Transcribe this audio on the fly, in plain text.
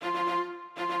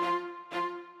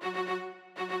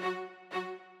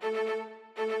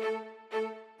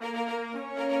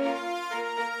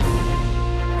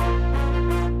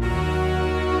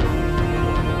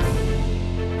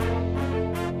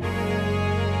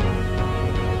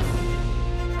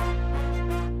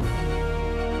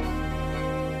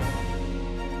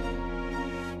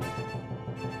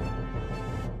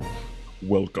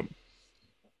welcome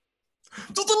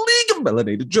to the League of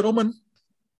Melanated Gentlemen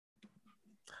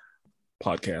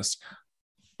podcast.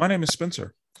 My name is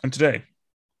Spencer, and today,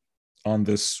 on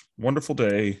this wonderful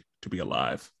day to be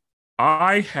alive,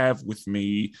 I have with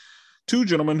me two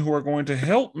gentlemen who are going to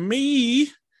help me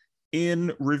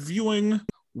in reviewing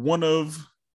one of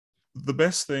the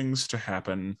best things to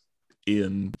happen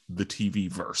in the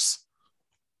TV verse.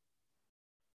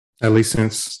 At least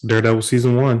since Daredevil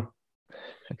season 1.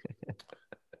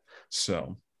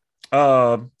 So,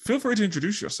 feel free to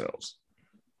introduce yourselves.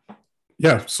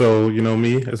 Yeah, so you know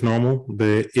me as normal,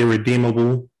 the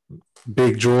irredeemable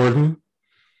Big Jordan.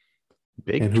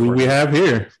 And who we have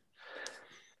here?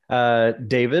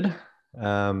 David,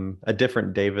 a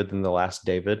different David than the last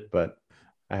David, but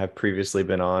I have previously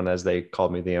been on as they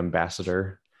called me the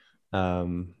ambassador.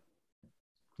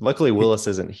 Luckily, Willis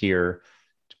isn't here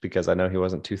because I know he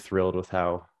wasn't too thrilled with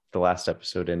how the last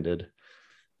episode ended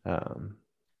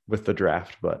with the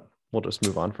draft, but we'll just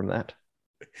move on from that.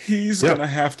 He's going to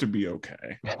have to be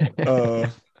okay.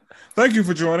 Thank you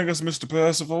for joining us, Mr.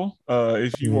 Percival.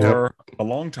 If you are a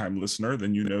longtime listener,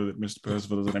 then you know that Mr.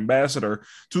 Percival is an ambassador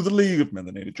to the League of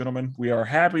Melanated Gentlemen. We are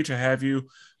happy to have you.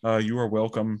 You are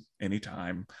welcome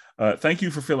anytime. Thank you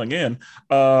for filling in.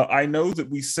 I know that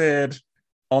we said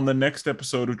on the next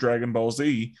episode of Dragon Ball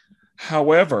Z,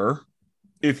 however,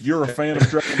 if you're a fan of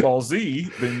Dragon Ball Z,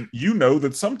 then you know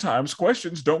that sometimes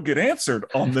questions don't get answered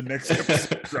on the next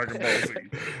episode of Dragon Ball Z.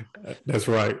 That's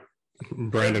right.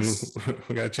 Brandon,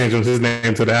 we got to change his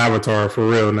name to the Avatar for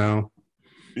real now.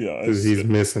 Yeah. Because he's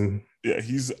missing. Yeah,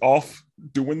 he's off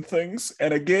doing things.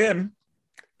 And again,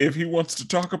 if he wants to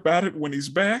talk about it when he's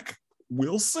back,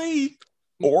 we'll see.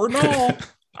 Or not.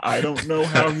 I don't know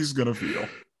how he's going to feel.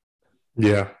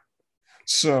 Yeah.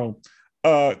 So,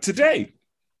 today,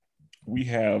 we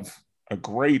have a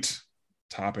great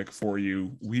topic for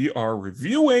you. We are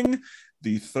reviewing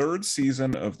the third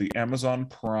season of the Amazon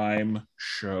Prime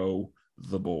show,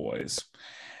 The Boys.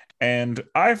 And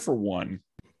I, for one,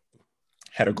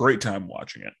 had a great time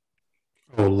watching it.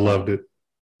 Oh, loved it.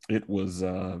 It was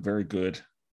very good,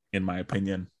 in my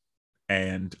opinion.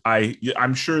 And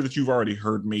I'm sure that you've already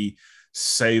heard me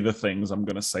say the things I'm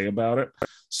going to say about it.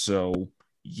 So,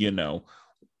 you know,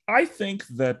 I think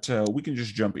that we can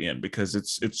just jump in because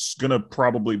it's going to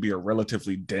probably be a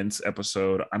relatively dense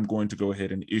episode. I'm going to go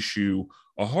ahead and issue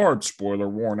a hard spoiler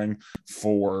warning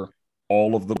for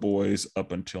all of The Boys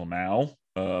up until now.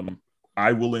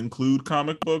 I will include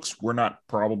comic books. We're not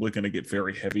probably going to get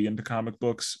very heavy into comic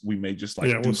books. We may just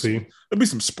we'll see. There'll be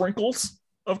some sprinkles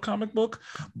of comic book,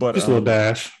 but just a little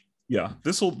dash. Yeah,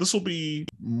 this will be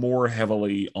more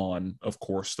heavily on, of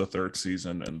course, the third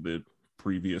season, and the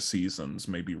previous seasons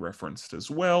may be referenced as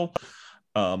well.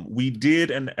 We did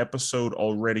an episode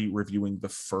already reviewing the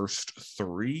first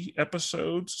 3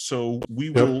 episodes, so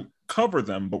we will cover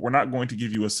them, but we're not going to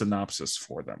give you a synopsis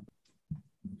for them.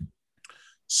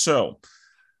 So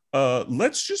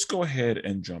let's just go ahead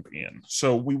and jump in.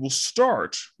 So we will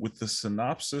start with the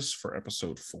synopsis for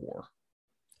episode 4.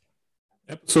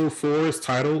 Episode 4 is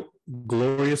titled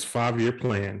Glorious 5-Year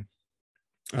Plan.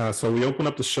 So we open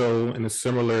up the show in a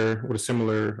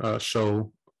similar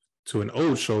show to an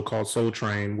old show called Soul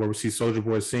Train, where we see Soulja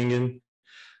Boy singing.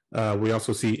 We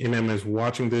also see MM is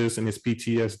watching this, and his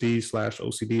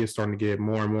PTSD/OCD is starting to get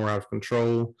more and more out of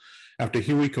control. After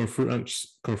Huey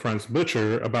confronts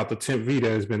Butcher about the temp V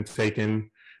that has been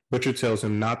taken, Butcher tells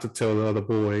him not to tell the other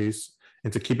boys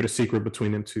and to keep it a secret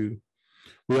between them two.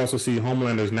 We also see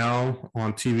Homelander is now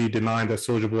on TV denying that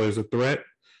Soulja Boy is a threat.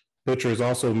 Butcher is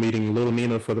also meeting Little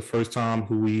Nina for the first time,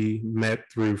 who we met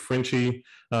through Frenchie.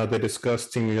 They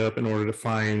discussed teaming up in order to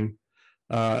find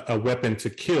a weapon to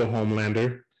kill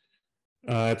Homelander.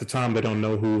 At the time, they don't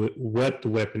know what the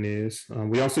weapon is.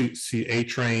 We also see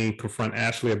A-Train confront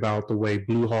Ashley about the way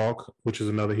Blue Hawk, which is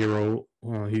another hero,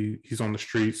 he's on the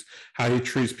streets, how he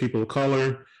treats people of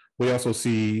color. We also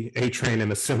see A-Train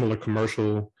in a similar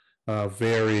commercial,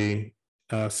 very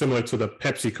similar to the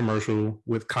Pepsi commercial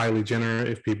with Kylie Jenner,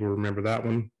 if people remember that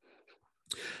one.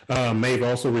 Maeve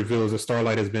also reveals that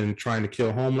Starlight has been trying to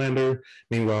kill Homelander.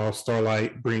 Meanwhile,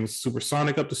 Starlight brings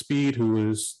Supersonic up to speed, who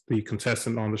is the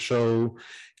contestant on the show.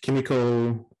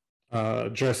 Kimiko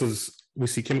dresses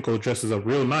up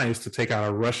real nice to take out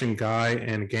a Russian guy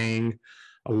and a gang,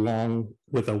 along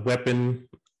with a weapon,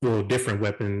 different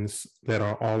weapons that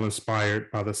are all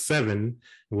inspired by the Seven.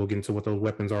 We'll get into what those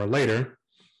weapons are later.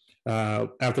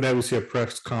 After that, we see a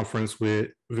press conference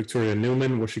with Victoria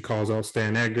Newman, where she calls out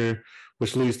Stan Edgar,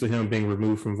 which leads to him being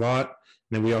removed from Vought. And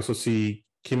then we also see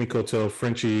Kimiko tell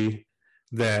Frenchie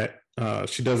that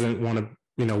she doesn't want to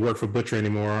work for Butcher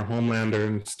anymore. Homelander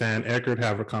and Stan Eckert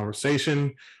have a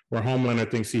conversation where Homelander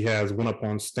thinks he has one up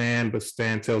on Stan, but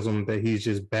Stan tells him that he's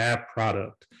just bad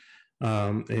product,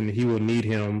 and he will need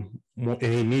him, and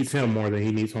he needs him more than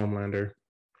he needs Homelander.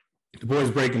 The boys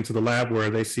break into the lab where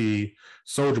they see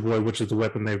Soldier Boy, which is the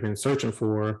weapon they've been searching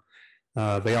for.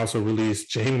 They also release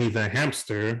Jamie the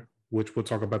hamster, which we'll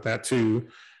talk about that too.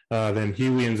 Then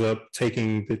Huey ends up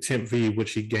taking the Temp V,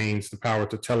 which he gains the power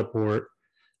to teleport.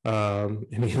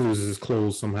 And he loses his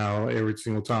clothes somehow every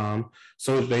single time.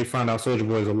 So they find out Soldier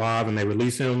Boy is alive and they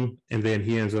release him, and then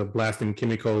he ends up blasting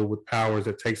Kimiko with powers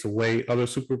that takes away other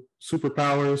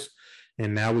superpowers.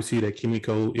 And now we see that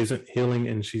Kimiko isn't healing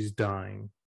and she's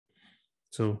dying.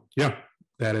 So yeah,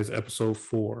 that is episode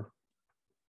 4.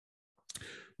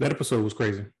 That episode was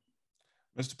crazy.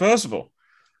 Mr. Percival.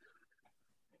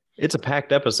 It's a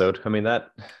packed episode. I mean, that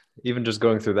even just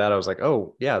going through that, I was like,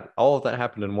 oh yeah, all of that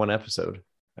happened in one episode.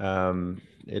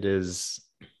 It is,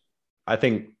 I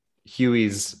think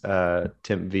Huey's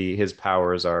Temp V, his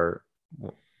powers are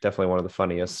definitely one of the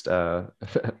funniest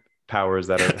powers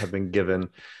that have been given,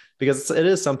 because it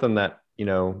is something that,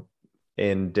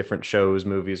 in different shows,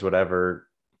 movies, whatever,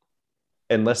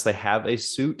 unless they have a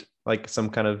suit, like some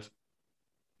kind of,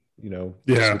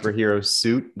 superhero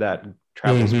suit that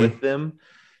travels with them,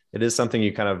 it is something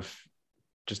you kind of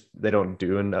just, they don't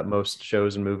do in most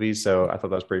shows and movies. So I thought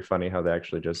that was pretty funny how they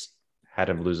actually just had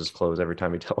him lose his clothes every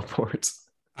time he teleports.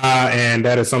 And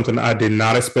that is something I did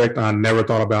not expect. I never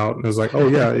thought about. It was like, oh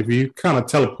yeah, if you kind of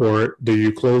teleport, do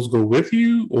your clothes go with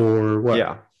you or what?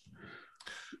 Yeah.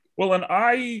 Well, and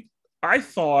I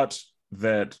thought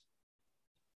that,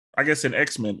 I guess in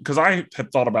X-Men, because I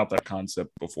had thought about that concept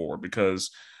before,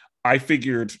 because I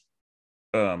figured,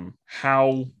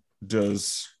 how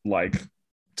does like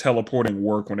teleporting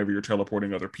work whenever you're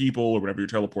teleporting other people or whenever you're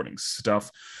teleporting stuff?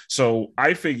 So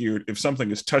I figured if something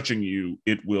is touching you,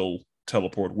 it will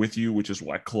teleport with you, which is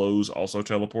why clothes also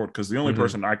teleport. Because the only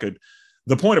person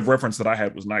the point of reference that I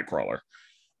had was Nightcrawler,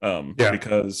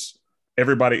 because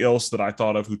everybody else that I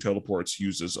thought of who teleports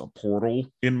uses a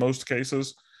portal in most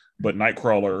cases, but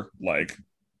Nightcrawler, like,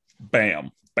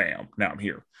 bam, bam, now I'm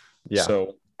here. Yeah.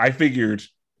 So I figured,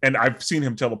 and I've seen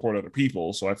him teleport other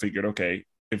people, so I figured, okay,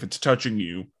 if it's touching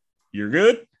you, you're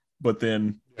good. But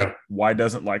then why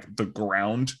doesn't like the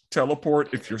ground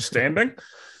teleport if you're standing?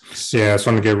 So, yeah, it's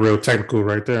going to get real technical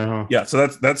right there, huh? Yeah, so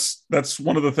that's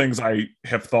one of the things I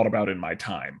have thought about in my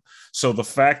time. So the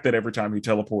fact that every time he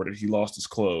teleported, he lost his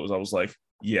clothes, I was like,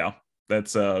 yeah,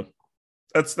 that's how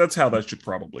that should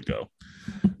probably go.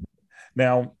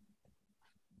 Now,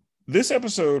 this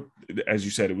episode, as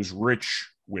you said, it was rich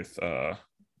with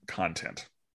content.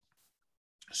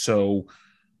 So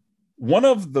one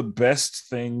of the best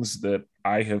things that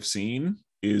I have seen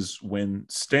is when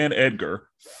Stan Edgar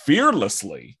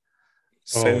fearlessly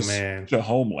says to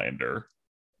Homelander,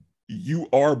 "You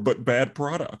are but bad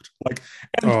product." Like,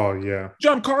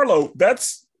 Giancarlo,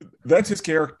 that's his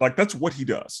character. Like, that's what he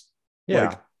does. Yeah,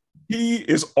 like, he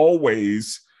is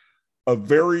always a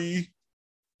very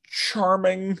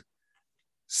charming,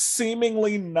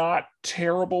 seemingly not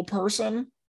terrible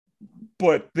person,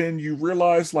 but then you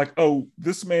realize, like, oh,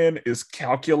 this man is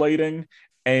calculating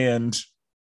and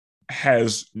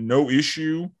has no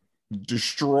issue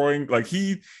destroying. Like,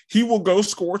 he will go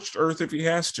scorched earth if he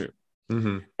has to.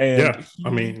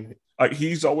 And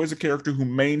he's always a character who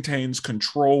maintains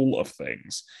control of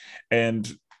things.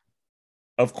 And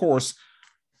of course,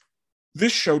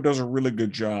 this show does a really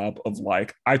good job of,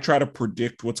 like, I try to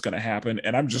predict what's going to happen,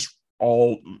 and I'm just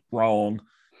all wrong.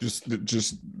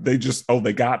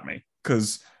 They got me,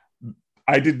 because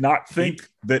I did not think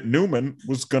that Newman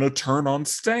was going to turn on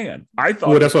Stan. I thought.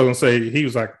 Well, that's what I was going to say. He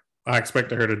was like, I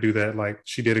expected her to do that. Like,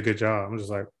 she did a good job. I'm just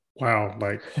like, wow.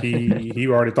 Like, he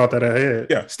already thought that ahead.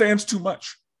 Yeah, Stan's too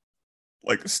much.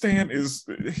 Like,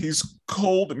 he's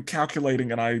cold and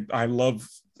calculating, and I love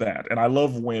that. And I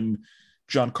love when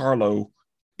Giancarlo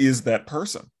is that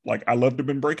person. Like, I loved him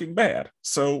in Breaking Bad,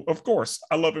 so of course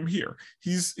I love him here.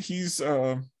 He's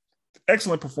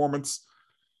excellent performance.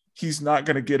 He's not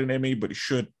going to get an Emmy, but he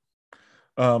should.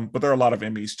 But there are a lot of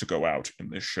Emmys to go out in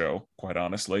this show, quite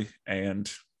honestly,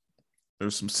 and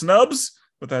there's some snubs,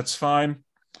 but that's fine.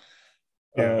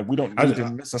 We don't need to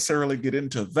necessarily get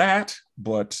into that,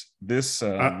 but this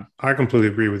I completely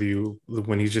agree with you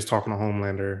when he's just talking to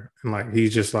Homelander, and like,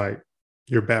 he's just like,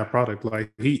 your bad product.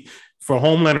 Like, for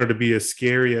Homelander to be as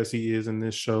scary as he is in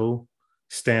this show,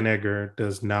 Stan Edgar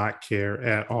does not care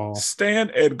at all.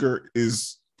 Stan Edgar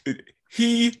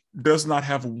he does not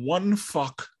have one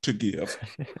fuck to give.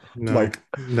 No, like,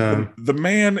 none. The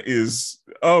man is,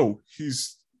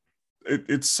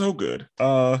 it's so good.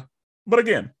 But But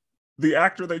again, the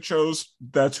actor they chose,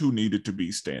 that's who needed to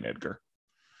be Stan Edgar.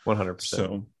 100%.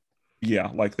 So yeah,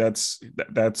 like that's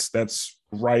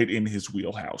right in his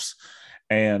wheelhouse.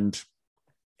 And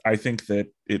I think that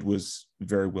it was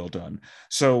very well done.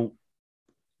 So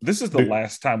this is the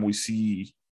last time we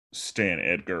see Stan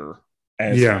Edgar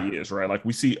as he is, right? Like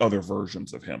we see other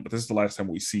versions of him, but this is the last time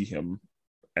we see him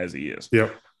as he is.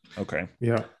 Yep. Okay.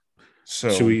 Yeah. So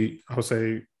I'll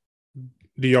say,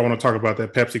 do y'all want to talk about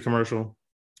that Pepsi commercial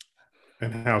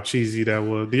and how cheesy that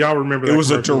was? Do y'all remember that? It was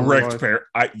a direct pair.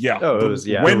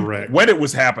 When it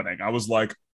was happening, I was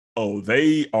like, oh,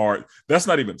 that's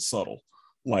not even subtle.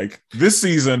 Like this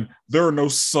season, there are no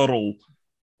subtle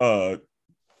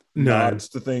nods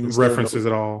to things, references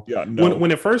at all. Yeah, no. When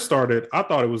it first started, I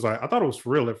thought it was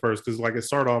real at first, because like it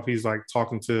started off, he's like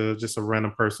talking to just a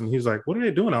random person. He's like, "What are they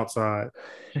doing outside?"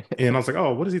 And I was like,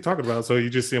 "Oh, what is he talking about?" So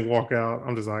you just see him walk out.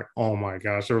 I'm just like, "Oh my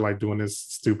gosh, they're like doing this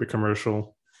stupid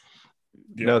commercial."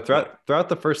 Yeah. No, throughout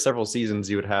the first several seasons,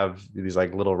 you would have these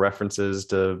like little references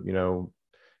to, you know,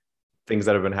 things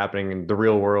that have been happening in the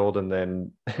real world, and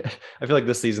then I feel like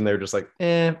this season they're just like,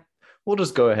 we'll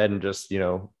just go ahead and just, you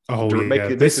know,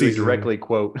 this season directly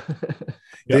quote.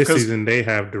 This season they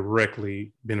have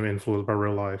directly been influenced by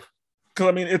real life. Because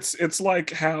I mean, it's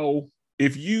like how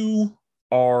if you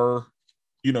are,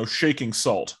 you know, shaking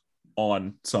salt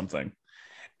on something,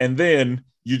 and then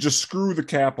you just screw the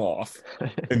cap off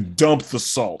and dump the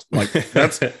salt. Like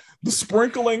that's the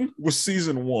sprinkling was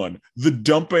season 1. The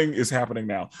dumping is happening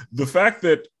now. The fact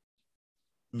that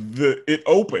it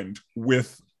opened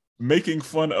with making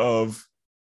fun of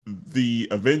the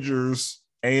Avengers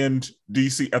and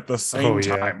DC at the same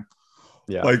time.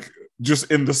 Yeah. Like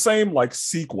just in the same like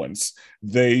sequence,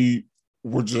 they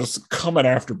were just coming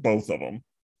after both of them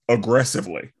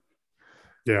aggressively.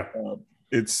 Yeah.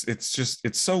 It's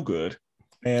so good.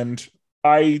 And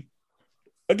I'm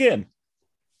going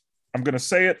to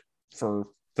say it for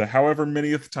the however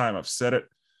manyth time I've said it.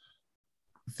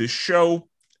 This show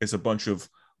is a bunch of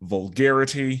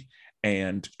vulgarity,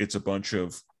 and it's a bunch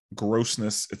of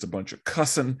grossness. It's a bunch of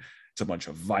cussing. It's a bunch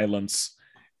of violence.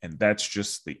 And that's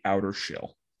just the outer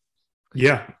shell.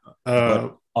 Yeah.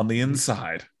 But on the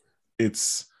inside,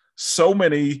 it's so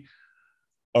many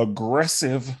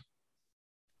aggressive,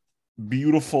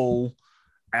 beautiful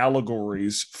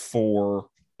allegories for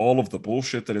all of the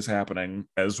bullshit that is happening,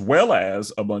 as well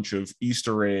as a bunch of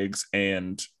Easter eggs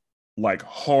and like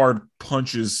hard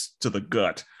punches to the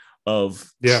gut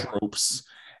of tropes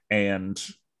and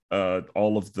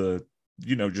all of the,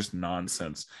 you know, just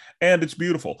nonsense. And it's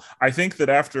beautiful. I think that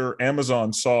after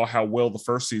Amazon saw how well the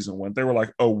first season went, they were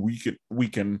like, oh, we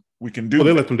can do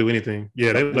they let them do anything.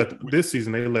 Yeah, this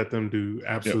season they let them do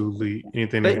absolutely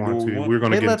anything they want to. We're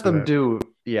going to let them do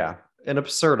an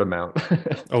absurd amount.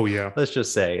 Oh yeah. Let's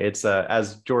just say it's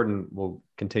as Jordan will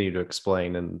continue to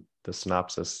explain in the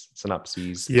synopses.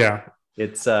 Yeah.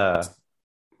 It's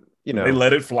you know, they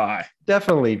let it fly.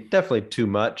 Definitely too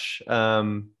much.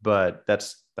 But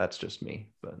that's just me.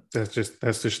 But that's just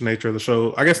the nature of the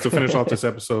show. I guess to finish off this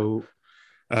episode,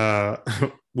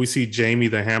 we see Jamie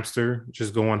the hamster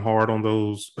just going hard on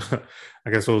those,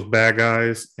 I guess those bad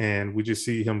guys, and we just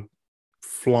see him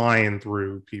flying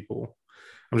through people.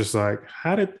 I'm just like,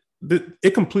 how did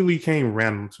it completely came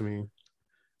random to me?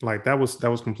 Like that was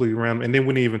completely random. And then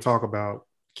we didn't even talk about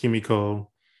Kimiko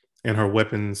and her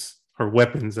weapons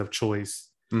of choice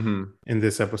in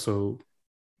this episode.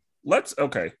 Let's go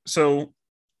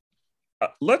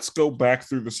back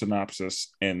through the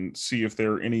synopsis and see if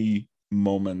there are any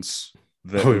moments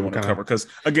that we want to cover. Because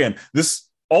again,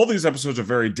 all these episodes are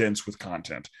very dense with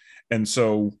content, and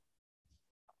so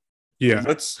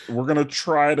we're gonna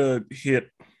try to hit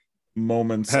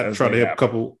moments. Try to hit a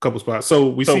couple spots. So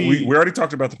we already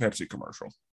talked about the Pepsi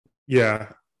commercial. Yeah.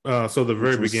 So the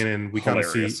very beginning, we kind of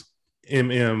see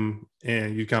MM,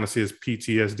 and you kind of see his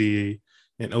PTSD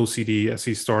and OCD as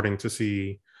he's starting to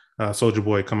see Soulja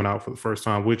Boy coming out for the first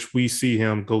time, which we see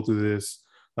him go through this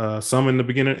some in the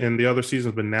beginning in the other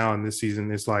seasons, but now in this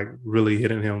season, it's like really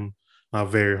hitting him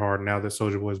very hard now that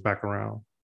Soulja Boy is back around.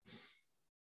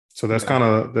 So that's kind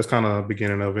of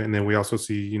beginning of it. And then we also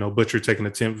see, you know, Butcher taking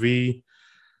a Temp V.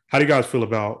 How do you guys feel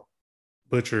about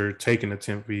Butcher taking a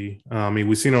Temp V? I mean,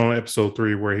 we've seen it on episode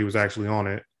 3 where he was actually on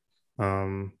it.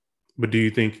 But do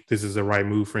you think this is the right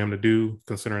move for him to do,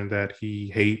 considering that he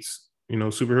hates, you know,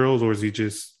 superheroes, or is he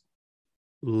just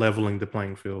leveling the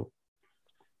playing field?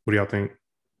 What do y'all think?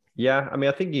 Yeah, I mean,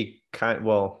 I think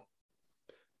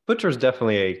Butcher's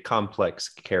definitely a complex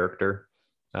character.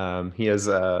 He has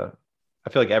I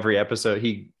feel like every episode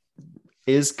he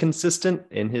is consistent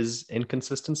in his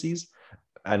inconsistencies,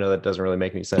 I know that doesn't really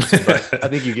make any sense, but I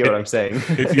think you get what I'm saying.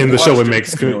 In the show, it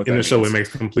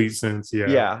makes complete sense. Yeah.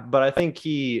 Yeah. But I think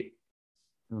he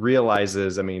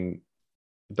realizes, I mean,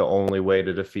 the only way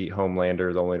to defeat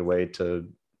Homelander, the only way to,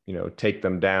 take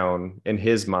them down in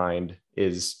his mind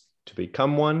is to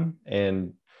become one.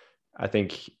 And I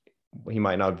think he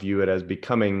might not view it as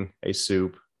becoming a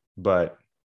soup, but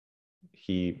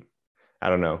I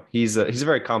don't know. He's a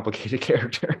very complicated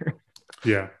character.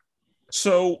 Yeah.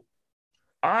 So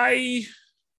I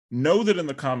know that in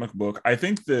the comic book, I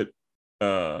think that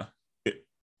I'm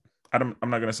not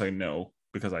going to say no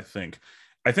because I think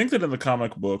that in the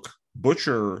comic book,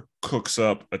 Butcher cooks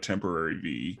up a temporary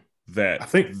V that I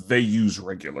think they use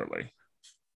regularly.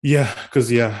 Yeah,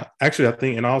 because actually I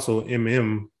think, and also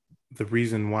MM, the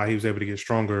reason why he was able to get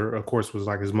stronger, of course, was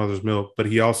like his mother's milk, but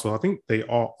he also, I think they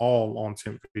are all on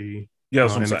temp V in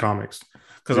the comics.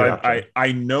 Because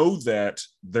I know that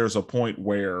there's a point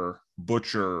where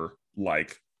Butcher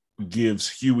like gives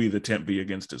Huey the temp V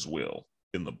against his will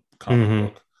in the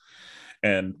comic book,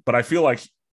 but I feel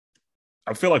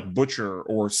like Butcher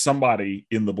or somebody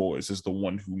in the boys is the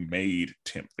one who made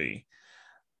temp V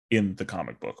in the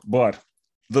comic book. But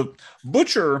the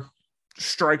Butcher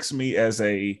strikes me as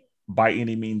a by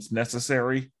any means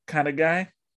necessary kind of guy.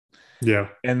 Yeah.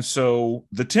 And so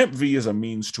the temp V is a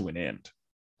means to an end.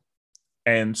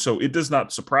 And so it does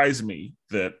not surprise me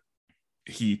that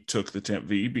he took the temp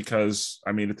V because,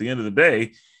 I mean, at the end of the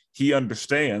day, he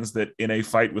understands that in a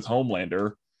fight with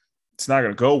Homelander, it's not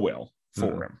going to go well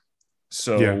for him.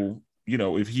 So,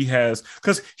 if he has,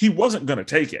 because he wasn't going to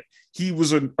take it. He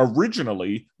was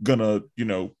originally going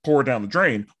to, pour it down the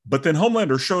drain, but then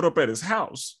Homelander showed up at his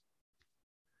house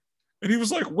and he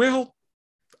was like, well,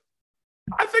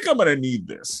 I think I'm going to need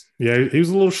this. Yeah, he was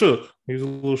a little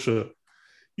shook.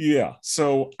 Yeah.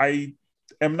 So I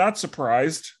am not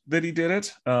surprised that he did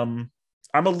it. I'm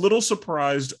a little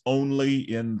surprised only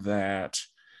in that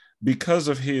because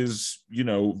of his,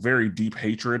 very deep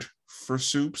hatred for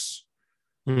soups,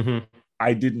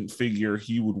 I didn't figure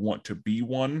he would want to be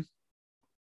one.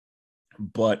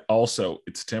 But also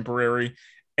it's temporary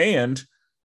and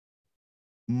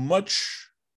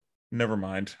never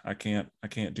mind. I can't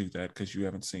do that because you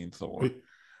haven't seen Thor.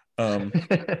 Don't do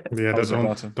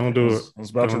it. I was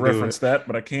about to reference that,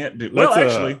 but I can't do. Well,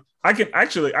 I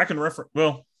can reference.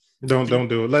 Well, don't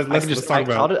do it. Let's talk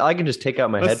about. I can just take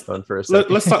out my headphone for a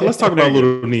second. Let's talk about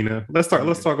Little Nina. Let's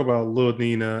talk about Little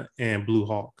Nina and Blue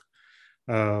Hawk.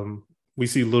 We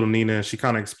see Little Nina, and she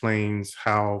kind of explains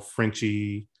how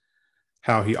Frenchie,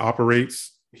 how he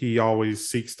operates. He always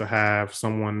seeks to have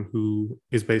someone who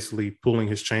is basically pulling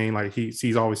his chain. Like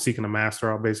he's always seeking a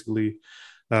master out, basically.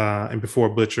 And before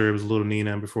Butcher, it was Little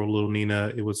Nina, and before Little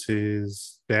Nina, it was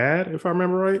his dad, if I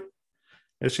remember right.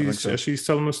 As she's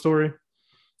telling the story,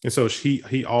 and so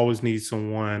he always needs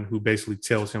someone who basically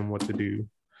tells him what to do,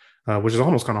 which is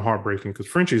almost kind of heartbreaking because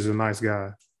Frenchie's a nice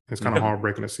guy. It's kind of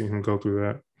heartbreaking to see him go through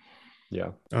that.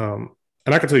 Yeah. And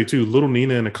I can tell you too, Little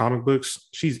Nina in the comic books,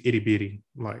 she's itty bitty.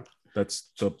 Like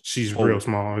she's real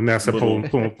small, and that's the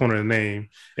point of the name.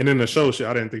 And in the show,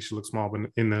 I didn't think she looked small, but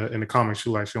in the comics, she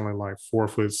only like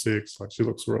 4'6". Like she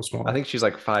looks real small. I think she's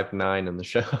like 5'9" in the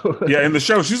show. Yeah, in the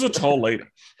show, she's a tall lady.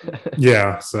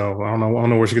 Yeah, so I don't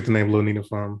know where she get the name Little Nina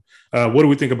from. What do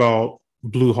we think about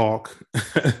Blue Hawk?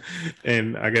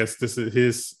 And I guess this is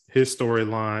his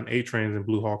storyline. A-Train's and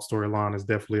Blue Hawk storyline is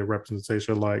definitely a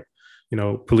representation of like,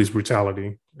 police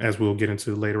brutality, as we'll get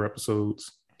into later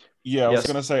episodes. Yeah, I was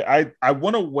going to say, I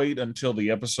want to wait until the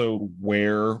episode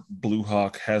where Blue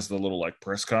Hawk has the little like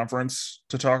press conference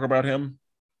to talk about him.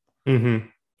 Mm-hmm.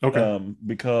 Okay.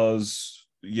 Because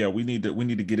we need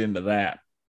to get into that.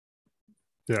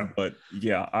 Yeah. But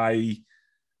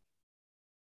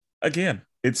again,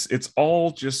 it's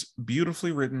all just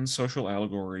beautifully written social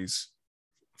allegories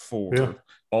for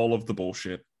all of the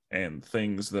bullshit and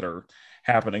things that are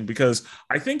happening, because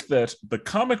I think that the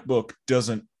comic book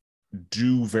doesn't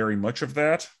do very much of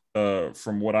that.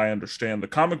 From what I understand, the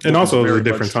comic book, and also it's a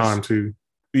different time too.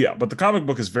 Yeah, but the comic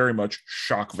book is very much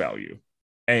shock value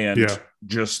and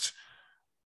just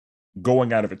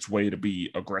going out of its way to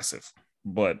be aggressive.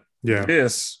 But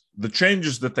the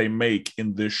changes that they make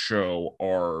in this show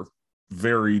are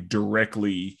very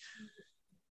directly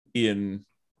in,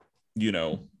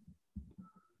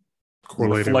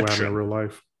 correlated with real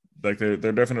life. Like they're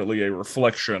definitely a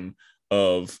reflection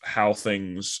of how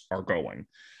things are going,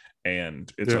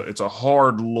 and it's a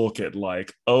hard look at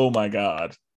like, oh my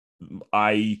god,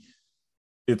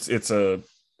 it's a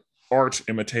art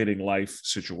imitating life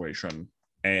situation,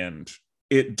 and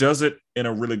it does it in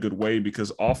a really good way,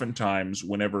 because oftentimes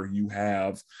whenever you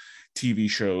have TV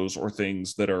shows or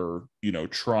things that are,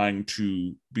 trying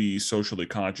to be socially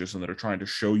conscious and that are trying to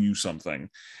show you something,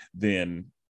 then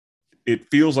it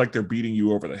feels like they're beating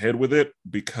you over the head with it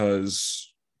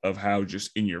because of how just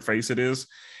in your face it is.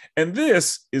 And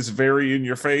this is very in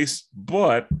your face,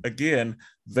 but again,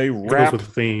 they wrap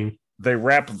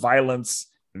violence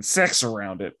and sex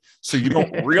around it, so you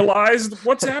don't realize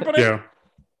what's happening.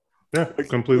 Yeah,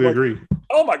 completely agree.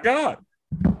 Oh my god,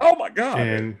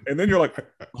 and then you're like,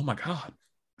 oh my god.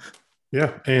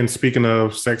 Yeah, and speaking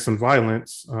of sex and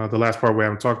violence, the last part we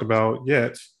haven't talked about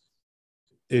yet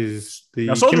is the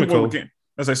Soulja Boy.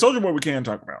 Soulja Boy we can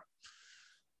talk about.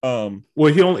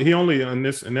 Well, he only in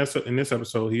this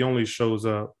episode he only shows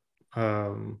up.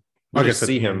 I guess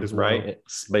see him right.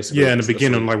 It's basically in the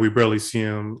beginning, like we barely see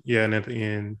him. Yeah, and at the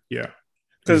end,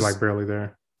 he's like barely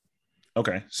there.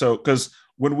 Okay, so because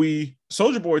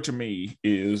Soulja Boy to me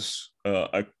is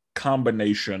a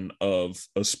combination of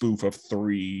a spoof of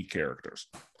 3 characters.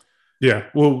 Yeah,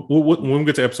 well, when we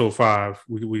get to episode 5,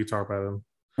 we can talk about him.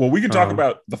 Well, we can talk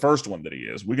about the first one that he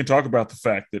is. We can talk about the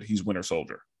fact that he's Winter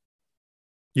Soldier.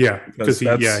 Yeah, because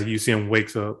you see him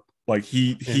wakes up. Like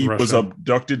he was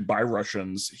abducted by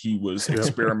Russians. He was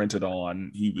experimented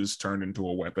on. He was turned into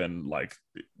a weapon. Like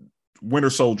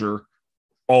Winter Soldier,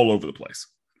 all over the place.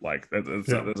 Like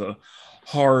that's a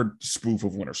hard spoof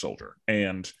of Winter Soldier.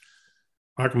 And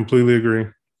I completely agree.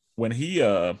 When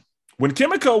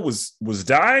Kimiko was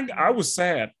dying, I was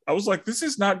sad. I was like, this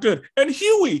is not good. And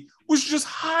Huey was just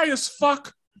high as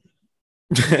fuck.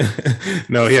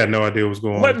 No, he had no idea what was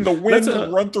going on. Letting the wind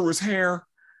run through his hair.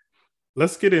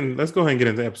 Let's go ahead and get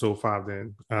into episode 5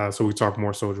 then. So we talk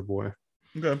more Soulja Boy.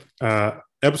 Okay.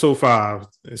 Episode 5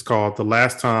 is called "The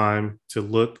Last Time to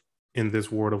Look in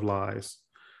This World of Lies."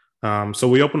 So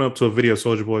we open up to a video of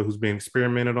Soulja Boy who's being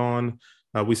experimented on.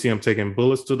 We see him taking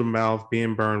bullets to the mouth,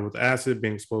 being burned with acid,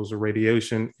 being exposed to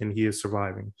radiation, and he is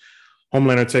surviving.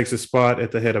 Homelander takes his spot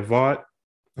at the head of Vought.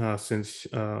 Since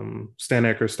Stan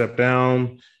Edgar stepped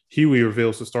down, Huey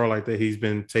reveals to Starlight that he's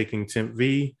been taking Temp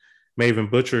V. Maeve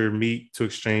and Butcher meet to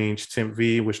exchange Temp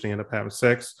V, which they end up having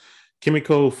sex.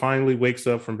 Kimiko finally wakes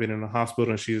up from being in the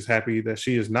hospital, and she is happy that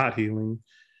she is not healing.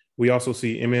 We also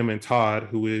see MM and Todd,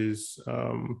 who is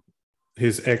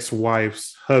his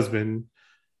ex-wife's husband,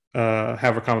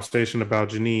 have a conversation about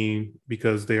Janine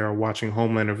because they are watching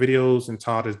Homelander videos, and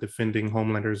Todd is defending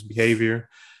Homelander's behavior.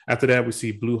 After that, we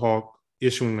see Blue Hawk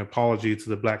issuing an apology to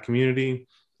the Black community,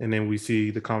 and then we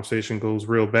see the conversation goes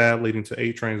real bad, leading to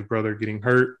A-Train's brother getting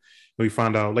hurt. We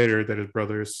find out later that his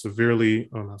brother is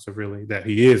that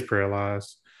he is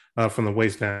paralyzed from the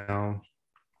waist down.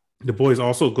 The boys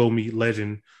also go meet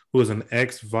Legend, who is an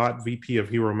ex-Vought VP of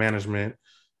Hero Management,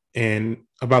 and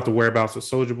about the whereabouts of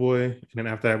Soulja Boy. And then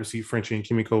after that, we see Frenchie and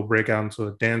Kimiko break out into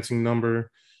a dancing number,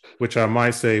 which I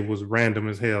might say was random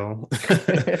as hell.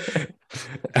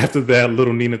 After that,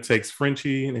 Little Nina takes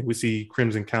Frenchie, and we see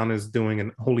Crimson Countess doing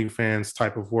an OnlyFans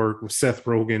type of work with Seth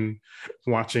Rogen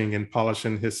watching and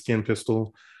polishing his skin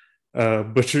pistol.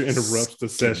 Butcher interrupts the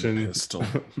session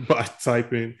by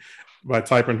telling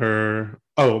her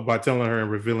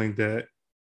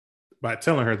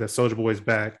that Soulja Boy is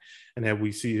back, and that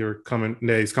we see her coming,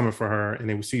 that he's coming for her, and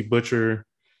then we see Butcher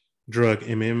drug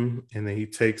MM, and then he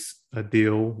takes a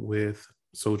deal with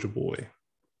Soulja Boy.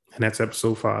 And that's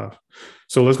episode 5.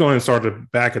 So let's go ahead and start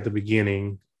back at the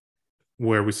beginning,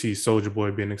 where we see Soulja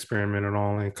Boy being experimented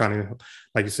on, and kind of,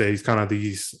 like you say, he's kind of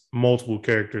these multiple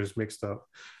characters mixed up.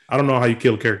 I don't know how you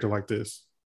kill a character like this.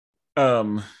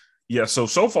 Yeah, so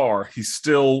far, he's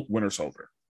still Winter Soldier.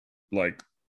 Like,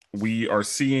 we are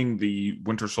seeing the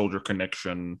Winter Soldier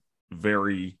connection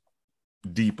very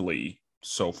deeply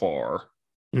so far.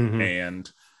 Mm-hmm.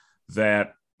 And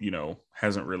that,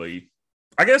 hasn't really...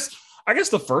 I guess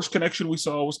the first connection we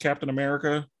saw was Captain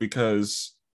America,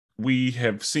 because we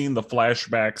have seen the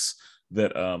flashbacks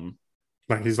that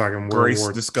like he's like in World Grace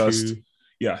War discussed. II.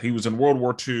 Yeah, he was in World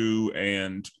War II,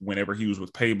 and whenever he was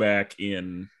with Payback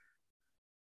in,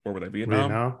 where were they,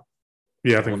 Vietnam?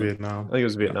 Yeah, I think Vietnam. I think it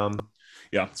was Vietnam.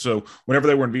 Yeah, so whenever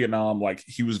they were in Vietnam, like,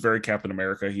 he was very Captain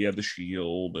America. He had the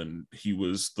shield, and he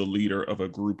was the leader of a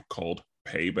group called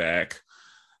Payback,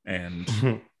 and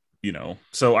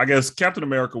so I guess Captain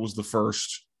America was the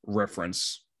first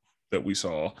reference that we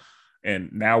saw,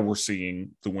 and now we're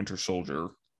seeing the Winter Soldier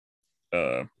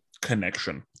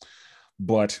connection.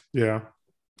 But yeah,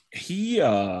 he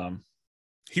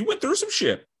went through some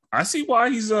shit. I see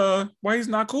why he's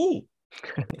not cool.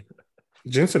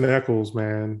 Jensen Ackles,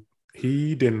 man,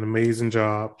 he did an amazing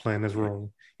job playing his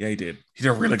role. Yeah, he did. He did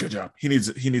a really good job. He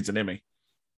needs an Emmy.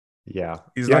 Yeah,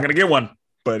 he's not gonna get one.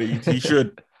 but he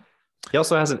should. He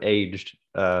also hasn't aged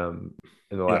in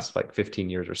the last like 15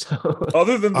 years or so.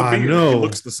 Other than the I beard, know. he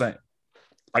looks the same.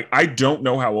 Like, I don't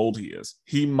know how old he is.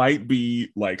 He might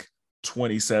be like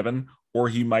 27 or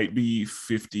he might be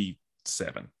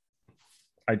 57.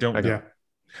 I don't know. Yeah.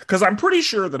 Because I'm pretty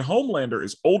sure that Homelander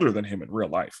is older than him in real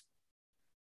life.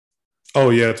 Oh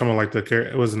yeah, talking about like the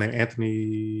character. What was his name?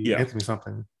 Anthony. Anthony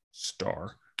something.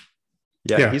 Starr.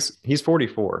 Yeah. He's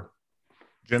 44.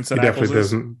 Jensen He definitely Ackles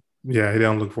doesn't. Yeah, he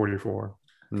don't look 44.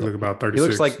 He look about 36. He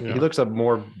looks like he looks a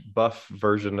more buff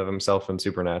version of himself in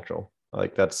Supernatural.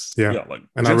 Like that's like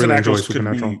and Jensen I really enjoy Ackles could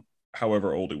Supernatural. be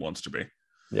however old he wants to be.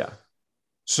 Yeah.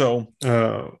 So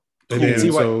and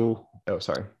then so oh,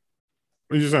 sorry.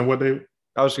 What you saying? What they?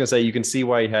 I was just gonna say you can see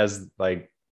why he has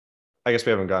like, I guess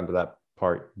we haven't gotten to that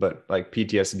part, but like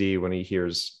PTSD when he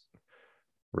hears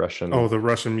Russian. Oh, the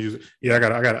Russian music. Yeah, I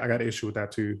got an issue with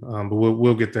that too. But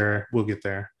we'll get there. We'll get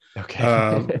there.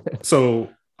 Okay. So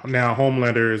now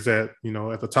Homelander is at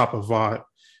the top of Vought,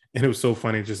 and it was so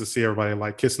funny just to see everybody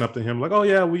like kissing up to him, like, oh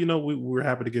yeah, we're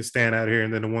happy to get Stan out of here.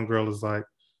 And then the one girl is like,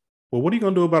 well, what are you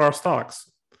gonna do about our stocks?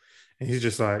 And he's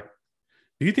just like,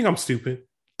 do you think I'm stupid?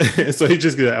 And so he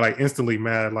just get like instantly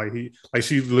mad. Like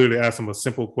she literally asked him a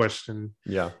simple question.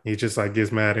 Yeah. He just like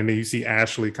gets mad. And then you see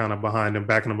Ashley kind of behind him,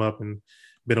 backing him up and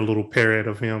been a little parrot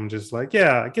of him, just like,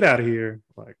 yeah, get out of here.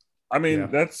 Like, I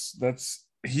mean, that's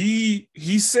he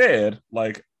said,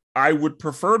 like, I would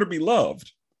prefer to be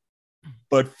loved,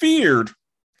 but feared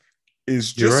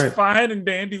is just fine and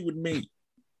dandy with me.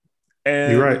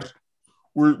 And you're right.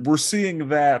 We're seeing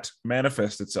that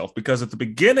manifest itself because at the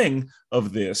beginning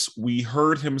of this, we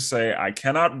heard him say, I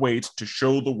cannot wait to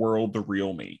show the world the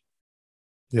real me.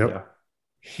 Yep. Yeah.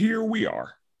 Here we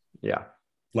are. Yeah.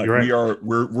 Like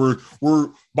we're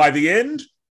by the end,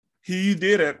 he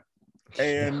did it.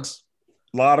 And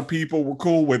a lot of people were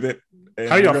cool with it. And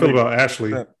how y'all feel about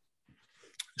Ashley?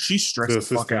 She stressed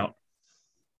the fuck out.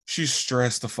 She's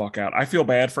stressed the fuck out. I feel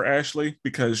bad for Ashley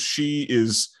because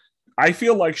I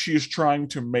feel like she is trying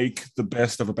to make the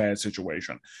best of a bad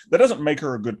situation. That doesn't make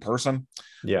her a good person.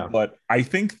 Yeah. But I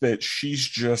think that she's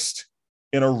just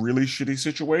in a really shitty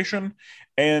situation.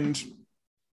 And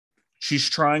she's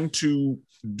trying to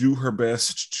do her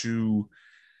best to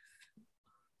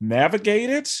navigate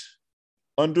it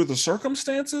under the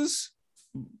circumstances.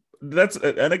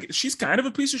 And she's kind of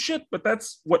a piece of shit, but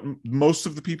that's what most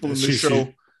of the people in this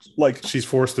show like. She's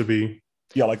forced to be.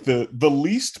 Yeah, like the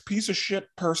least piece of shit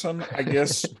person, I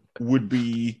guess, would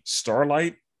be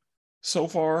Starlight so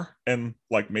far, and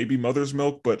like maybe Mother's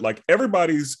Milk, but like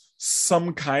everybody's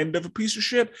some kind of a piece of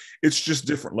shit. It's just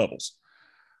different levels.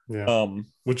 Yeah. And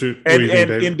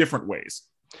in different ways.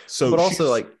 So, but also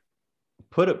like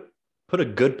put a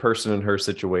good person in her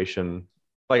situation,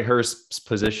 like her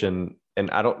position. And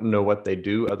I don't know what they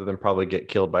do other than probably get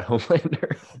killed by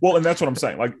Homelander. Well, and that's what I'm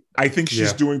saying. Like, I think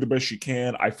she's doing the best she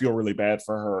can. I feel really bad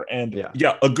for her. And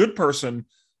a good person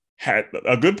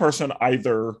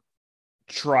either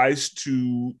tries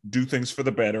to do things for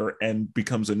the better and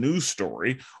becomes a news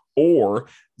story, or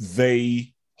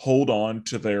they hold on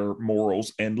to their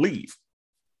morals and leave.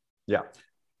 Yeah.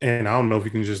 And I don't know if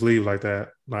you can just leave like that.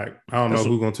 Like, I don't know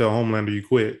who's going to tell Homelander you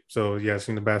quit. So, yeah, it's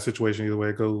in a bad situation either way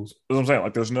it goes. That's what I'm saying.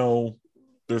 Like,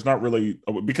 there's not really,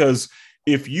 because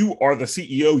if you are the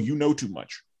CEO, you know too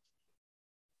much.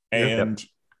 And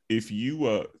if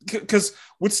you, because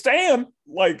with Stan,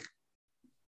 like,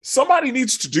 somebody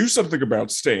needs to do something about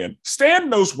Stan. Stan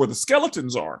knows where the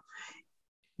skeletons are,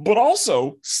 but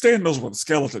also Stan knows where the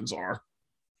skeletons are.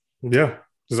 Yeah.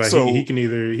 Like so, he can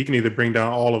either bring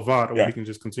down all of Vought, or he can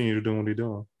just continue to do what he's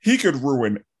doing. He could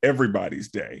ruin everybody's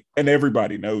day, and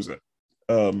everybody knows it.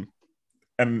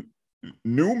 And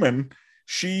Newman,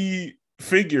 she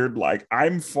figured, like,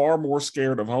 I'm far more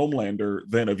scared of Homelander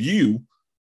than of you,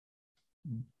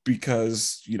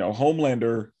 because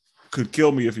Homelander could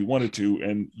kill me if he wanted to,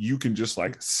 and you can just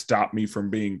like stop me from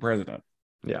being president.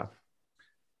 Yeah,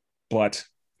 but.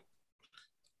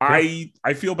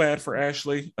 I feel bad for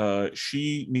Ashley.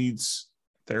 She needs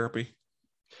therapy.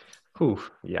 Ooh,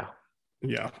 yeah,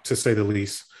 to say the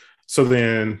least. So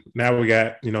then now we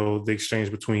got the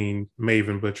exchange between Maeve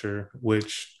and Butcher,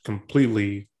 which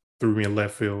completely threw me in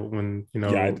left field when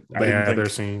they had their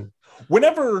scene.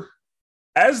 Whenever,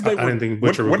 as they, I didn't think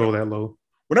Butcher would go that low.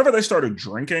 Whenever they started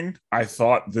drinking, I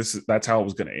thought that's how it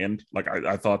was going to end. Like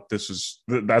I thought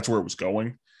that's where it was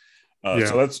going.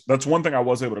 So that's one thing I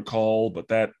was able to call, but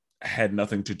that had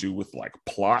nothing to do with like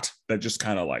plot. That just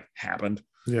kind of like happened.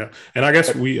 Yeah, and I guess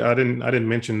I didn't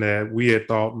mention that we had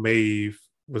thought Maeve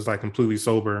was like completely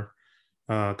sober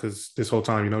because this whole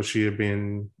time, she had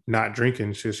been not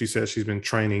drinking. She said she's been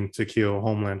training to kill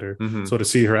Homelander. Mhm. So to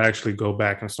see her actually go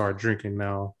back and start drinking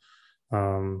now,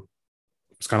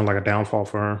 it's kind of like a downfall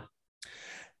for her.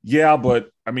 Yeah, but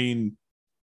I mean,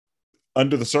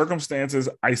 under the circumstances,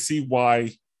 I see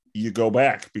why you go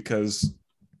back, because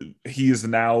he is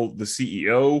now the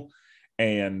CEO,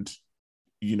 and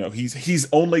he's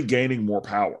only gaining more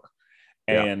power.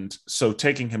 Yeah. And so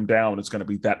taking him down is going to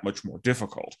be that much more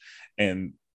difficult.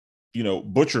 And,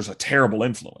 Butcher's a terrible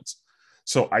influence.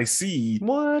 So I see.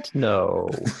 What? No.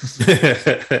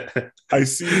 I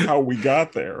see how we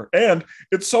got there. And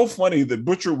it's so funny that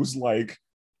Butcher was like,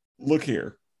 look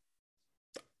here,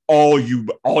 all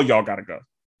y'all got to go.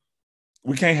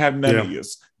 We can't have none of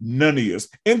yous,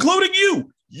 including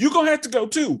you. You going to have to go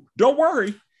too. Don't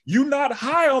worry. You not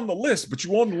high on the list, but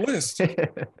you on the list.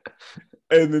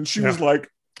 And then she was like,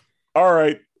 all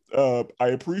right, I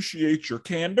appreciate your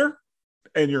candor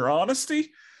and your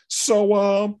honesty.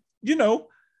 So,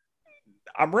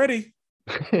 I'm ready.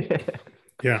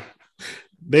 Yeah.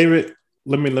 David,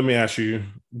 let me ask you,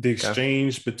 the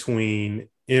exchange between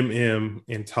MM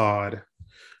and Todd,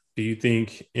 do you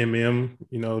think MM,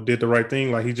 did the right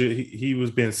thing? Like he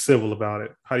was being civil about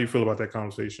it. How do you feel about that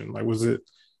conversation? Like, what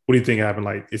do you think happened?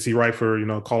 Like, is he right for,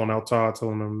 calling out Todd,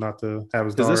 telling him not to have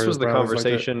his daughter? Because this was the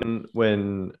conversation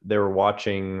when they were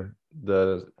watching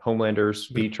the Homelander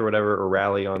speech or whatever, or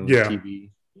rally on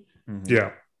TV. Mm-hmm.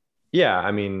 Yeah. Yeah.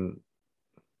 I mean,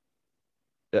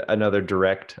 another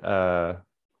direct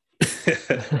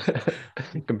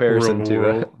comparison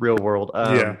to real world.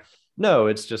 No,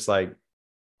 it's just like,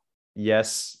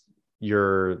 yes,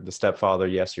 you're the stepfather.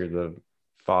 Yes, you're the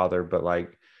father, but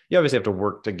like, you obviously have to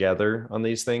work together on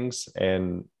these things.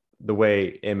 And the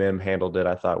way MM handled it,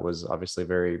 I thought was obviously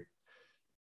very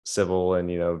civil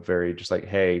and, very just like,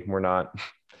 hey,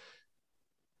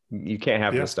 you can't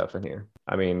have this stuff in here.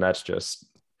 I mean,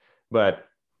 but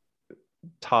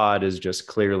Todd is just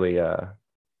clearly kind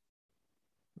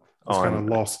of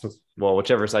lost. Well,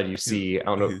 whichever side you see, I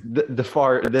don't know,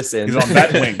 this end. He's on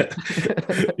that wing.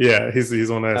 Yeah,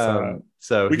 he's on that side.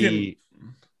 So we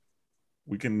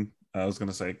can. I was going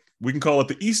to say, we can call it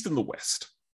the East and the West.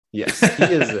 Yes, he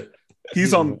is.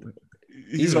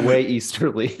 He's way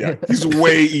easterly. Yeah, he's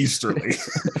way easterly.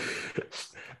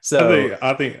 So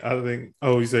I think.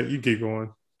 Oh, you said you keep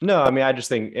going. No, I mean, I just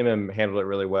think MM handled it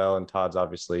really well, and Todd's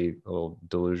obviously a little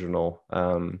delusional,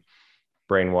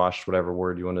 brainwashed, whatever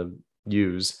word you want to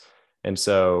use. And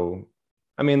so,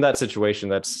 I mean, that situation,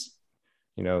 that's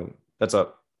a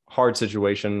hard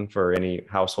situation for any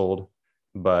household,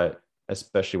 but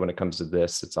especially when it comes to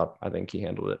this, I think he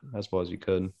handled it as well as he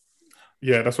could.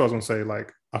 Yeah, that's what I was gonna say.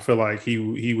 Like, I feel like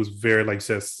he was very, like you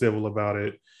said, civil about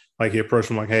it. Like, he approached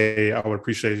him like, hey, I would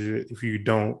appreciate it if you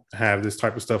don't have this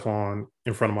type of stuff on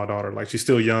in front of my daughter. Like, she's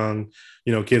still young,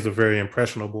 kids are very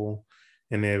impressionable.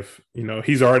 And if,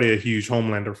 he's already a huge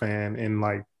Homelander fan, and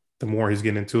like the more he's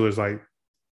getting into it, is like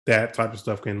that type of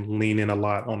stuff can lean in a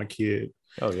lot on a kid.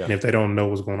 Oh yeah. And if they don't know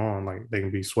what's going on, like, they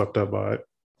can be swept up by it.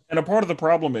 And a part of the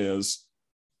problem is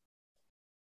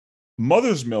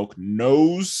Mother's Milk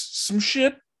knows some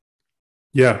shit.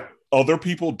 Yeah. Other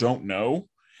people don't know.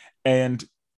 And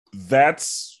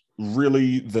that's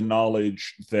really the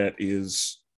knowledge that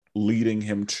is leading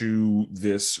him to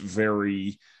this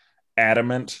very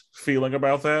adamant feeling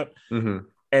about that. Mm-hmm.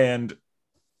 And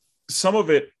some of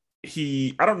it,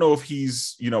 I don't know if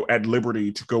he's, at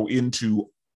liberty to go into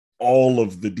all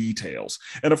of the details.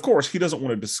 And of course, he doesn't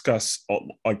want to discuss,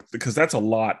 because that's a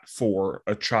lot for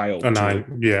a child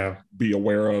to be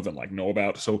aware of and like know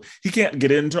about. So he can't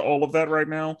get into all of that right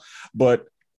now. But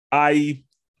I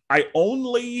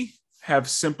only have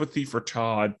sympathy for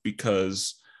Todd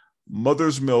because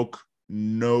Mother's Milk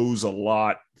knows a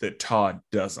lot that Todd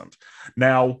doesn't.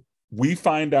 Now, we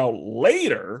find out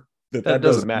later that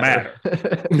doesn't matter.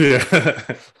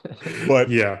 Yeah. But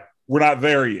we're not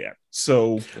there yet.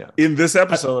 So in this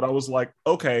episode, I was like,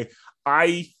 okay,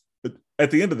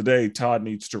 at the end of the day, Todd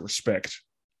needs to respect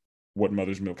what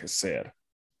Mother's Milk has said.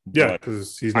 Yeah,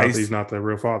 because he's not the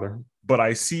real father. But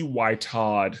I see why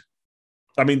Todd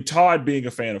being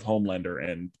a fan of Homelander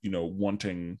and,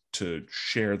 wanting to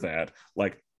share that,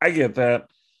 like, I get that.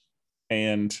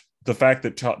 And the fact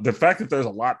that there's a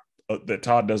lot that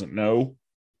Todd doesn't know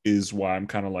is why I'm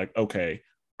kind of like, okay,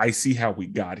 I see how we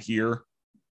got here.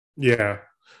 Yeah.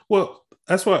 Well,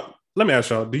 that's what, let me ask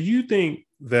y'all, do you think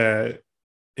that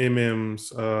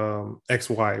MM's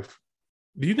ex-wife,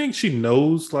 do you think she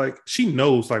knows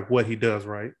what he does,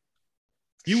 right?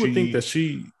 You would think that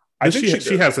she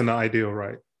has an idea,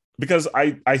 right? Because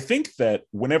I think that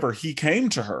whenever he came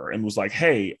to her and was like,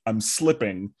 hey, I'm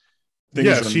slipping, things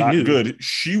are she not knew. good,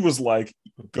 she was like,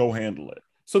 go handle it.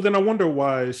 So then I wonder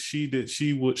why she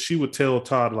would tell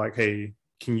Todd, like, hey,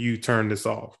 can you turn this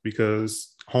off?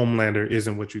 Because Homelander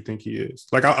isn't what you think he is.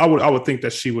 Like I would think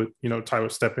that she would, Ty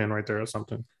would step in right there or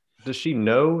something. Does she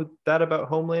know that about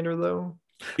Homelander though?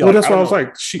 Yeah, well, that's why I was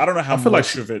like, I don't know how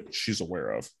much like of it she's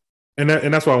aware of. And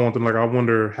that's why I want them. Like, I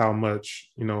wonder how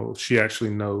much she actually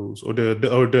knows, or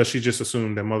does she just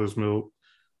assume that Mother's Milk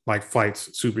like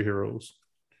fights superheroes?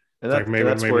 And like maybe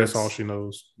that's all she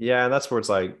knows. Yeah, and that's where it's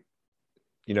like,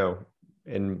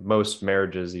 in most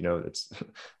marriages, it's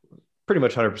pretty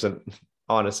much 100%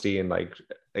 honesty and like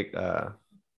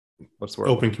what's the word?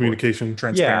 Open communication,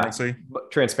 transparency. Yeah,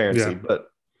 transparency. Yeah. But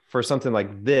for something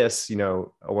like this, I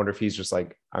wonder if he's just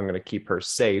like, I'm going to keep her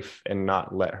safe and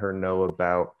not let her know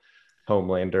about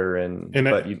Homelander,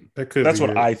 that's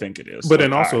what I think it is. But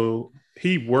then also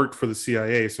he worked for the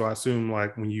CIA, so I assume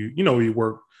like when you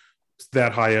work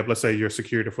that high up, let's say you're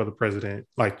security for the president,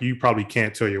 like you probably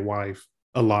can't tell your wife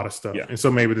a lot of stuff. Yeah. And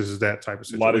so maybe this is that type of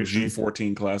situation. A lot of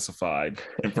G14 classified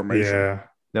information. Yeah.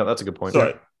 No, that's a good point.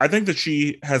 So I think that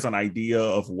she has an idea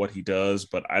of what he does,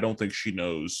 but I don't think she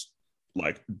knows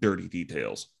like dirty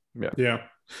details. Yeah.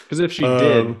 Because if she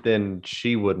did, then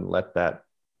she wouldn't let that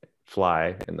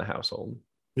fly in the household.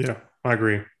 Yeah, I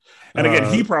agree. And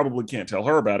again, he probably can't tell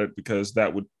her about it because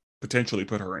that would potentially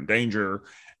put her in danger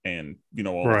and,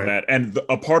 all of that. And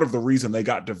a part of the reason they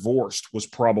got divorced was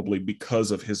probably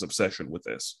because of his obsession with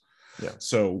this. Yeah.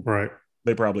 So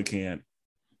they probably can't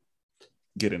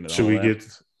get into that. Should we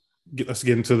let's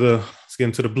get into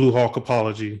the Blue Hawk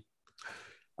apology.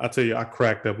 I tell you, I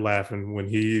cracked up laughing when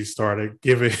he started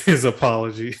giving his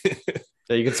apology.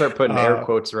 Yeah, you can start putting air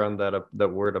quotes around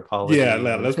that word apology. Yeah,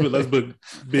 let's put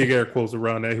big air quotes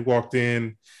around that. He walked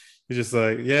in, he's just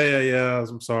like, yeah,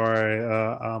 I'm sorry,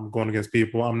 I'm going against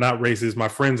people. I'm not racist. My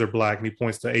friends are black, and he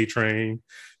points to A-Train,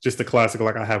 just the classic,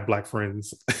 like I have black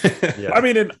friends. Yeah. I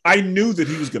mean, and I knew that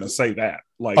he was going to say that.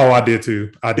 Like, I did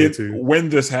too. When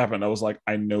this happened, I was like,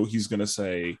 I know he's going to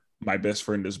say, my best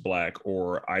friend is black,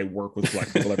 or I work with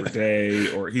black people every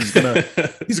day, or he's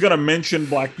gonna mention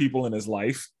black people in his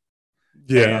life.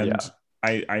 Yeah. And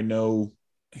I know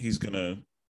he's gonna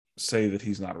say that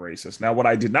he's not racist. Now, what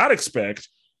I did not expect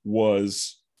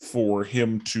was for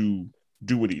him to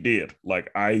do what he did.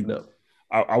 Like I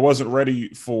wasn't ready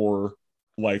for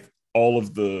like all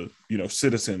of the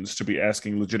citizens to be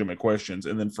asking legitimate questions,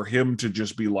 and then for him to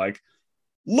just be like,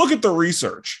 look at the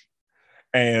research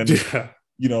and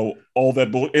all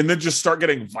that and then just start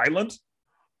getting violent.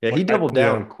 Yeah, he doubled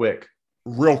down quick.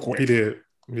 Real quick. He did.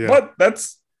 Yeah. But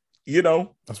that's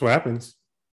that's what happens.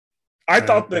 I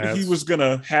thought that he was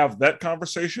gonna have that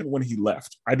conversation when he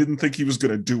left. I didn't think he was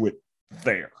gonna do it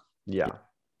there. Yeah.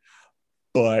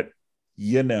 But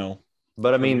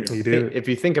But I mean, if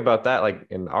you think about that, like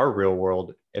in our real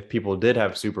world, if people did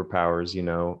have superpowers,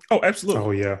 Oh, absolutely. Oh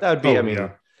yeah. That would be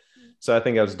So I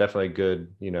think that was definitely a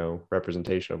good,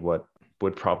 representation of what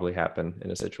would probably happen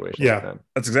in a situation like that.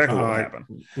 That's exactly what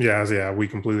happened. Yeah, we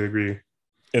completely agree.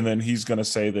 And then he's going to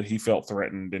say that he felt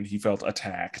threatened and he felt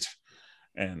attacked.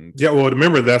 And well,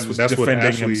 remember that's what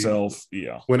Ashley, himself.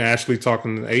 Yeah. When Ashley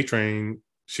talking to A-Train,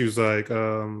 she was like,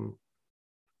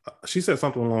 she said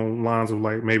something along the lines of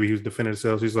like maybe he was defending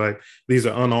himself. She's like, these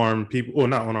are unarmed people, or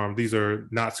not unarmed. These are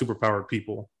not superpowered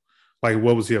people. Like,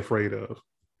 what was he afraid of?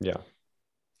 Yeah.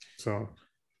 So,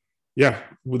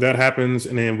 that happens,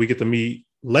 and then we get to meet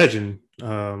Legend.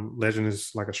 Legend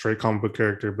is like a straight comic book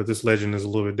character, but this Legend is a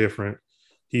little bit different.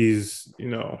 He's,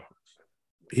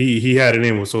 he had it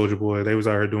in with Soulja Boy. They was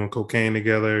out here doing cocaine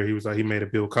together. He was like, he made a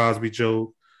Bill Cosby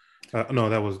joke. No,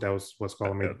 that was what's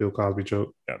called made a Bill Cosby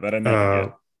joke. Yeah, that I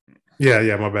know.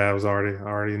 Yeah, my bad. I was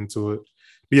already into it.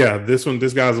 But yeah, this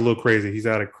guy's a little crazy. He's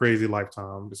had a crazy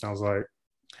lifetime. It sounds like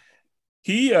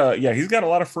he's got a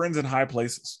lot of friends in high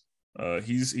places.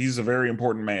 He's a very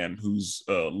important man who's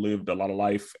lived a lot of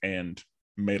life and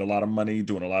made a lot of money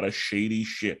doing a lot of shady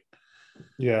shit.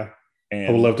 Yeah, and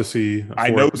I would love to see. I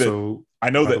know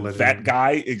that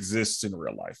guy exists in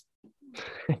real life.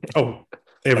 Oh,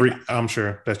 I'm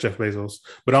sure that's Jeff Bezos,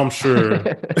 but I'm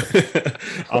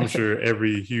sure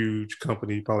every huge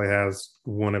company probably has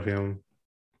one of him.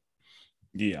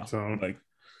 Yeah. So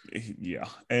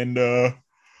and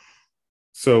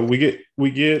so we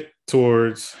get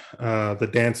towards the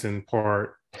dancing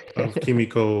part of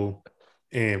Kimiko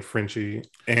and Frenchie,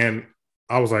 and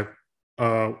I was like,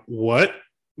 what?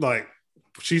 Like,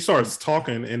 she starts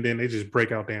talking and then they just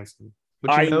break out dancing.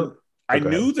 I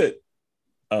knew that.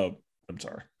 I'm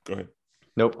sorry. Go ahead.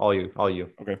 Nope. All you.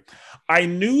 Okay. I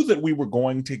knew that we were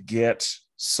going to get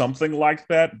something like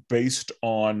that based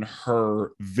on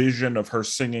her vision of her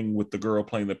singing with the girl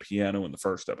playing the piano in the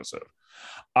first episode.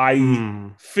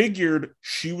 I figured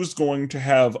she was going to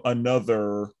have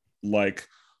another like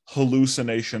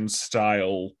hallucination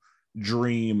style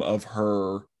dream of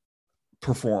her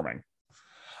performing.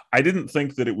 I didn't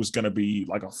think that it was going to be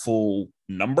like a full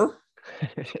number,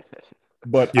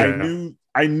 but I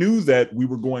knew that we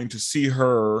were going to see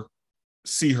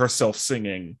herself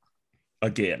singing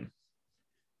again,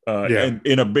 and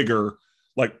in a bigger,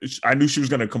 like, I knew she was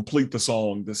going to complete the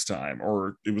song this time,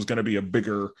 or it was going to be a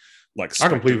bigger like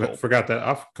spectacle. I completely forgot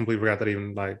that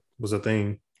even like was a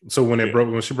thing. So when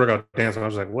she broke out dancing, I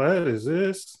was like, "What is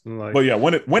this?" And like, but yeah,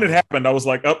 when it happened, I was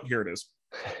like, "Oh, here it is."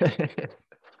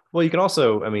 Well, you can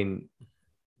also, I mean,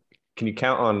 can you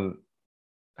count on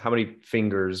how many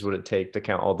fingers would it take to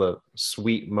count all the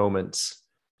sweet moments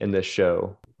in this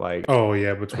show? Like, oh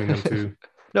yeah, between them two.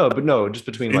 No, just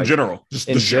between in general, just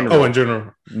in general. Oh, in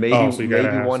general, maybe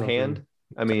one hand.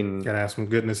 I mean, gotta have some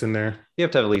goodness in there. You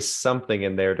have to have at least something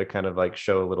in there to kind of like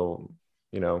show a little,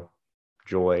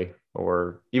 joy,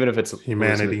 or even if it's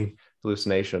humanity,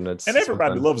 hallucination. And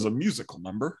everybody loves a musical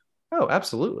number. Oh,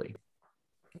 absolutely.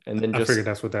 And then I figured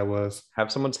that's what that was. Have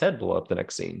someone's head blow up the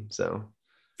next scene. So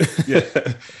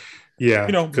yeah,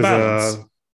 because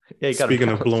speaking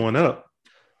of blowing up,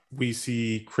 we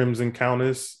see Crimson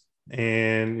Countess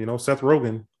and Seth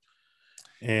Rogen,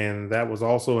 and that was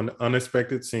also an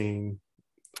unexpected scene.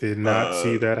 Did not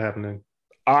see that happening.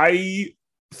 I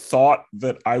thought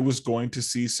that I was going to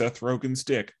see Seth Rogen's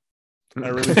dick. I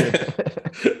really did.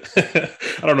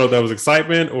 I don't know if that was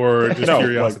excitement or just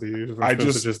curiosity. Like,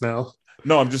 just now.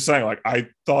 No, I'm just saying, like, I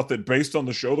thought that based on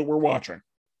the show that we're watching,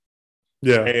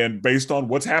 and based on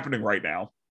what's happening right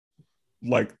now,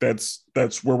 like that's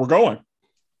where we're going.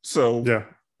 So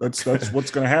that's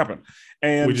what's going to happen.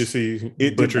 And we just see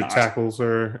Butcher tackles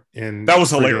her, and that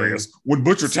was hilarious. When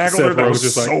Butcher tackled her, that was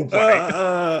just so funny.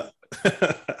 That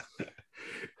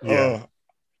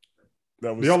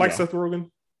was. Do y'all like Seth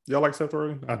Rogen? Y'all like Seth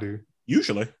Rogen? I do.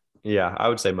 Usually. Yeah, I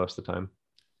would say most of the time.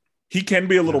 He can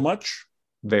be a little much.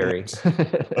 Very.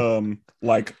 But,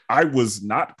 like, I was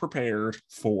not prepared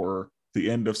for the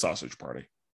end of Sausage Party.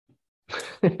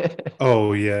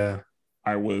 Oh yeah.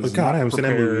 I was. God, I haven't seen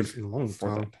that movie in a long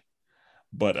time.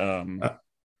 But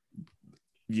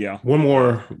yeah. One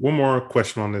more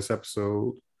question on this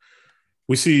episode.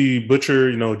 We see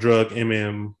Butcher, drug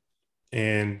MM,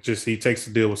 and just he takes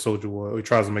the deal with Soulja Boy. Or he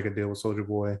tries to make a deal with Soulja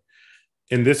Boy.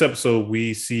 In this episode,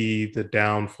 we see the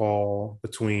downfall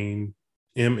between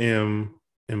MM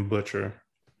and Butcher.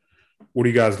 What do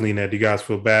you guys lean at? Do you guys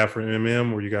feel bad for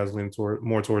MM, or you guys lean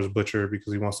more towards Butcher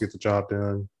because he wants to get the job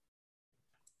done?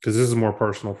 Because this is more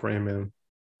personal for MM.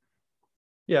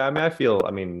 Yeah,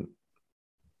 I mean,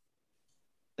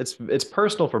 it's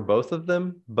personal for both of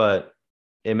them, but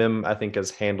MM, I think, has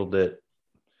handled it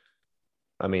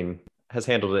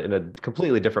in a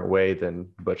completely different way than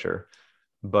Butcher.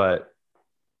 But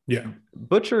yeah,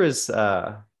 Butcher is,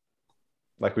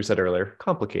 like we said earlier,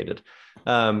 complicated.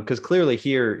 Because clearly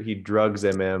here he drugs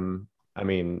MM,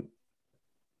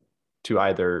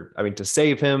 to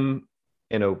save him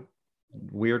in a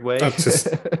weird way.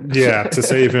 To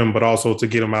save him, but also to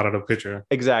get him out of the picture.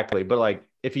 Exactly. But like,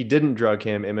 if he didn't drug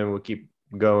him, MM would keep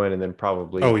going and then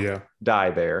probably die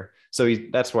there. So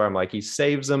that's where I'm like, he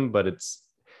saves him, but it's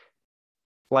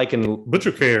like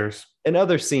Butcher cares. In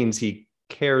other scenes, he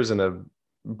cares in a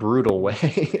brutal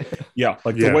way.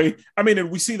 The way, and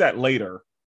we see that later,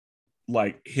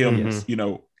 like him,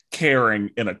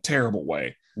 caring in a terrible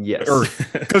way. Yes.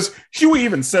 Because Huey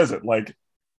even says it, like,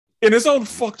 in his own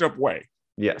fucked up way.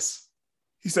 Yes.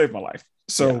 He saved my life.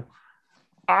 So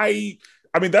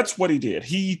that's what he did.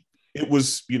 It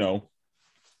was,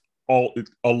 all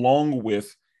along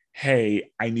with,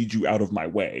 hey, I need you out of my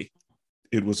way.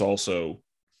 It was also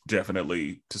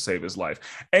definitely to save his life.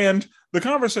 And the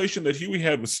conversation that Huey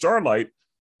had with Starlight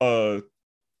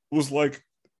was like,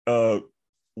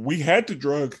 we had to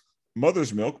drug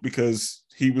Mother's Milk because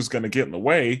he was going to get in the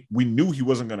way. We knew he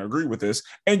wasn't going to agree with this,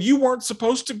 and you weren't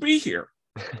supposed to be here.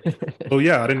 Oh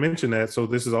yeah, I didn't mention that. So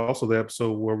this is also the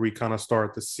episode where we kind of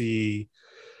start to see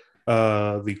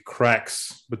the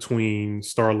cracks between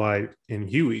Starlight and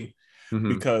Huey,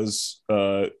 because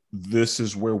this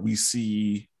is where we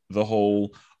see the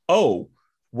whole,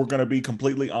 we're going to be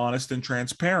completely honest and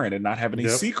transparent and not have any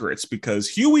secrets, because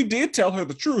Huey did tell her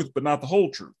the truth, but not the whole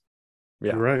truth.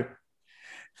 Yeah, right.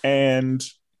 And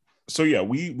so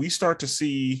we start to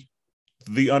see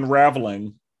the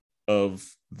unraveling of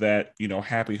that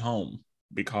happy home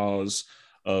because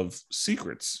of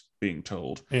secrets being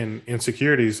told. And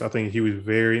insecurities, I think he was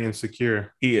very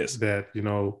insecure. He is. That,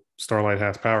 Starlight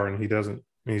has power and he doesn't.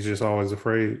 He's just always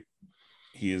afraid.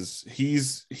 He's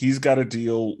got to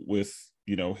deal with,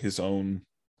 his own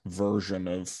version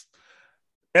of,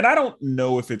 and I don't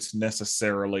know if it's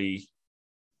necessarily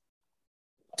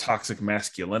toxic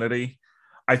masculinity.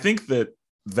 I think that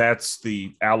that's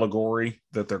the allegory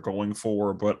that they're going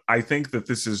for, but I think that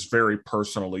this is very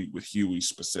personally with Hughie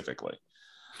specifically.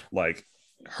 Like,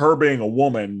 her being a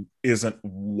woman isn't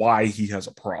why he has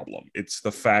a problem. It's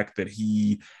the fact that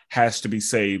he has to be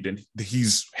saved and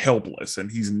he's helpless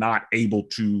and he's not able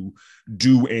to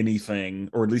do anything,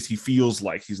 or at least he feels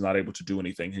like he's not able to do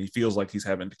anything. And he feels like he's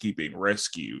having to keep being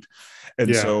rescued.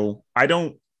 And so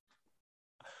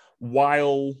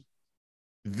while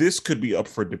this could be up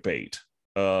for debate,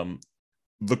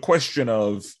 the question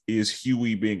of, is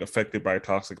Hughie being affected by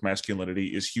toxic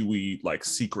masculinity? Is Hughie like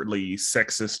secretly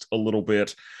sexist a little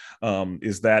bit?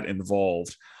 Is that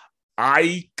involved?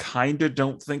 I kind of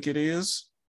don't think it is.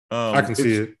 I can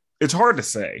see it. It's hard to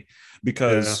say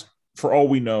because for all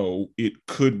we know, it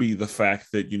could be the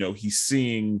fact that, he's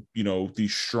seeing,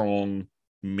 these strong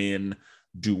men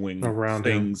doing around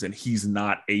things him, and he's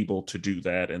not able to do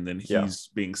that, and then he's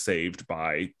being saved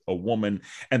by a woman,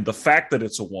 and the fact that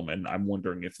it's a woman, I'm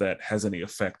wondering if that has any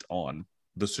effect on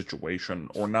the situation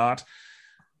or not.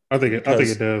 I think it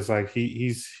does. Like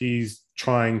he's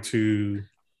trying to,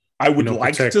 I would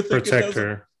like to think protect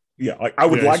her. Yeah, like I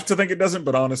would like to think it doesn't,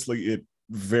 but honestly it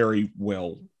very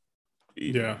well,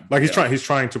 like he's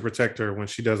trying to protect her when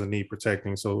she doesn't need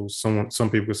protecting. So some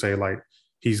people say like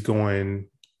he's going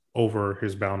over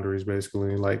his boundaries,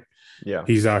 basically. Like,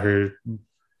 he's out here,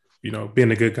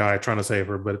 being a good guy, trying to save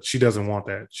her, but she doesn't want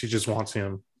that. She just wants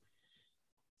him.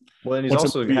 Well, and he's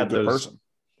also had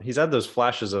he's had those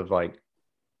flashes of like,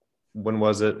 when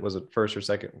was it first or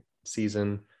second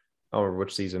season? I don't remember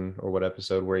which season or what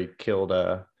episode, where he killed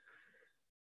what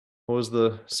was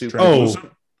the super?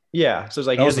 Yeah. So it's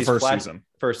like, he has these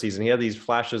first season. He had these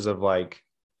flashes of like,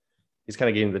 he's kind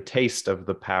of getting the taste of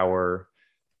the power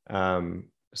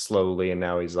slowly, and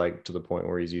now he's like to the point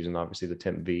where he's using obviously the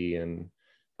Temp V, and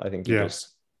I think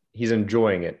he's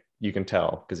enjoying it. You can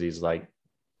tell because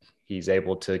he's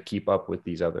able to keep up with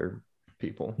these other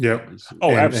people.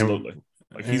 Absolutely.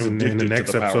 Like, he's in the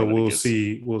next episode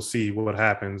we'll see what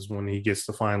happens when he gets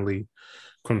to finally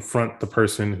confront the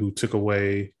person who took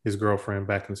away his girlfriend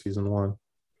back in season 1.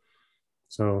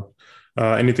 So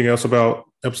anything else about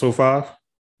episode 5?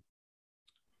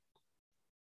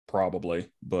 Probably,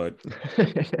 but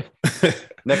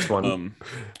next one.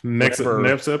 Next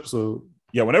episode.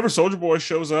 Yeah, whenever Soldier Boy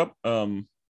shows up,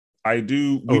 we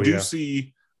do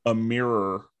see a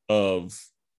mirror of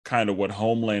kind of what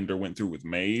Homelander went through with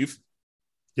Maeve.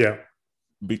 Yeah.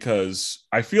 Because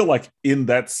I feel like in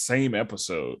that same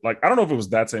episode, like, I don't know if it was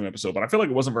that same episode, but I feel like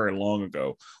it wasn't very long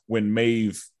ago when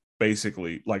Maeve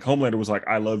basically, like, Homelander was like,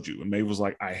 I loved you. And Maeve was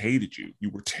like, I hated you. You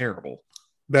were terrible.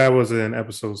 That was in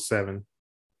episode 7.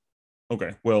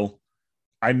 Okay. Well,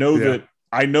 I know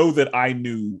that I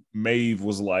knew Maeve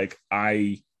was like,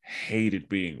 I hated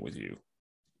being with you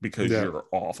because you're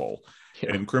awful.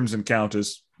 Yeah. And Crimson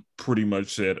Countess pretty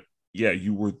much said, yeah,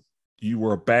 you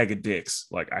were a bag of dicks.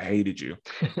 Like, I hated you.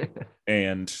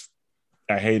 And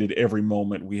I hated every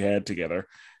moment we had together.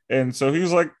 And so he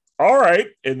was like, all right.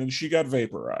 And then she got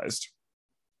vaporized.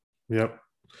 Yep.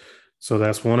 So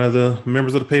that's one of the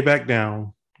members of the Payback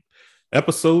Down.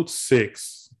 Episode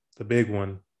 6, the big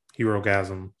one,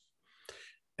 Herogasm.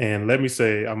 And I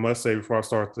must say before I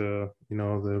start the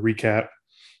recap,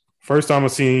 first time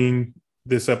I've seen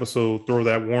this episode throw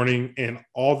that warning, and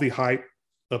all the hype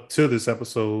up to this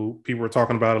episode, people were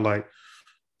talking about it like,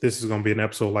 this is going to be an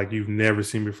episode like you've never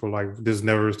seen before. Like, this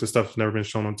stuff's never been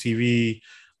shown on TV.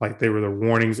 Like, there were the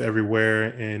warnings everywhere.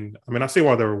 And I mean, I see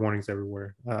why there were warnings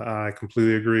everywhere. I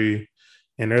completely agree.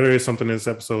 And there is something in this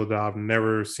episode that I've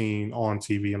never seen on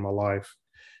TV in my life,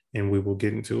 and we will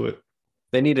get into it.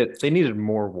 They needed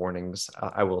more warnings,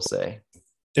 I will say.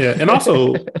 Yeah, and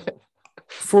also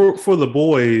for the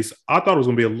boys, I thought it was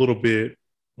going to be a little bit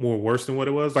more worse than what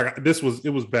it was. Like,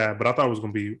 it was bad, but I thought it was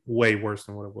going to be way worse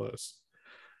than what it was.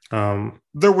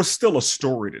 There was still a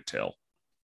story to tell.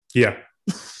 Yeah,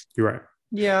 you're right.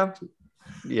 Yeah.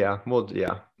 Well,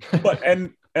 yeah. But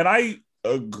and I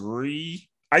agree.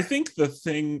 I think the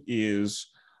thing is,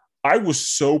 I was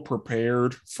so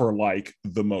prepared for like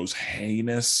the most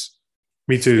heinous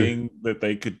thing that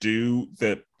they could do,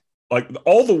 that like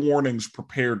all the warnings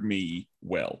prepared me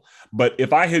well. But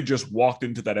if I had just walked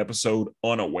into that episode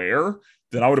unaware,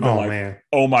 then I would have been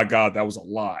oh my God, that was a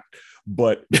lot.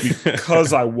 but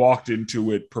because I walked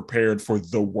into it prepared for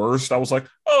the worst, I was like,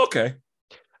 oh, okay.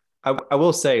 I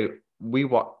will say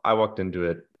I walked into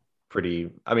it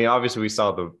pretty. I mean, obviously we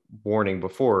saw the warning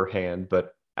beforehand,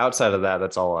 but outside of that,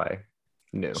 that's all I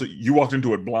knew. So you walked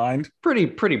into it blind?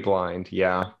 Pretty blind,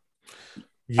 yeah.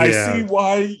 Yeah. I see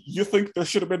why you think there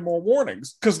should have been more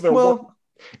warnings, because there were.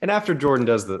 And after Jordan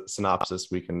does the synopsis,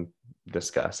 we can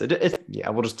discuss it. Yeah,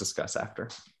 we'll just discuss after.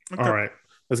 Okay. All right,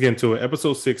 let's get into it.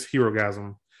 Episode 6,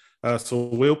 Herogasm. So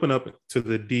we open up to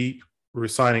the Deep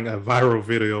reciting a viral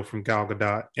video from Gal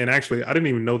Gadot. And actually, I didn't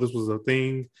even know this was a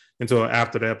thing until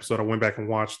after the episode. I went back and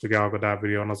watched the Gal Gadot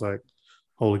video, and I was like,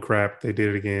 holy crap, they did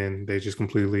it again. They just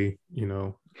completely,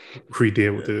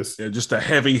 redid with this. Yeah, just a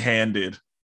heavy-handed.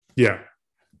 Yeah.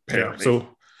 Yeah. So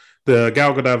the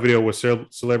Gal Gadot video where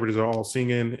celebrities are all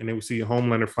singing, and then we see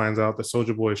Homelander finds out that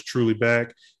Soulja Boy is truly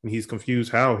back, and he's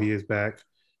confused how he is back.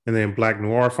 And then Black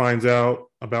Noir finds out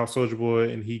about Soulja Boy,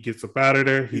 and he gets up out of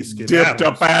there. He's dipped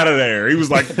up out of there. He was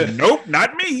like, nope,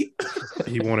 not me.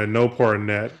 He wanted no part in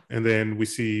that. And then we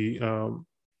see, and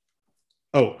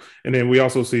then we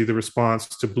also see the response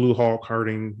to Blue Hawk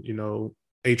hurting,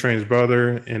 A-Train's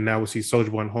brother. And now we see Soulja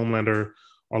Boy and Homelander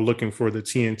are looking for the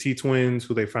TNT twins,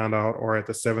 who they found out are at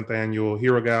the 7th annual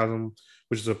Herogasm,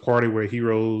 which is a party where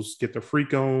heroes get their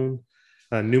freak on.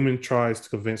 Newman tries to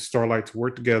convince Starlight to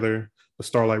work together, but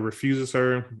Starlight refuses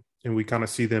her, and we kind of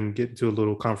see them get into a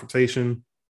little confrontation.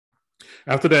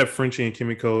 After that, Frenchie and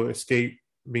Kimiko escape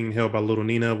being held by Little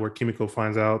Nina, where Kimiko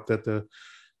finds out that the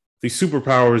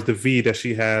superpowers, the V that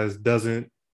she has, doesn't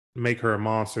make her a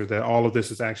monster, that all of this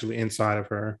is actually inside of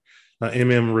her.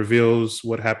 MM reveals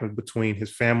what happened between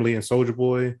his family and Soulja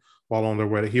Boy while on their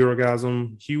way to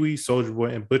Herogasm. Huey, Soulja Boy,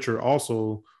 and Butcher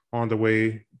also on their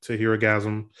way to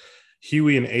Herogasm.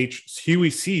 Huey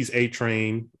sees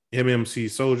A-Train, MM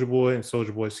sees Soulja Boy, and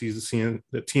Soulja Boy sees the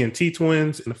TNT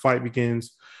twins, and the fight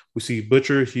begins. We see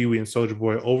Butcher, Huey, and Soulja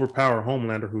Boy overpower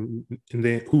Homelander,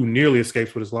 who nearly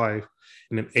escapes with his life.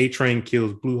 And then A-Train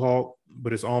kills Blue Hawk,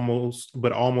 but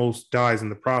almost dies in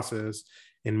the process.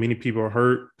 And many people are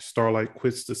hurt. Starlight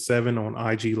quits the 7 on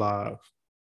IG Live.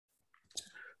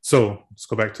 So let's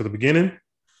go back to the beginning.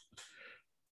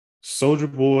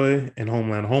 Soulja Boy and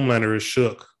Homelander. Homelander is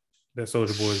shook that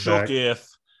Soulja Boy is back.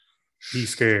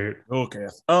 He's scared. Okay.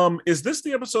 Is this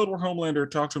the episode where Homelander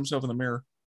talked to himself in the mirror?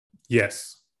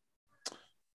 Yes.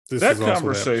 That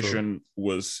conversation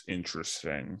was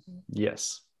interesting.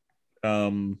 Yes.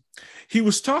 He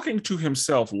was talking to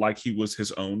himself like he was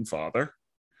his own father.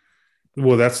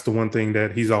 Well, that's the one thing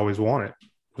that he's always wanted,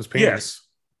 his parents. Yes.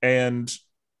 And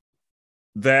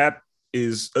that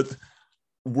is,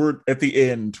 we're at the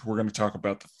end, we're going to talk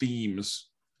about the themes.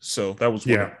 So that was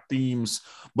one of the themes.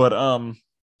 But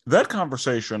that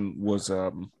conversation was,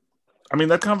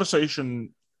 that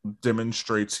conversation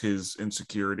demonstrates his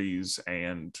insecurities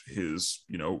and his,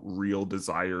 real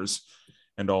desires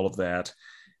and all of that.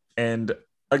 And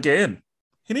again,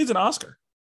 he needs an Oscar.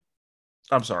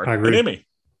 I'm sorry, I agree. an Emmy.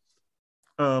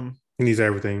 He needs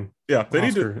everything. Yeah, they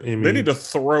need to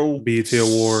throw BET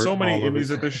Award, so many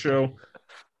Emmys at this show.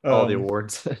 All the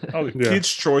awards. Kids'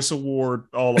 Choice Award,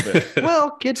 all of it.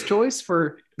 Well, Kids' Choice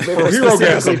for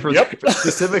Herogasm.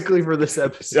 Specifically for this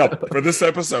episode. Yep, for this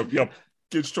episode. Yep,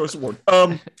 Kids' Choice Award.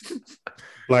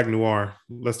 Black Noir.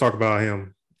 Let's talk about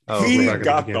him. He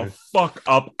got the fuck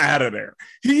up out of there.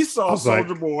 He saw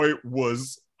Soulja Boy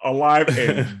was alive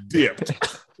and dipped.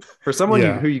 For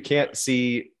someone who you can't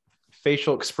see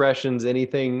facial expressions,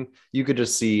 anything, you could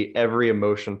just see every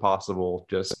emotion possible,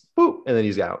 just boop, and then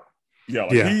he's out.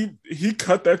 Yeah, he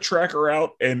cut that tracker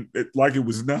out, and it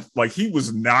was not like he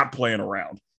was not playing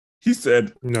around. He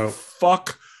said, "No,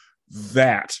 fuck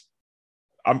that.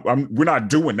 We're not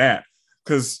doing that."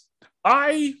 Because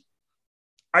I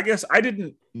guess I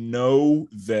didn't know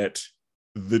that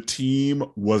the team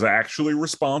was actually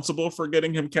responsible for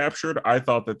getting him captured. I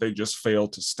thought that they just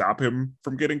failed to stop him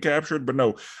from getting captured, but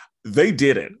no. They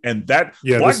did it, and that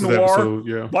Black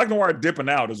Noir dipping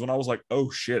out is when I was like, "Oh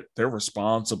shit, they're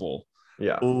responsible."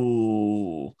 Yeah.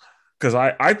 Ooh, because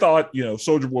I thought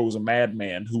Soulja Boy was a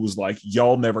madman who was like,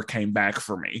 "Y'all never came back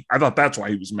for me." I thought that's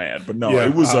why he was mad, but no,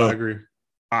 it was. I agree.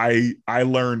 I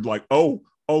learned like,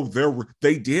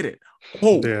 they did it.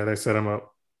 Oh yeah, they set him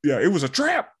up. Yeah, it was a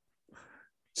trap.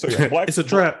 So yeah, it's a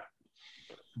trap.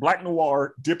 Black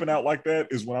Noir dipping out like that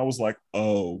is when I was like,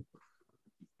 oh.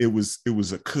 It was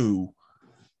a coup.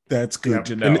 That's good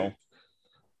to know.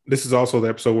 This is also the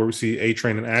episode where we see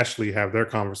A-Train and Ashley have their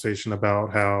conversation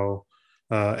about how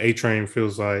A-Train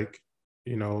feels like,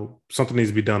 something needs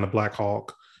to be done to Black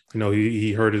Hawk.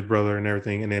 He hurt his brother and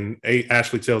everything. And then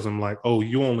Ashley tells him like, oh,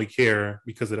 you only care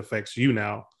because it affects you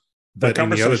now. But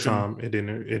any other time, it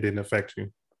didn't affect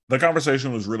you. The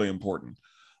conversation was really important.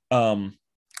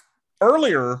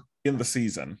 Earlier in the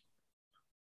season,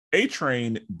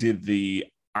 A-Train did the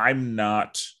I'm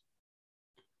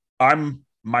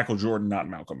Michael Jordan, not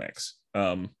Malcolm X.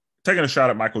 Taking a shot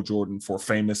at Michael Jordan for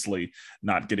famously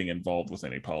not getting involved with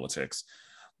any politics.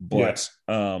 But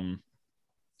when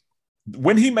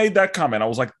he made that comment, I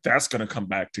was like, that's going to come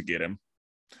back to get him.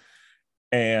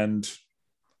 And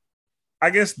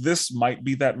I guess this might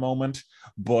be that moment.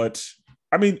 But,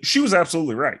 I mean, she was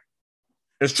absolutely right.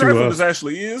 As trifling as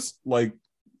Ashley is, like,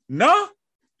 nah,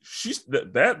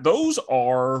 those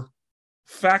are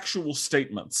factual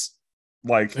statements.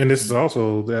 Like, and this is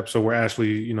also the episode where Ashley,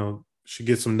 you know, she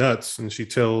gets some nuts and she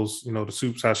tells, you know, the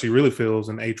Soups how she really feels,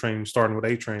 and A-Train, starting with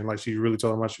A-Train, like she really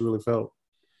told him how she really felt.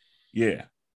 Yeah,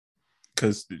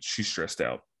 because she's stressed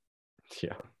out.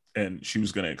 Yeah, and she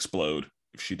was going to explode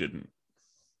if she didn't.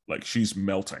 Like, she's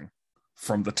melting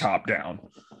from the top down.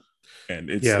 And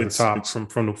it's the top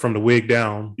from the wig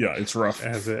down. Yeah, it's rough.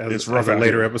 It's rough. A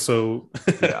later episode,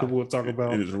 we'll talk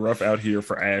about. It is rough out here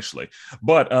for Ashley,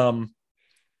 but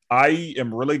I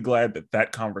am really glad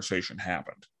that conversation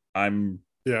happened.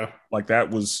 Like that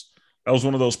was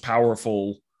one of those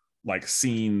powerful like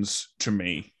scenes to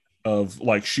me of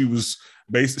like she was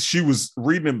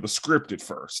reading him the script at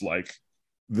first, like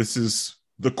this is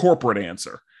the corporate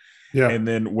answer. Yeah. And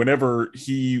then whenever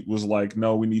he was like,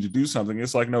 no, we need to do something,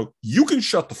 it's like, no, you can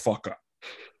shut the fuck up.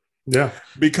 Yeah.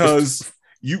 Because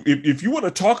if you want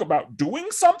to talk about doing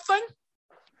something,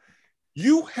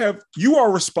 you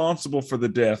are responsible for the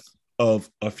death of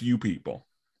a few people.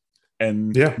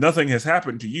 And nothing has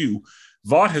happened to you.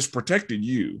 Vought has protected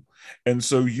you. And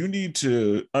so you need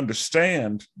to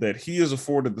understand that he is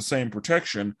afforded the same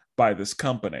protection by this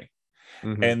company.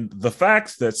 Mm-hmm. And the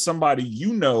fact that somebody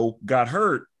you know got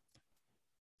hurt,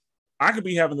 I could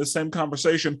be having the same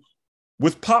conversation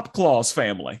with Pop Claw's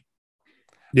family.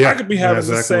 Yeah, I could be having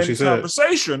the same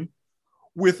conversation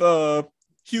with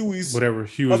Huey's, whatever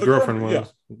Huey's girlfriend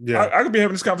was. Yeah, I could be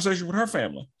having this conversation with her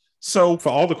family. So for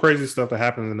all the crazy stuff that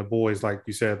happens in The Boys, like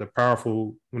you said,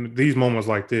 when these moments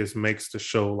like this makes the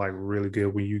show like really good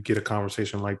when you get a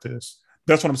conversation like this.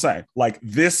 That's what I'm saying. Like,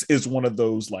 this is one of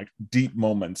those like deep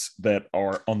moments that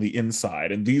are on the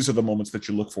inside. And these are the moments that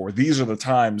you look for. These are the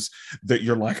times that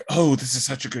you're like, oh, this is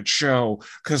such a good show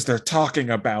because they're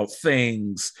talking about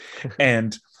things.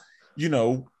 And, you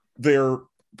know, they're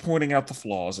pointing out the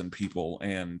flaws in people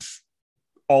and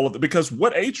all of it. Because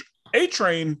what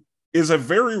A-Train is a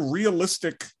very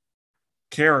realistic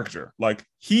character. Like,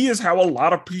 he is how a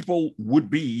lot of people would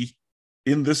be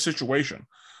in this situation.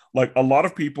 Like, a lot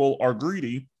of people are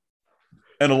greedy,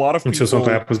 and a lot of people, until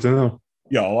something happens to them.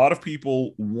 Yeah, a lot of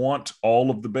people want all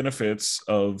of the benefits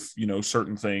of, you know,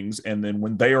 certain things, and then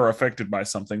when they are affected by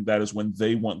something, that is when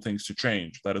they want things to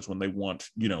change. That is when they want,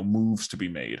 you know, moves to be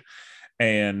made.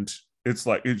 And it's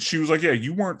like she was like, "Yeah,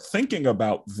 you weren't thinking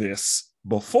about this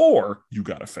before you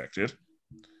got affected."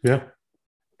 Yeah,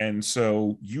 and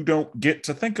so you don't get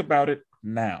to think about it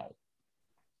now.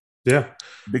 Yeah,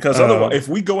 because otherwise, if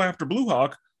we go after Blue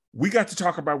Hawk, we got to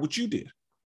talk about what you did.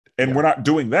 And we're not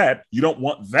doing that. You don't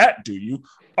want that, do you?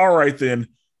 All right, then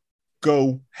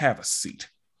go have a seat.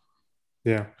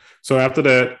 Yeah. So after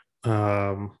that,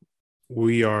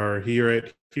 we are here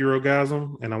at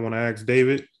Herogasm, and I want to ask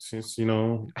David, since, you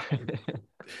know,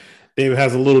 David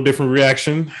has a little different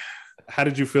reaction. How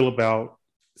did you feel about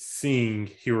seeing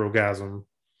Herogasm?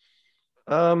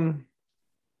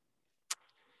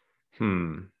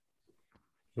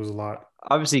 It was a lot.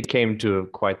 Obviously came to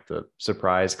quite the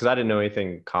surprise because I didn't know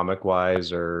anything comic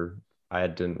wise, or I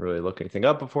didn't really look anything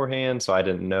up beforehand, so I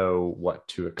didn't know what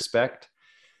to expect.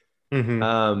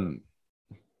 Mm-hmm.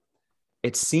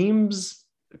 It seems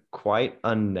quite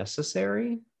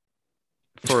unnecessary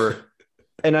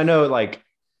and I know like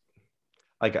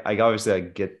I obviously I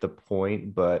get the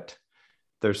point, but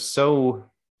there's a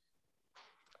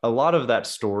lot of that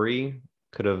story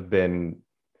could have been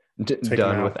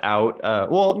done without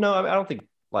well, no, I don't think,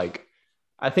 like,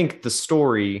 I think the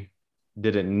story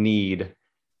didn't need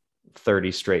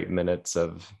 30 straight minutes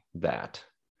of that,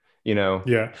 you know.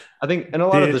 Yeah, I think, and a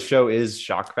lot of the show is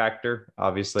shock factor,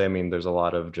 obviously. I mean, there's a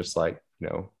lot of just like, you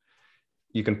know,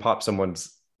 you can pop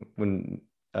someone's, when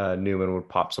Newman would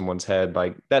pop someone's head,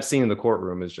 like that scene in the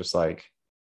courtroom is just like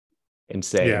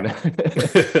insane. Yeah.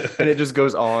 And it just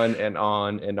goes on and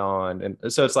on and on,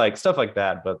 and so it's like stuff like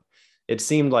that. But it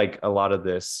seemed like a lot of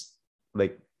this,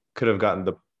 like, could have gotten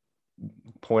the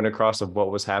point across of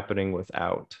what was happening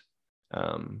without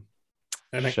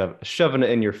And shoving it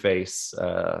in your face.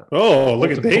 Oh,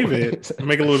 look at David.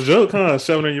 Make a little joke, huh?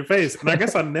 Shoving it in your face. And I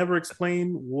guess I never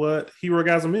explained what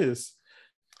Herogasm is.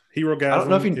 Herogasm I don't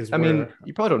know if you, is I mean,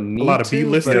 you probably don't need a lot of to,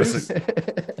 B-listers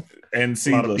and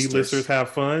a lot of B-listers have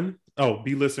fun. Oh,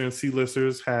 B-listers and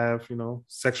C-listers have,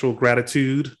 sexual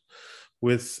gratitude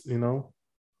with,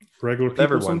 regular people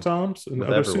everyone. sometimes and With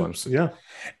other everyone. suits. Yeah.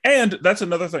 And that's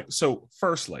another thing. So,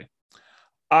 firstly,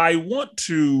 I want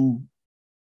to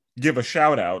give a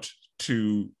shout out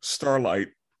to Starlight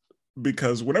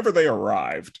because whenever they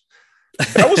arrived,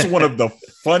 that was one of the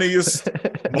funniest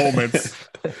moments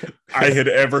I had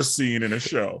ever seen in a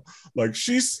show. Like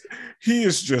he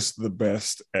is just the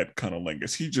best at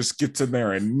cunnilingus. He just gets in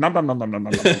there and nom nom nom nom nom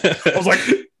nom. I was like,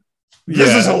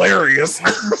 this is hilarious.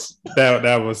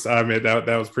 that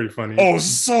was pretty funny. Oh,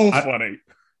 so funny.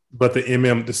 But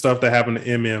the stuff that happened to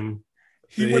MM,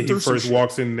 he first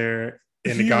walks in there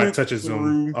and the guy touches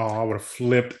him. Oh, I would have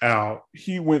flipped out.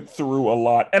 He went through a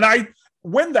lot. And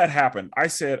when that happened, I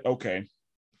said, okay,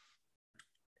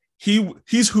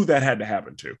 he's who that had to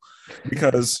happen to,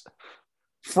 because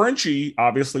Frenchie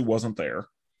obviously wasn't there.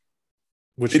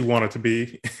 Which he wanted to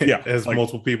be, yeah, as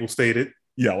multiple people stated.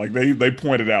 Yeah, like they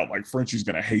pointed out, like Frenchie's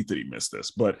going to hate that he missed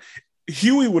this, but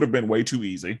Huey would have been way too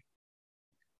easy.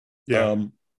 Yeah.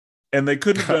 And they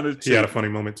couldn't have done it he had a funny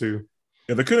moment too.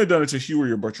 Yeah, they couldn't have done it to Huey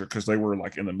or Butcher because they were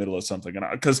like in the middle of something. And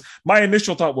because my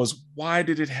initial thought was, why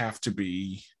did it have to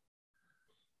be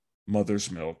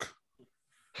Mother's Milk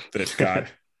that got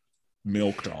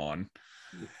milked on?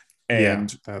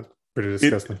 And that's pretty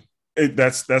disgusting.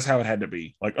 That's how it had to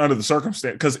be, like under the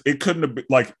circumstance, because it couldn't have been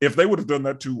like if they would have done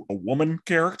that to a woman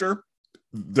character,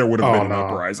 there would have been an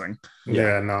uprising.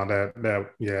 That would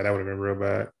have been real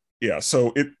bad. Yeah,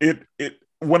 so it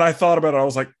when I thought about it, I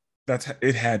was like,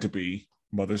 it had to be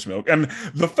Mother's Milk, and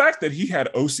the fact that he had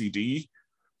OCD.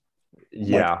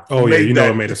 Yeah.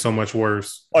 It made it so much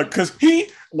worse. Like, because he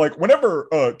whenever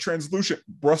translucent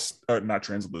breast, not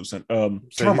translucent,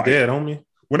 termite, dead, homie.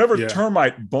 Whenever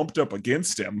Termite bumped up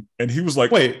against him, and he was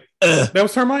like, "Wait, that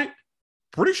was Termite?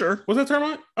 Pretty sure. Was that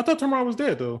Termite? I thought Termite was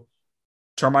dead though.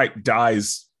 Termite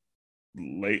dies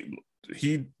late.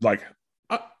 He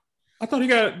I thought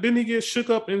didn't he get shook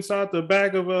up inside the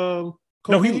bag of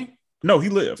cocaine? No, he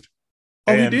lived.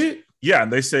 Oh, he did? Yeah,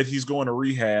 and they said he's going to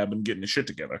rehab and getting his shit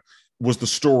together. Was the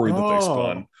story that they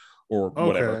spun or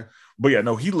whatever. But yeah,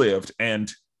 no, he lived, and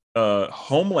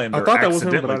Homelander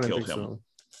accidentally killed him. So.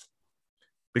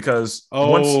 Because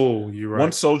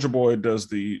once Soldier Boy does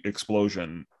the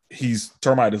explosion,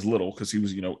 Termite is little because he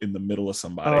was, in the middle of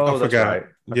somebody. Oh, I forgot. Right.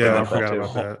 I forgot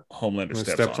about that. Homelander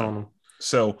steps on him.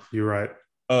 So you're right.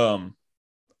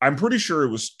 I'm pretty sure it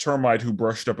was Termite who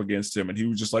brushed up against him, and he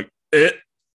was just like,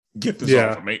 get this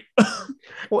off of me.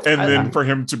 Then for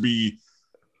him to be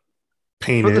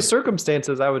painted. For the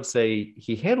circumstances, I would say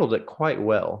he handled it quite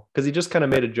well, because he just kind of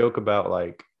made a joke about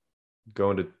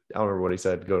going to, I don't remember what he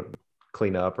said, go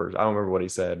clean up, or I don't remember what he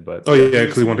said, but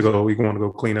because he wanted to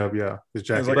go clean up his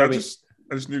jacket. Like, I just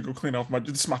need to go clean off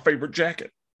this is my favorite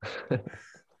jacket.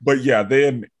 But yeah,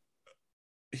 then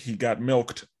he got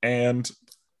milked, and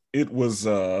it was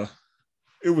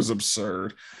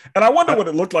absurd. And I wonder what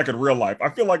it looked like in real life. I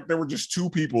feel like there were just two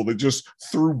people that just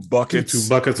threw buckets. Two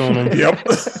buckets on him. Yep.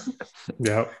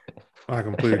 Yep. I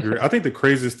completely agree. I think the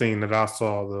craziest thing that I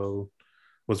saw though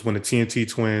was when the TNT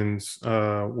twins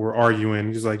were arguing.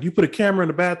 He's like, you put a camera in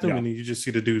the bathroom and you just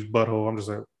see the dude's butthole. I'm just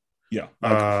like,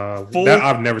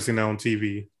 I've never seen that on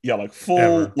TV. Yeah, like full,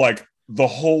 ever. Like the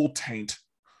whole taint.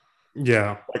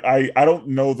 Yeah. Like I don't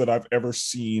know that I've ever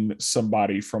seen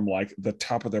somebody from like the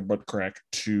top of their butt crack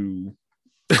to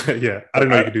I didn't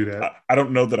know you could do that. I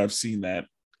don't know that I've seen that.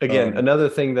 Again, another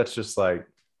thing that's just like,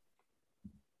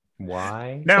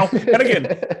 why? Now, and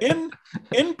again,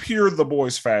 in pure The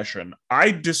Boys fashion, I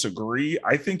disagree.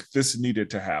 I think this needed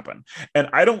to happen. And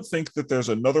I don't think that there's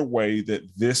another way that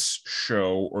this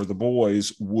show or The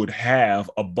Boys would have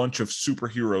a bunch of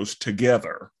superheroes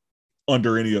together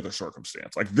under any other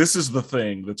circumstance. Like, this is the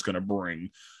thing that's going to bring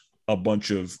a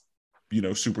bunch of,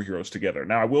 superheroes together.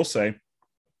 Now, I will say,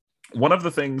 one of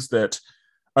the things that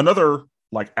another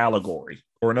allegory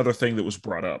or another thing that was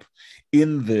brought up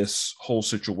in this whole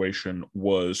situation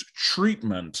was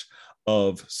treatment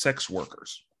of sex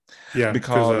workers. Yeah,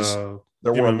 because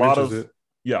there were a lot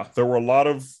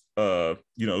of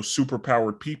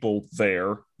superpowered people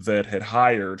there that had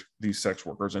hired these sex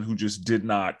workers and who just did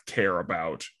not care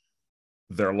about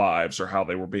their lives or how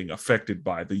they were being affected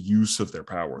by the use of their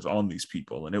powers on these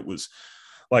people. And it was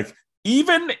like,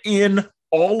 even in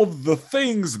all of the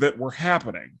things that were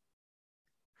happening,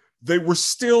 they were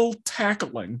still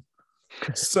tackling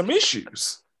some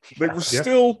issues. They were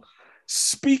still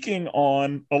speaking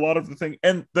on a lot of the thing.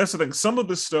 And that's the thing. Some of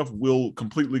this stuff will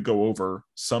completely go over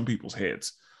some people's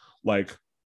heads. Like,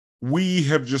 we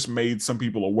have just made some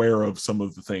people aware of some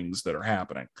of the things that are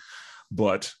happening.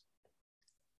 But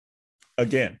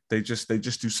again, they just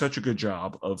do such a good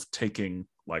job of taking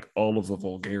like all of the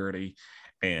vulgarity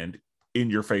and in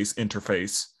your face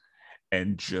interface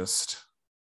and just,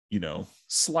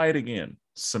 sliding in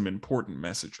some important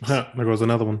messages. There goes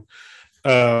another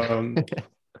one.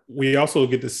 We also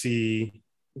get to see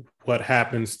what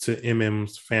happens to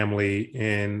MM's family,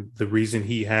 and the reason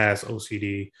he has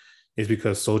OCD is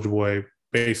because Soulja Boy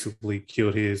basically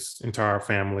killed his entire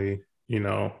family,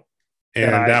 and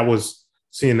that was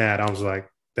seeing that, I was like,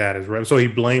 that is right. So he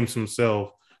blames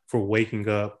himself for waking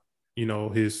up, I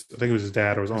think it was his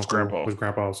dad or his uncle, his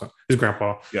grandpa.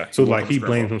 Yeah. So like he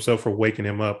blames himself for waking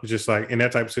him up. It's just like in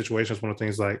that type of situation, it's one of the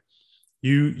things like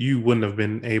you wouldn't have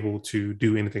been able to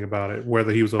do anything about it,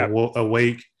 whether he was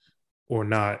awake or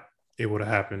not. It would have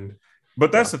happened.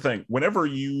 But that's the thing. Whenever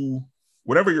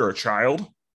you're a child,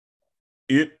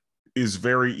 it is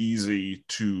very easy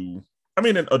to. I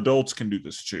mean, and adults can do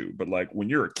this too. But like when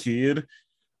you're a kid,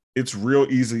 it's real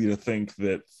easy to think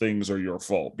that things are your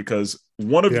fault because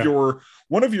one of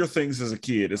your things as a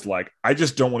kid is like, I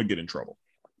just don't want to get in trouble.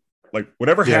 Like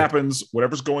whatever happens,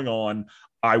 whatever's going on,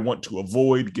 I want to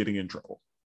avoid getting in trouble.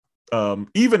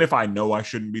 Even if I know I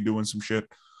shouldn't be doing some shit,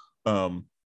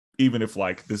 even if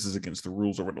like this is against the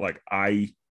rules or like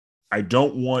I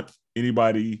don't want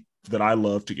anybody that I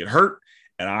love to get hurt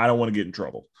and I don't want to get in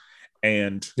trouble.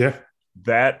 And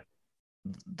that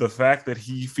the fact that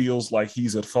he feels like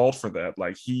he's at fault for that,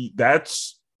 like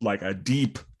that's like a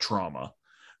deep trauma.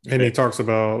 And he talks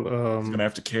about he's gonna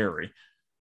have to carry.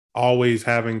 Always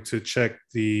having to check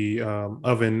the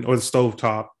oven or the stove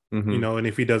top, and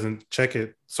if he doesn't check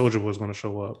it, Soulja Boy's going to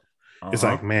show up. It's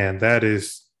like, man,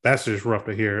 that's just rough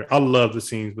to hear. I love the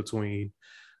scenes between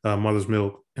Mother's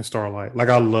Milk and Starlight. Like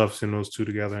I love seeing those two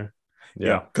together.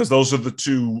 Yeah, because those are the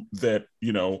two that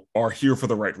are here for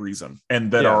the right reason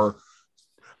and that are.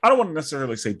 I don't want to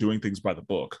necessarily say doing things by the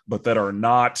book, but that are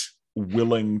not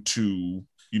willing to,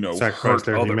 sacrifice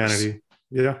their humanity.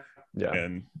 Yeah.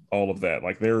 And all of that.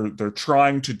 Like they're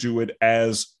trying to do it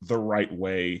as the right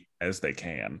way as they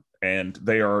can. And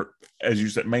they are, as you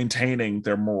said, maintaining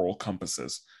their moral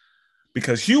compasses.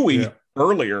 Because Huey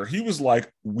earlier, he was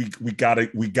like, we gotta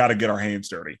get our hands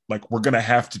dirty. Like we're gonna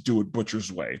have to do it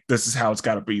Butcher's way. This is how it's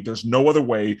gotta be. There's no other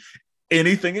way.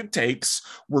 Anything it takes,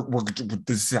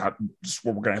 this is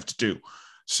what we're gonna have to do.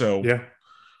 So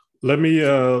let me.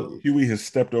 Huey has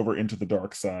stepped over into the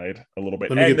dark side a little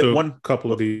bit. Let me get to one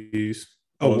couple of these.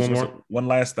 One more. One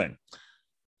last thing.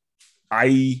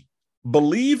 I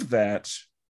believe that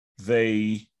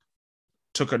they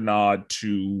took a nod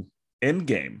to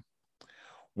Endgame.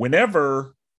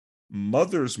 Whenever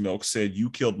Mother's Milk said, "You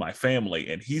killed my family,"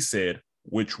 and he said,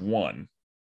 "Which one?"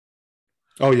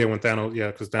 Oh yeah, when Thanos,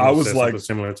 because Thanos I was said like,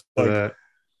 similar to that.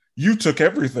 You took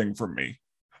everything from me.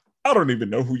 I don't even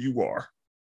know who you are.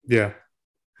 Yeah,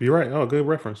 you're right. Oh, good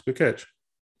reference. Good catch.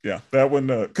 Yeah, that one.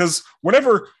 Because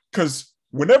whenever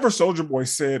Soulja Boy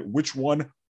said which one,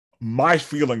 my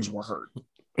feelings were hurt.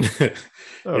 I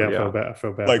felt bad. I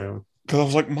felt bad. Like, because I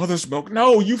was like, Mother's Milk.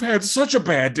 No, you've had such a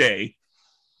bad day.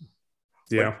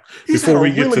 Yeah. Like, before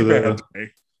we get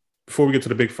to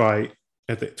the big fight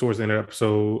towards the end of the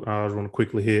episode, I just want to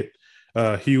quickly hit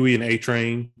Huey and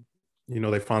A-Train.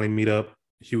 They finally meet up.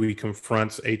 Huey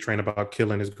confronts A-Train about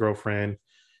killing his girlfriend,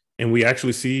 and we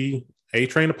actually see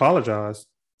A-Train apologize.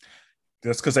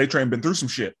 That's because A-Train been through some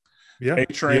shit. Yeah,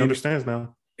 A-Train, he understands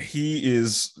now. He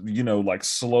is, like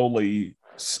slowly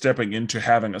stepping into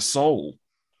having a soul.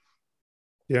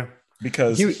 Yeah,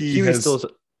 because Huey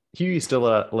still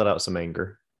let out some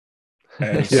anger.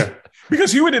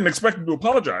 Because Huey didn't expect him to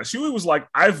apologize. Huey was like,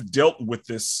 I've dealt with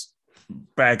this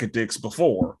bag of dicks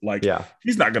before. Like,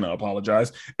 he's not going to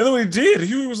apologize. And then when he did,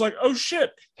 Huey was like, oh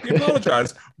shit, he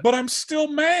apologized, but I'm still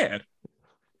mad.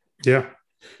 Yeah.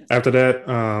 After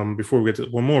that, before we get to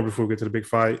the big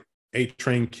fight,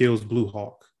 A-Train kills Blue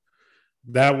Hawk.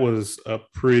 That was a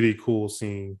pretty cool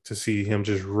scene to see him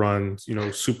just run,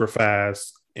 super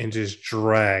fast and just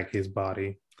drag his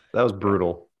body. That was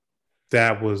brutal.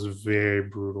 That was very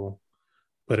brutal.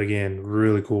 But again,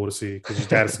 really cool to see because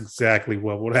that is exactly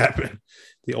what would happen.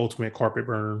 The ultimate carpet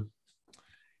burn.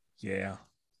 Yeah.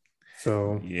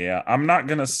 So yeah, I'm not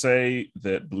gonna say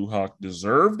that Blue Hawk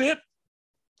deserved it,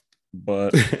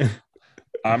 but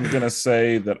I'm gonna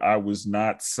say that I was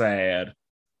not sad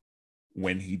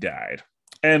when he died.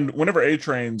 And whenever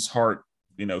A-Train's heart,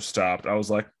 stopped, I was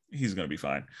like, he's gonna be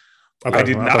fine. I thought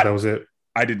that was it.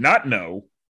 I did not know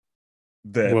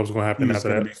that what was going to happen he was after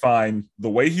going to that? be fine the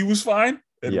way he was fine.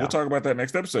 And Yeah. we'll talk about that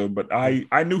next episode. But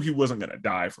I knew he wasn't going to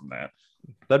die from that.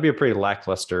 That'd be a pretty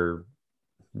lackluster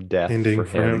death Ending for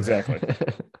for him. him. Exactly.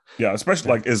 Yeah, especially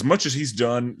like as much as he's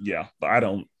done. Yeah, I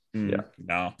don't. Yeah.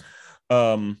 No.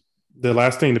 The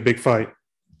last thing, the big fight.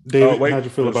 David, wait, how'd you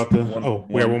feel there's about the?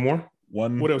 We got one more.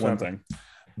 One What else one happened? thing.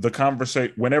 The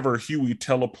conversation whenever Huey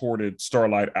teleported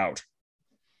Starlight out.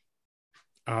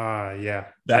 Yeah.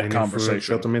 That I conversation.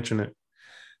 failed to mention it.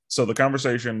 So the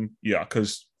conversation, yeah,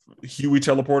 because Huey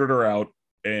teleported her out,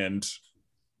 and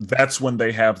that's when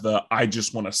they have the "I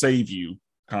just want to save you"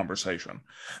 conversation.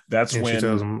 That's And when she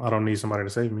tells him, "I don't need somebody to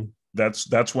save me."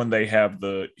 that's when they have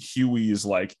the Huey is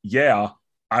like, "Yeah,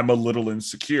 I'm a little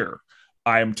insecure.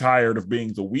 I am tired of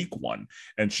being the weak one."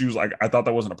 And she was like, "I thought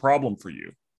that wasn't a problem for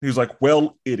you." He was like,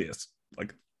 "Well, it is."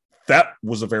 Like, that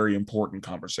was a very important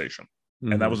conversation.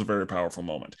 Mm-hmm. And that was a very powerful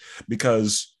moment,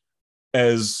 because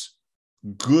as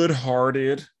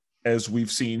good-hearted as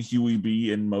we've seen Huey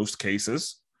be in most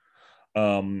cases,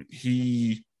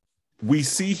 we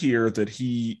see here that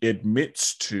he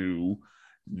admits to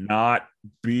not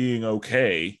being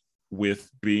okay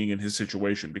with being in his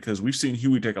situation, because we've seen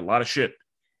Huey take a lot of shit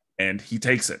and he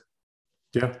takes it.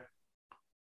 Yeah.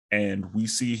 And we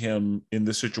see him in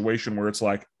this situation where it's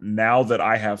like, now that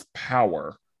I have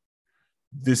power,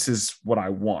 this is what I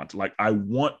want. Like, I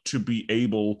want to be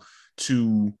able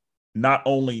to not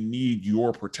only need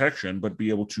your protection, but be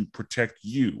able to protect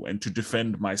you and to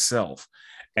defend myself.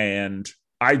 And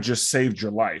I just saved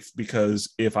your life,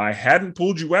 because if I hadn't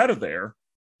pulled you out of there,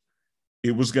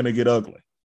 it was going to get ugly.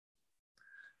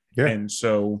 Yeah. And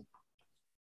so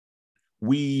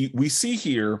we see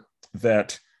here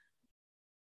that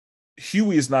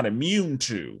Huey is not immune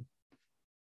to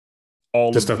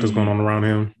all the stuff that's going on around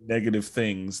him, negative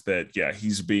things that, yeah,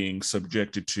 he's being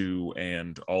subjected to,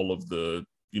 and all of the,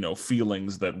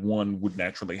 feelings that one would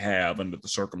naturally have under the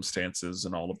circumstances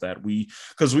and all of that.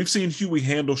 Because we've seen Huey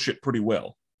handle shit pretty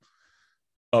well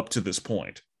up to this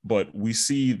point, but we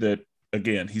see that,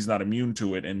 again, he's not immune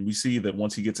to it. And we see that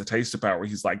once he gets a taste of power,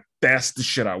 he's like, that's the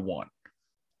shit I want.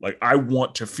 Like, I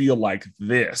want to feel like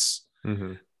this.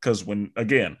 Mm-hmm. Because when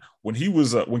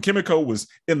Kimiko was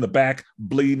in the back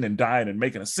bleeding and dying and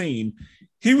making a scene,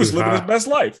 he was living his best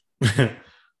life.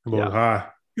 High.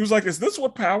 He was like, is this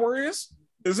what power is?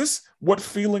 Is this what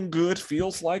feeling good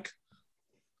feels like?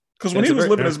 Because when he was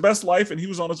living his best life and he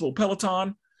was on his little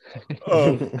Peloton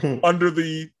under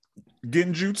the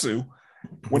Genjutsu,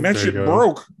 when that shit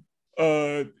broke,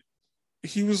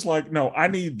 he was like, no, I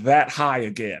need that high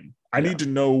again. I need to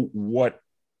know what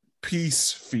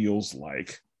peace feels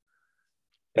like.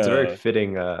 It's a very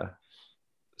fitting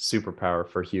superpower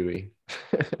for Huey.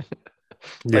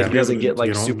 He doesn't get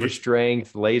super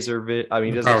strength, laser vid. I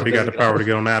mean, he got the power to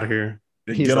get on out of here.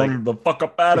 Get on the fuck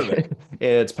up out of there.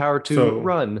 It's power to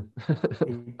run.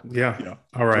 Yeah.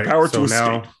 All right. Power to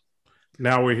escape.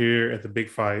 Now we're here at the big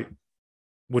fight.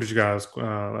 What did you guys?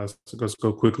 Let's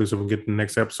go quickly so we can get to the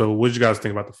next episode. What did you guys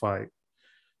think about the fight?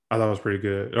 I thought it was pretty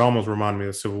good. It almost reminded me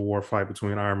of the Civil War fight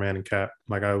between Iron Man and Cap.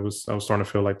 Like, I was starting to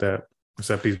feel like that.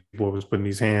 Except these boys was putting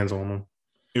these hands on them.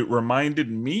 It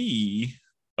reminded me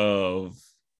of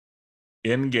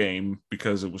Endgame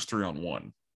because it was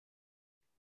 3-on-1.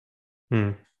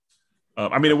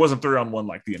 I mean, it wasn't 3-on-1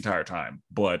 like the entire time,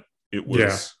 but it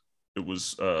was. It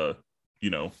was a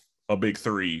big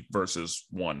 3 versus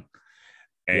 1,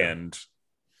 and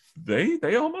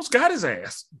they almost got his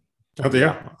ass. I thought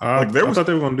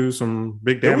they were going to do some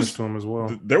big damage to him as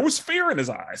well. There was fear in his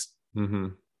eyes. Mm-hmm.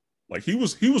 Like, he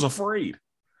was afraid.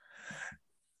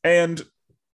 And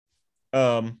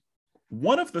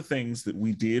one of the things that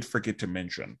we did forget to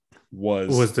mention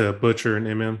was the Butcher and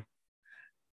MM.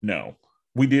 No,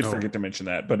 we did forget to mention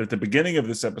that. But at the beginning of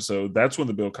this episode, that's when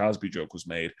the Bill Cosby joke was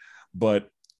made. But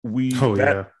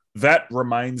that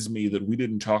reminds me that we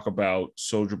didn't talk about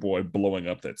Soulja Boy blowing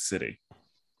up that city.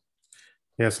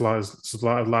 Yeah, it's a lot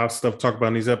of stuff to talk about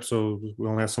in these episodes. We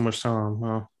don't have so much time.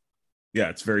 Huh? Yeah,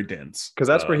 it's very dense. Because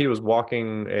that's where he was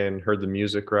walking and heard the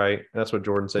music, right? That's what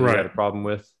Jordan said he had a problem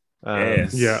with.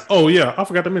 Yes. Yeah. Oh, yeah. I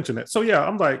forgot to mention that. So, yeah,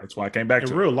 I'm like, that's why I came back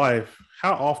to real life.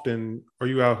 How often are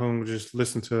you out home just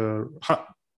listen to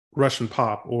Russian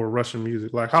pop or Russian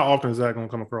music? Like, how often is that going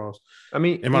to come across? I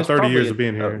mean, in my 30 years of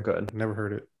being here, never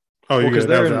heard it. Oh,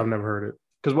 I've never heard it.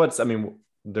 Because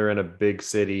they're in a big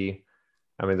city.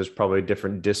 I mean, there's probably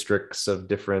different districts of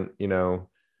different,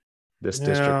 this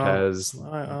district has,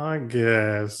 I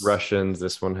guess, Russians.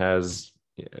 This one has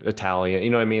Italian. You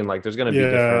know what I mean? Like, there's going to be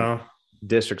different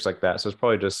districts like that. So it's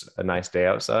probably just a nice day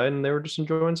outside, and they were just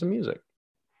enjoying some music.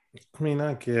 I mean,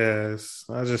 I guess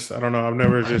I don't know. I've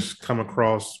never just come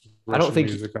across I don't Russian think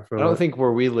music. I I feel don't like. think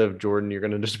where we live, Jordan, you're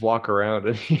gonna just walk around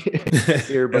and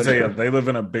hear a I bunch say, yeah, of they live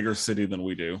in a bigger city than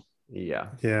we do. yeah.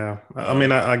 Yeah, I Uh,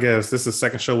 mean, I guess this is the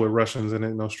second show with Russians in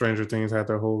it. No Stranger Things had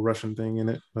their whole Russian thing in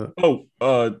it, but oh,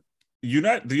 the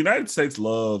United States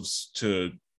loves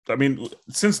to. I mean,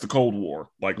 since the Cold War,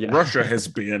 like Yeah. Russia has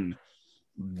been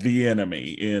the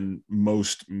enemy in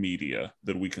most media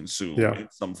that we consume yeah, in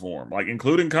some form, like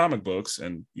including comic books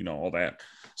and all that.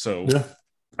 So, yeah,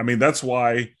 I mean, that's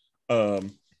why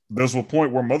there's a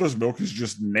point where Mother's Milk is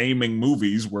just naming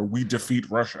movies where we defeat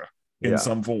Russia in Yeah.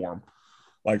 some form,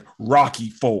 like Rocky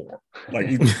Four.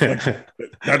 Like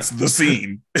that's the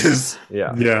scene. Is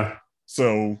Yeah. yeah.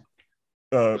 so.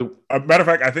 So, A matter of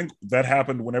fact, I think that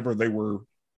happened whenever they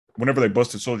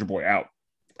busted Soldier Boy out.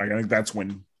 Like, I think that's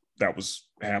when that was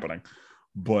happening,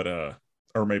 but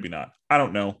or maybe not. I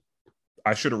don't know.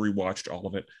 I should have rewatched all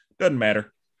of it. Doesn't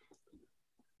matter.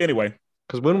 Anyway,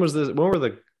 because when was this? When were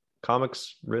the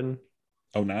comics written?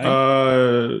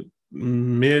 09?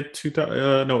 Mid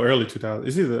 2000, no, early 2000.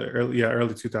 It's either early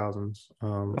 2000s.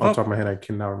 On top of my head, I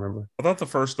cannot remember. I thought the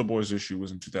first The Boys issue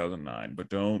was in 2009, but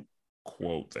don't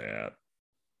quote that.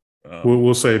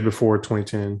 We'll say before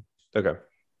 2010. Okay.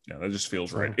 Yeah, that just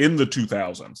feels right. In the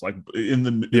 2000s, like in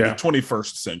the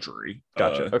 21st century.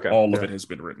 Gotcha. Okay. All of it has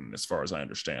been written, as far as I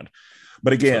understand.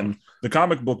 But again, the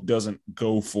comic book doesn't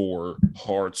go for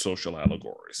hard social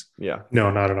allegories. Yeah.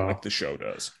 No, not at all. Like the show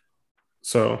does.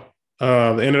 So, the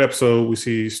end of the episode, we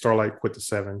see Starlight quit the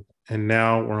Seven, and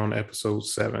now we're on episode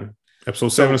 7. Episode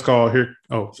 7 is called Here.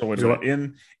 Oh, so wait a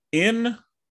minute. In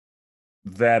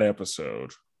that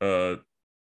episode,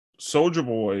 Soldier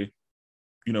Boy,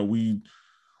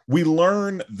 we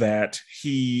learn that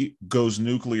he goes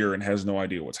nuclear and has no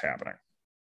idea what's happening.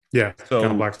 Yeah, so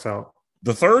kind of blacks out.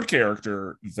 The third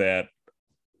character that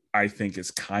I think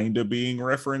is kind of being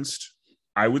referenced,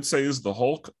 I would say, is the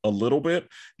Hulk a little bit,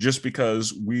 just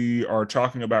because we are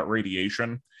talking about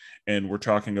radiation and we're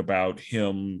talking about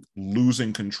him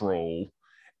losing control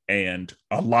and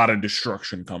a lot of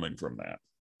destruction coming from that.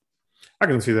 I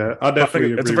can see that. I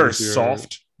definitely it's a very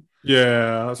soft.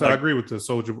 Yeah, so I agree with the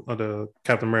Soldier, the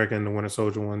Captain America and the Winter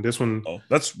Soldier one. This one,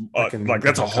 that's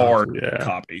that's a hard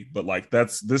copy, but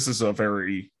this is a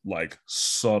very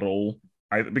subtle.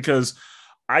 Because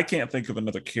I can't think of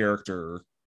another character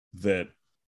that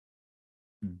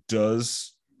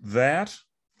does that.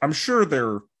 I'm sure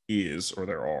there is, or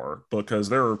there are, because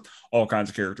there are all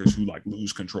kinds of characters who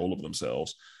lose control of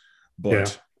themselves.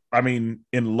 But I mean,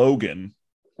 in Logan,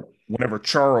 whenever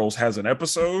Charles has an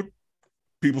episode,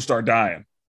 people start dying.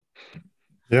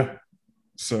 Yeah.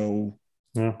 So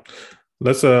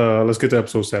let's get to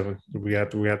episode 7. We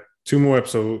got 2 more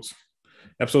episodes.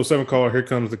 Episode 7 called "Here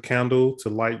Comes the Candle to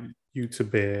Light You to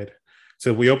Bed."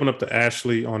 So we open up to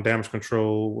Ashley on damage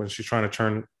control when she's trying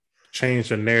to change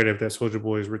the narrative that Soldier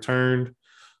Boy is returned.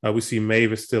 We see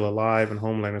Maeve is still alive, and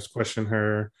Homelander's questioning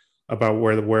her about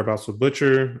where the whereabouts of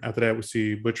Butcher. After that, we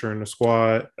see Butcher and the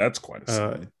squad. That's quite a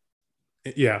scene.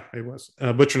 Yeah, it was.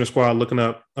 Butcher and the squad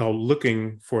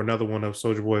looking for another one of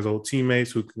Soldier Boy's old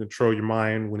teammates who can control your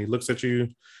mind when he looks at you.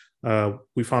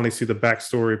 We finally see the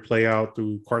backstory play out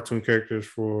through cartoon characters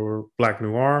for Black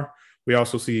Noir. We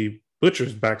also see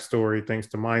Butcher's backstory thanks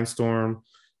to Mindstorm.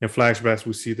 In flashbacks,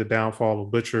 we see the downfall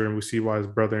of Butcher, and we see why his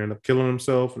brother ended up killing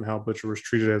himself and how Butcher was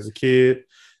treated as a kid.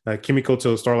 Kimiko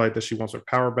tells Starlight that she wants her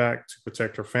power back to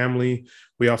protect her family.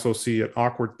 We also see an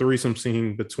awkward threesome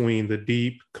scene between the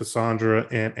Deep, Cassandra,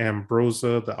 and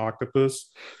Ambrosia, the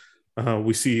octopus.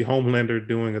 We see Homelander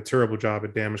doing a terrible job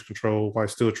at damage control while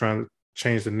still trying to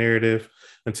change the narrative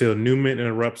until Newman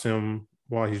interrupts him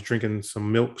while he's drinking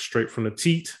some milk straight from the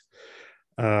teat.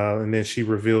 And then she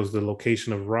reveals the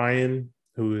location of Ryan,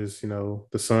 who is,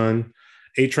 the son.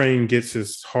 A-Train gets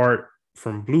his heart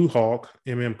from Blue Hawk.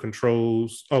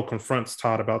 Confronts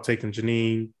Todd about taking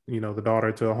Janine, the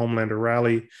daughter, to a Homelander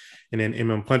rally. And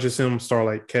then punches him.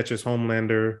 Starlight catches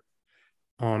Homelander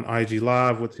on IG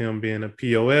Live with him being a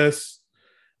POS.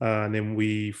 And then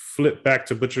we flip back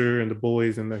to Butcher and the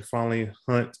boys, and they finally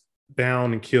hunt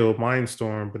down and kill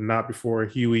Mindstorm, but not before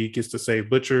Huey gets to save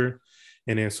Butcher.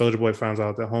 And then Soldier Boy finds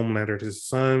out that Homelander is his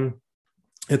son.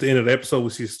 At the end of the episode, we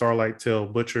see Starlight tell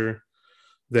Butcher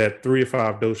that 3 to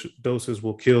 5 doses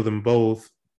will kill them both.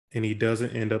 And he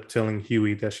doesn't end up telling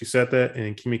Huey that she said that.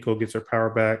 And Kimiko gets her power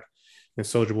back. And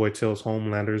Soldier Boy tells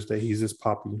Homelanders that he's his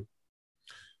poppy.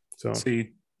 So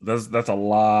see, that's a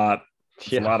lot.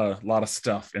 Yeah. A lot of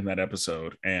stuff in that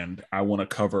episode, and I want to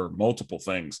cover multiple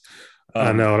things.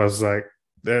 I know. I was like,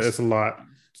 that's a lot.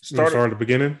 Start at the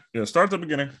beginning. Yeah, start at the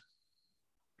beginning.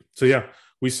 So yeah,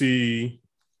 we see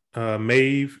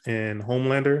Maeve and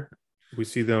Homelander. We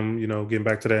see them, getting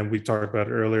back to that, and we talked about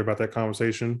it earlier about that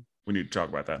conversation. We need to talk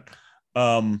about that.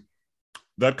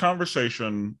 That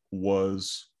conversation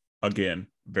was, again,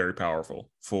 very powerful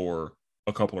for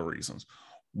a couple of reasons.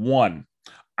 One,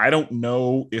 I don't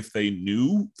know if they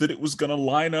knew that it was going to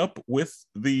line up with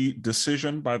the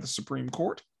decision by the Supreme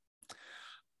Court.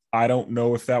 I don't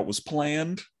know if that was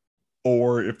planned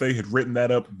or if they had written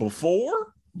that up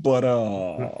before, but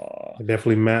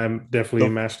definitely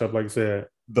matched up, like I said.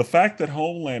 The fact that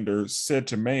Homelander said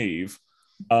to Maeve,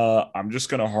 I'm just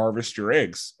going to harvest your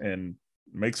eggs and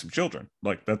make some children.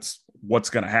 Like, that's what's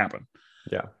going to happen.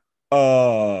 Yeah.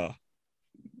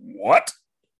 What?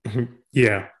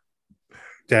 Yeah.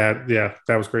 That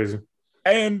was crazy.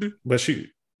 But she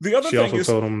also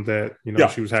told him that,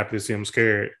 she was happy to see him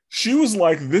scared. She was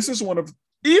like, this is one of,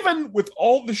 even with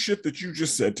all the shit that you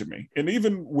just said to me, and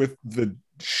even with the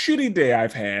shitty day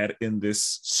I've had in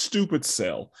this stupid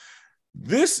cell,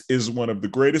 this is one of the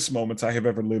greatest moments I have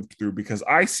ever lived through because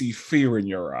I see fear in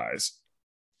your eyes.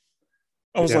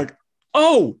 I was like,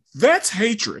 oh, that's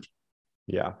hatred.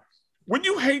 Yeah. When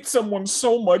you hate someone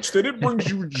so much that it brings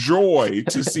you joy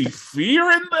to see fear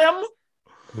in them,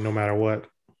 no matter what,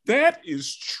 that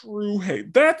is true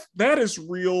hate. That is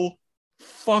real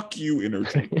fuck you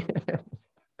energy.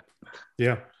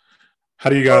 Yeah. How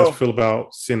do you guys feel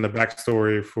about seeing the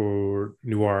backstory for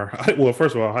Noir? Well,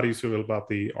 first of all, how do you feel about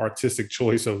the artistic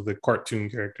choice of the cartoon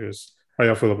characters? How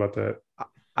y'all feel about that?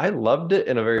 I loved it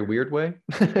in a very weird way.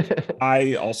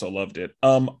 I also loved it.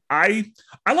 I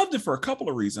loved it for a couple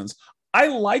of reasons. I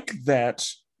like that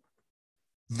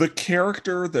the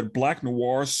character that Black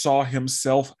Noir saw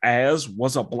himself as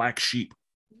was a black sheep.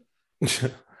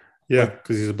 Yeah,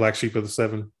 because he's a black sheep of the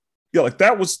seven. Yeah, like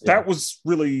that was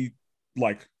really,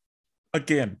 like,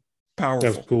 again, powerful.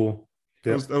 That was cool.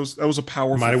 Yeah. That was a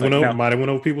powerful might have went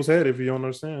over people's head if you don't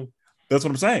understand. That's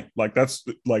what I'm saying. Like, that's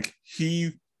like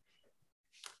he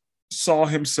saw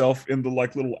himself in the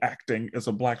like little acting as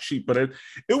a black sheep, but it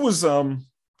was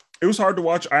hard to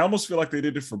watch. I almost feel like they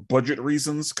did it for budget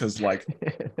reasons because like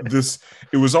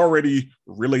it was already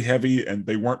really heavy and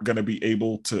they weren't going to be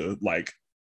able to like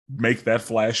make that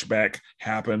flashback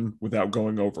happen without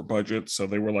going over budget. So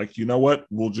they were like, you know what?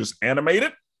 We'll just animate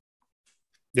it.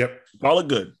 Yep. Call it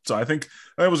good. So I think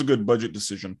that was a good budget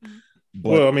decision. But,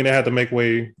 well, I mean, they had to make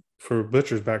way for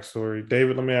Butcher's backstory.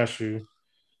 David, let me ask you,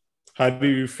 how do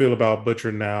you feel about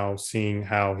Butcher now, seeing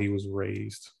how he was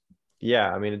raised?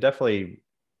 Yeah, I mean, it definitely,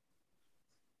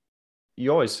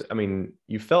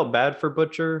 you felt bad for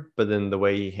Butcher, but then the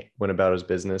way he went about his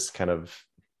business kind of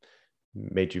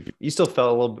made you still felt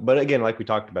a little, but again, like we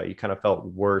talked about, you kind of felt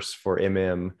worse for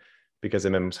MM because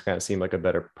MM kind of seemed like a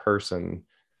better person.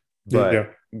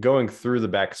 But going through the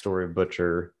backstory of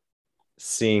Butcher,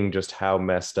 seeing just how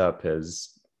messed up his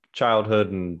childhood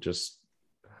and just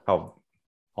how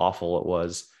awful it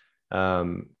was,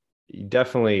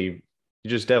 you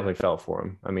just definitely felt for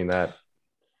him. I mean, that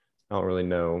I don't really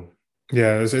know.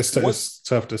 Yeah, it's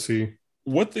tough to see.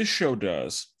 What this show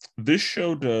does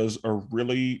a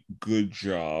really good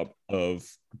job of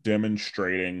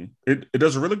demonstrating it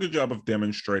does a really good job of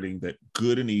demonstrating that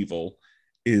good and evil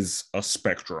is a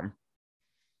spectrum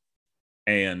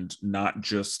and not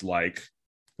just like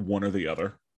one or the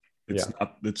other.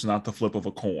 It's not the flip of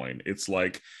a coin. It's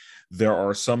like there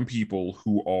are some people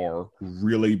who are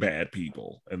really bad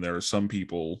people and there are some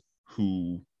people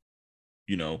who,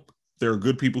 there are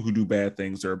good people who do bad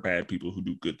things. There are bad people who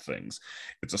do good things.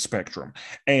 It's a spectrum.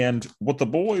 And what The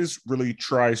Boys really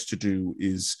tries to do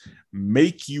is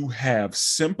make you have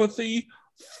sympathy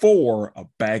for a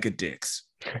bag of dicks.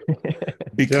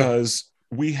 Because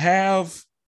we have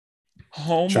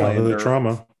Homelander. Childhood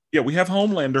trauma. Yeah, we have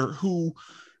Homelander who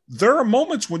there are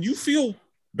moments when you feel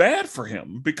bad for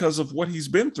him because of what he's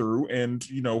been through and,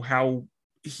 how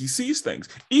he sees things.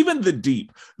 Even the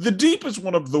Deep is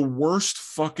one of the worst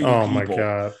fucking people. My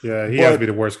god, yeah, he has to be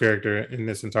the worst character in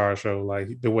this entire show,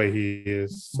 like the way he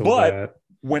is so bad.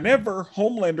 Whenever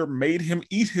Homelander made him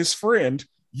eat his friend,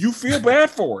 you feel bad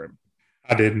for him.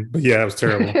 I didn't, but yeah, it was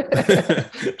terrible.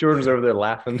 Jordan's over there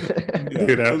laughing.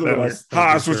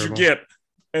 That's what you get.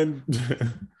 And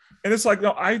it's like,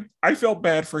 no, I felt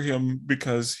bad for him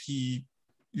because he,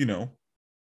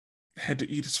 had to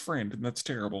eat his friend, and that's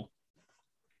terrible.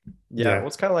 Yeah, well,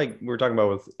 it's kind of like we were talking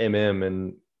about with MM,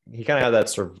 and he kind of had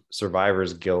that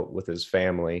survivor's guilt with his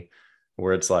family,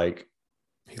 where it's like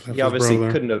he obviously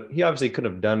couldn't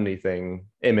have done anything.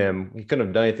 MM, he couldn't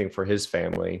have done anything for his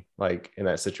family, like in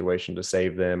that situation to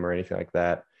save them or anything like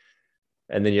that.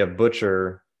 And then you have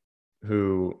Butcher,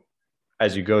 who,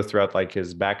 as you go throughout like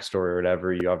his backstory or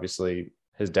whatever,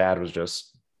 his dad was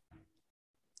just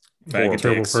Bag of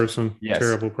Terrible dicks. person. Yes,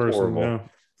 Terrible person. horrible. Yeah.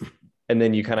 And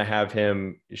then you kind of have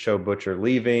him show Butcher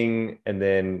leaving, and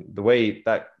then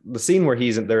the scene where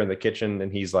he's there in the kitchen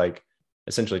and he's like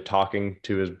essentially talking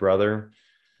to his brother.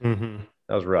 Mm-hmm.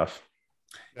 That was rough.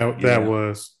 That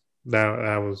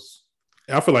was.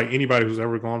 I feel like anybody who's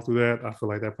ever gone through that, I feel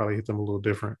like that probably hit them a little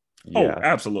different. Oh,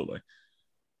 absolutely.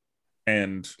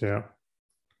 And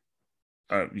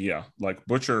like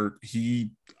Butcher,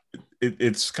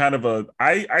 it's kind of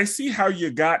I see how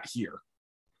you got here.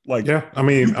 Like, yeah, I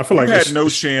mean, I feel you like had no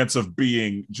chance of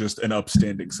being just an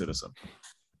upstanding citizen.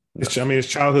 It's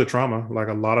childhood trauma. Like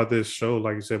a lot of this show,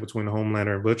 like you said, between the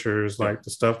Homelander and Butcher is like the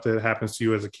stuff that happens to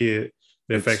you as a kid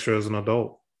that affects you as an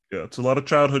adult. Yeah, it's a lot of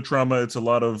childhood trauma. It's a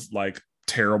lot of like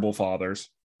terrible fathers.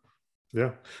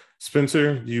 Yeah.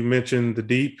 Spencer, you mentioned the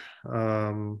Deep.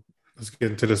 Let's get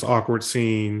into this awkward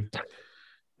scene.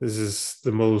 This is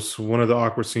one of the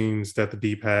awkward scenes that the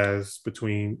Deep has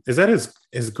between. Is that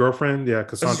his girlfriend? Yeah,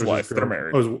 Cassandra's his wife. They're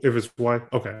married. Oh, if it's wife,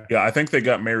 okay. Yeah, I think they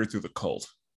got married through the cult.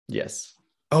 Yes.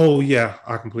 Oh yeah,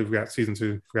 I completely forgot. Season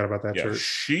 2, forgot about that. Yeah,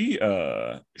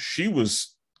 church. she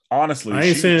was honestly. I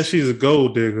ain't saying she's a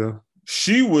gold digger.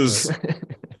 She was.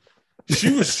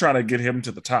 She was trying to get him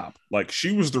to the top. Like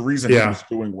she was the reason he was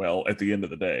doing well at the end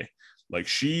of the day. Like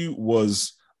she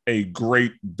was a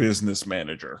great business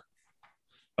manager.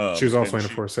 She was also in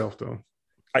it for herself, though.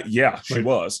 She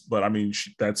was. But I mean,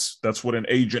 that's what an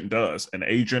agent does. An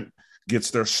agent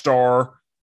gets their star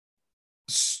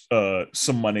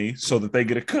some money so that they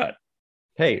get a cut.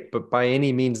 Hey, but by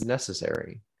any means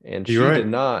necessary. And she did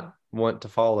not want to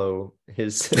follow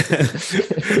his.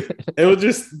 It was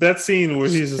just that scene where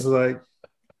he's just like,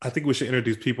 I think we should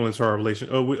introduce people into our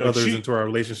into our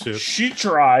relationship. She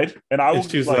tried, and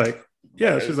she was like,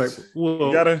 yeah, she's like,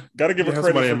 well, gotta give her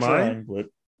credit for trying, but.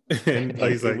 And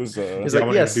he's like,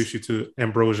 yes, introduce you to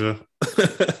Ambrosia.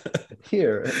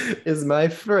 Here is my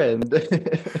friend.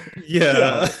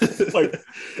 Yeah. Like,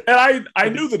 and I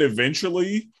knew that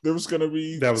eventually there was going to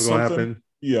be that was going to happen.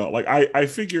 Yeah, like I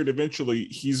figured eventually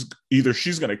she's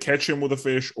going to catch him with a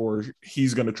fish, or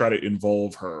he's going to try to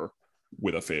involve her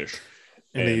with a fish.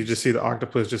 And then you just see the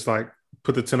octopus just like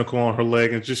put the tentacle on her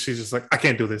leg, and she's just like, I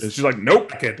can't do this. And she's like,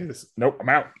 nope, I can't do this. Nope, I'm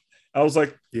out. I was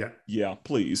like, yeah,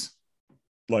 please.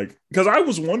 Like, because I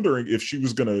was wondering if she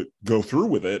was going to go through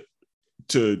with it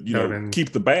to,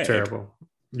 keep the bag. Terrible.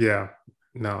 Yeah.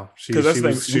 No, she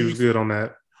was good on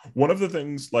that. One of the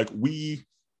things, like,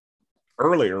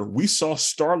 earlier, we saw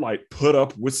Starlight put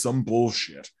up with some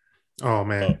bullshit. Oh,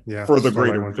 man. For the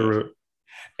greater good.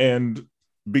 And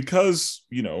because,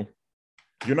 you're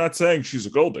not saying she's a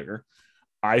gold digger,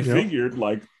 I figured,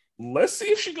 like, let's see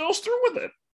if she goes through with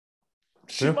it.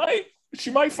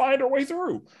 She might find her way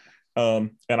through.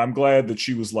 And I'm glad that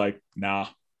she was like, nah,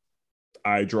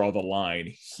 I draw the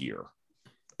line here.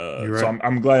 Right. So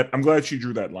I'm glad she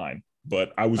drew that line,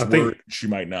 but I was worried she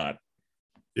might not.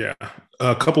 Yeah.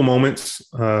 A couple moments.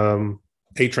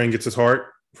 A-Train gets his heart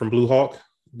from Blue Hawk.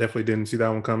 Definitely didn't see that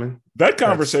one coming. That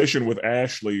conversation with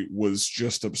Ashley was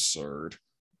just absurd.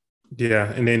 Yeah.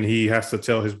 And then he has to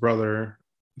tell his brother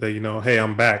that, hey,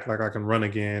 I'm back. Like I can run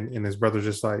again. And his brother's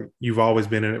just like, you've always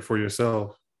been in it for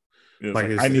yourself. Yeah,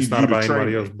 it's not about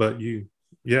anybody else but you.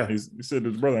 Yeah. He said to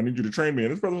his brother, I need you to train me.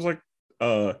 And his brother was like,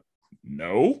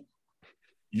 no,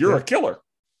 you're a killer.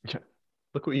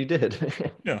 Look what you did.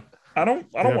 Yeah. I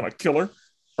don't want a killer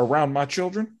around my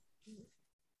children.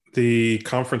 The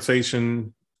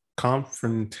confrontation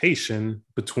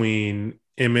between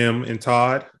MM and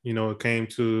Todd, it came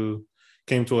to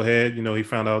a head. He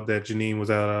found out that Janine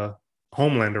was at a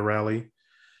Homelander rally,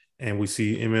 and we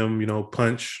see MM,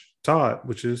 punch Todd,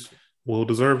 which is well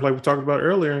deserved, like we talked about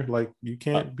earlier. Like you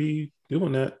can't be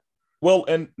doing that. Well,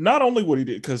 and not only what he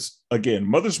did, because again,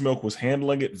 Mother's Milk was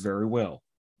handling it very well.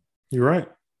 You're right.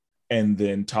 And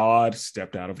then Todd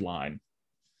stepped out of line.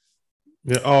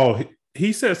 Yeah. Oh,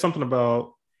 he said something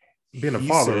about being a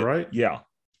father, right? Yeah.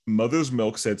 Mother's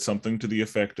Milk said something to the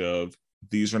effect of,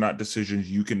 these are not decisions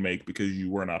you can make because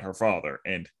you were not her father.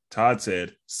 And Todd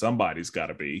said, somebody's got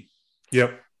to be.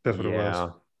 Yep. That's what it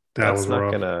was.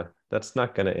 That's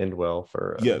not gonna end well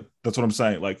for. Yeah, that's what I'm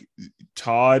saying. Like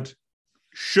Todd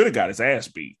should have got his ass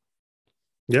beat.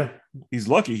 Yeah, he's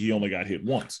lucky he only got hit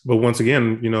once. But once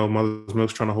again, Mother's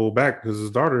Milk's trying to hold back because his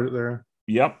daughter there.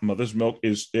 Yep, Mother's Milk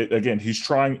is again. He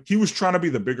was trying to be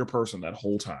the bigger person that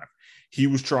whole time. He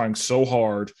was trying so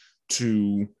hard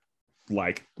to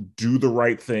like do the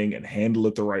right thing and handle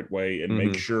it the right way and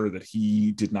make sure that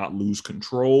he did not lose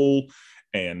control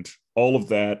and all of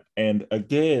that. And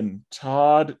again,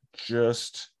 Todd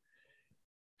just,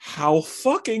 how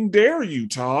fucking dare you,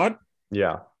 Todd?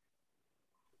 Yeah.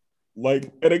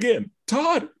 Like, and again,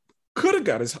 Todd could have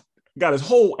got his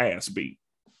whole ass beat.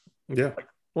 Yeah.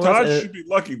 Well, Todd should be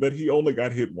lucky that he only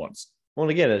got hit once. Well,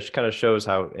 again, it kind of shows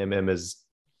how MM is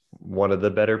one of the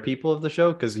better people of the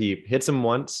show, because he hits him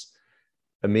once,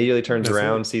 immediately turns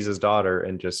around, sees his daughter,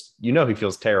 and just, he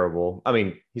feels terrible. I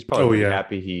mean, he's probably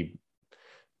happy he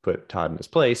put Todd in his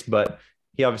place, but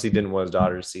he obviously didn't want his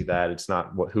daughter to see that. It's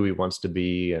not who he wants to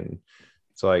be. And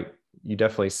so, like, you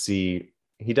definitely see,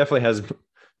 he definitely has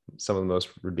some of the most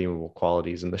redeemable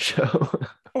qualities in the show.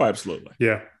 Oh, absolutely.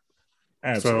 Yeah.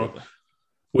 Absolutely. So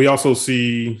we also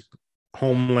see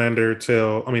Soldier Boy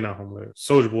tell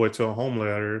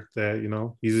Homelander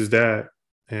that, he's his dad.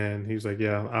 And he's like,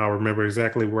 yeah, I'll remember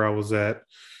exactly where I was at.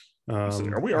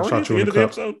 Are we already at the end of the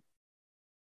episode?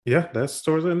 Yeah, that's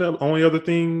towards the end. The only other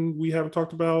thing we haven't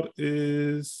talked about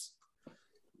is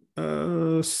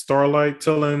Starlight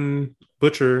telling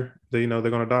Butcher that,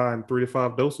 they're going to die in 3 to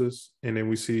 5 doses. And then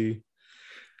we see,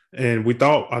 and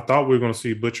I thought we were going to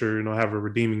see Butcher, have a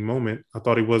redeeming moment. I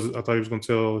thought he was going to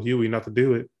tell Huey not to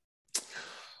do it.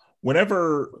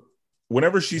 Whenever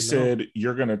she said,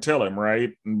 you're going to tell him,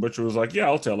 right? And Butcher was like, yeah,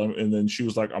 I'll tell him. And then she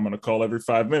was like, I'm going to call every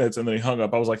 5 minutes. And then he hung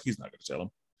up. I was like, he's not going to tell him.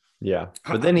 Yeah.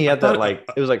 But then he had it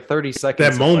was like 30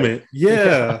 seconds. That moment.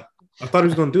 Yeah. I thought he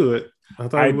was going to do it. I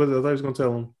thought he was going to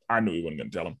tell him. I knew he wasn't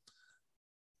going to tell him.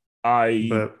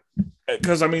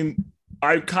 Because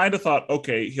I kind of thought,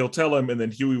 okay, he'll tell him, and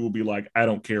then Huey will be like, I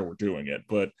don't care, we're doing it.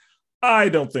 But I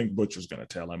don't think Butcher's going to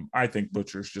tell him. I think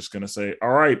Butcher's just going to say, all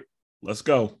right, let's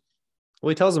go. Well,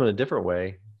 he tells him in a different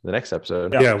way the next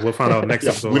episode. Yeah, we'll find out next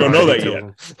episode. We don't know that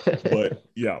yet. But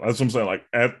yeah, that's what I'm saying. Like,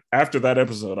 after that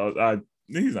episode,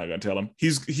 he's not going to tell him.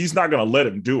 He's not going to let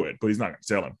him do it, but he's not going to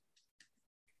tell him.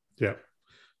 Yeah.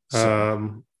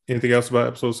 So. Anything else about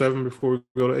episode 7 before we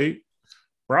go to 8?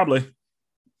 Probably.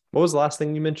 What was the last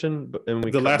thing you mentioned? And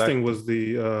the last thing was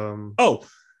the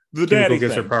the daddy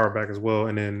gets her power back as well,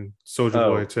 and then Soldier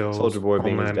Boy tells Soldier Boy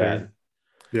being his dad.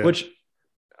 Yeah. Which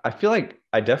I feel like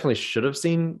I definitely should have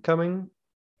seen coming,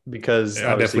 because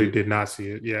I definitely did not see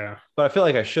it. Yeah. But I feel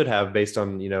like I should have, based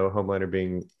on, Homelander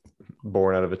being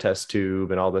born out of a test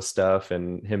tube and all this stuff,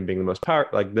 and him being the most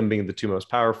them being the two most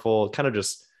powerful, kind of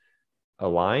just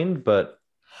aligned, but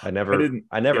I never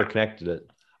connected it.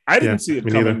 I didn't see it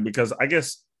coming because I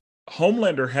guess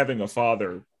Homelander having a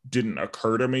father didn't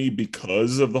occur to me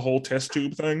because of the whole test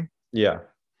tube thing. Yeah.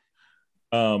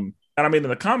 And in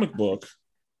the comic book,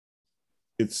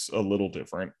 it's a little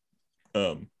different.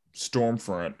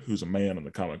 Stormfront, who's a man in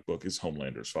the comic book, is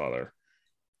Homelander's father.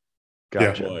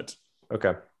 Gotcha.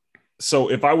 Okay. So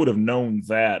if I would have known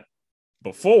that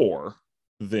before,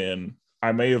 then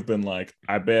I may have been like,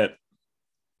 I bet,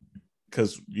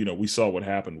 because we saw what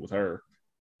happened with her.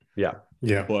 Yeah.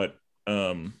 But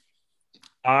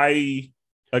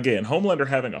Homelander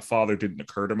having a father didn't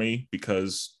occur to me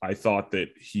because I thought that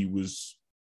he was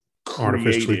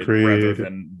artificially created rather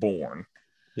than born.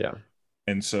 Yeah.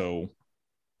 And so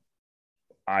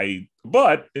when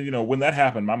that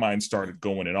happened, my mind started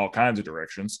going in all kinds of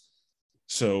directions.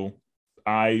 So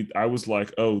I was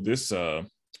like, oh, this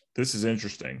is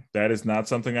interesting. That is not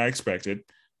something I expected.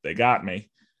 They got me.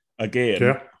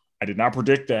 Again, I did not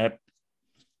predict that.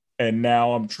 And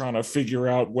now I'm trying to figure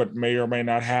out what may or may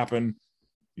not happen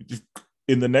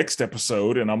in the next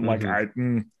episode. And I'm like, I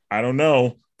don't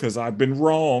know, because I've been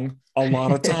wrong a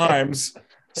lot of times.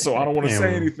 So I don't want to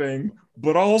say anything.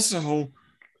 But also,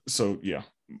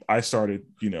 I started,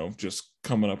 just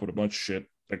coming up with a bunch of shit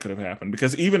that could have happened.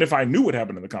 Because even if I knew what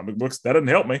happened in the comic books, that didn't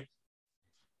help me.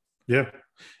 Yeah.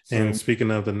 So, and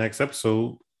speaking of the next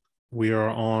episode, we are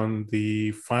on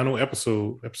the final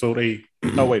episode 8.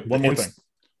 Oh, wait, one more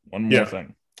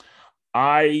thing.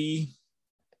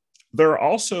 There are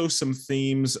also some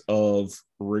themes of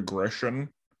regression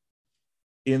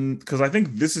because I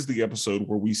think this is the episode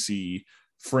where we see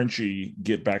Frenchie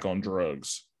get back on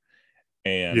drugs,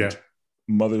 and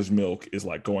Mother's Milk is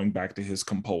like going back to his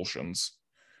compulsions.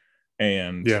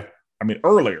 And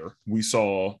earlier we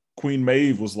saw Queen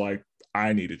Maeve was like,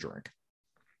 I need a drink.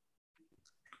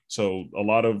 So a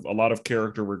lot of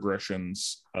character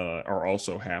regressions are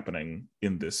also happening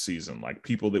in this season. Like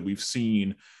people that we've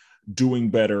seen doing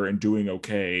better and doing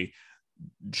okay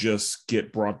just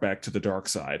get brought back to the dark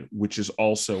side, which is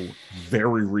also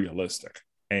very realistic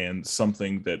and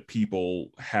something that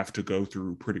people have to go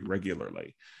through pretty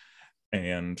regularly.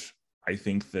 And I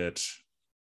think that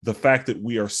the fact that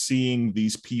we are seeing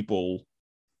these people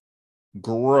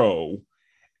grow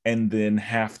and then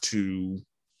have to,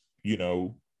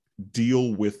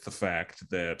 deal with the fact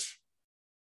that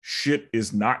shit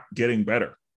is not getting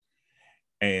better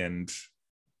and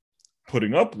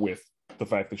putting up with the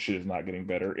fact that shit is not getting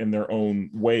better in their own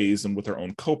ways and with their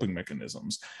own coping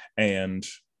mechanisms. And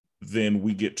then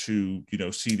we get to,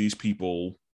 see these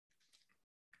people.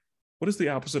 What is the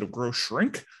opposite of grow?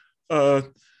 Shrink? Because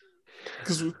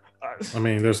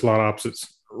there's a lot of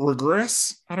opposites.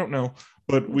 Regress? I don't know.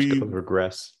 But we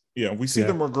regress. Yeah, we see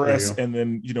them regress, and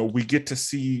then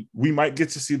we might get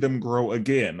to see them grow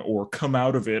again or come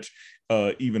out of it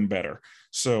even better.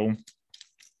 So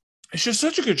it's just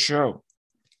such a good show.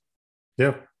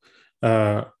 Yeah.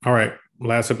 All right.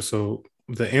 Last episode,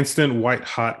 the instant white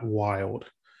hot wild.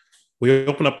 We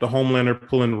open up the Homelander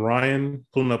pulling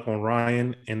up on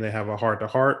Ryan, and they have a heart to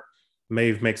heart.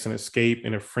 Maeve makes an escape,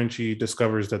 and if Frenchie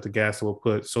discovers that the gas will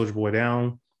put Soldier Boy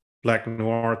down, Black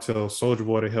Noir tells Soldier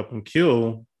Boy to help him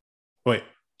kill.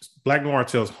 Black Noir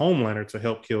tells Homelander to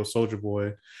help kill Soldier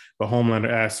Boy, but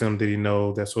Homelander asks him, did he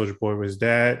know that Soldier Boy was his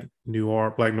dad?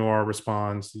 Black Noir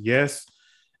responds, yes,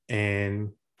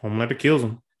 and Homelander kills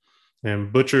him.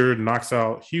 And Butcher knocks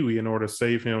out Huey in order to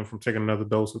save him from taking another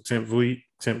dose of Temp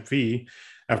V.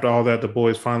 After all that, the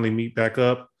boys finally meet back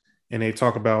up, and they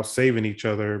talk about saving each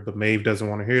other, but Maeve doesn't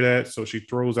want to hear that, so she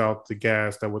throws out the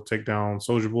gas that would take down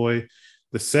Soldier Boy.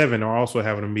 The Seven are also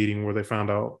having a meeting where they found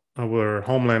out where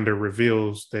Homelander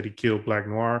reveals that he killed Black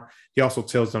Noir. He also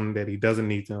tells them that he doesn't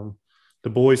need them. The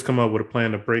boys come up with a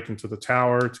plan to break into the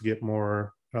tower to get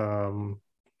more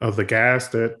of the gas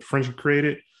that Frenchie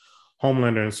created.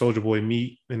 Homelander and Soldier Boy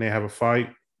meet and they have a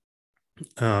fight.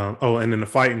 And then the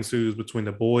fight ensues between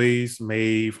the boys,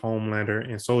 Maeve, Homelander,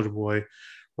 and Soldier Boy.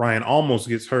 Ryan almost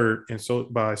gets hurt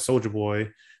by Soldier Boy.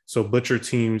 So Butcher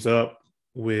teams up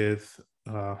with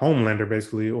Homelander,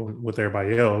 basically, or with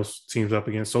everybody else, teams up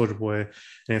against Soldier Boy.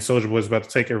 And Soldier Boy is about to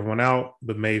take everyone out,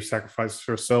 but Maeve sacrifices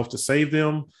herself to save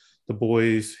them. The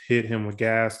boys hit him with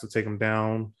gas to take him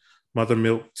down. Mother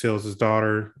Milk tells his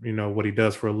daughter, what he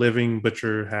does for a living.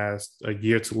 Butcher has a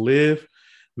year to live.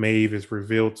 Maeve is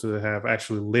revealed to have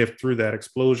actually lived through that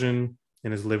explosion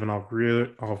and is living off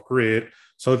grid.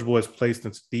 Soldier Boy is placed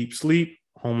into deep sleep.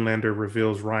 Homelander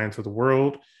reveals Ryan to the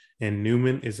world, and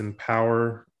Newman is in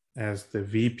power as the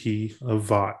VP of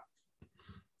Vought.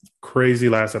 Crazy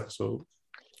last episode.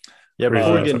 Yeah,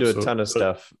 before we get into a ton of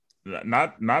stuff.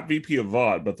 Not VP of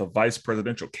Vought, but the vice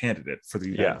presidential candidate for the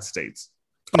United States.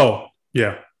 Oh,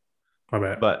 yeah. My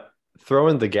bad. But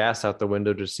throwing the gas out the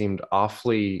window just seemed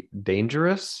awfully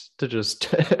dangerous to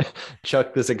just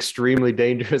chuck this extremely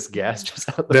dangerous gas just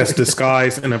out the window.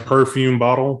 Disguised in a perfume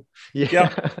bottle.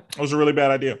 Yeah. It was a really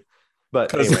bad idea.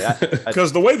 But anyway,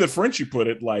 because the way that Frenchie put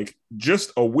it, like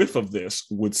just a whiff of this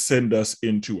would send us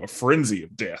into a frenzy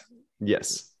of death.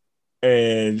 Yes.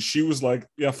 And she was like,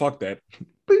 yeah, fuck that.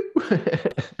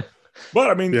 But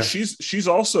I mean, she's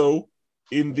also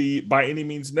in the by any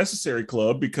means necessary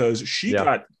club because she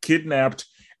got kidnapped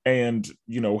and,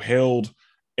 held,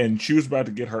 and she was about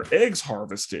to get her eggs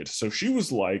harvested. So she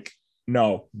was like,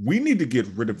 no, we need to get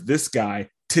rid of this guy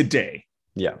today.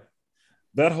 Yeah.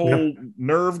 That whole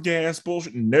nerve gas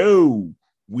bullshit. No,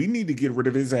 we need to get rid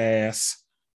of his ass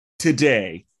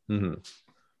today. Mm-hmm.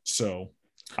 So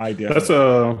I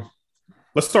definitely.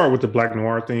 Let's start with the Black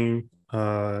Noir thing.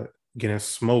 Getting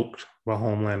smoked by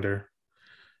Homelander.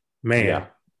 Man,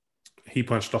 he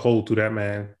punched a hole through that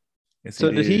man. Yes,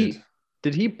 so did he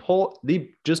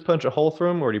just punch a hole through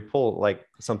him, or did he pull like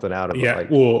something out of it?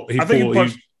 I think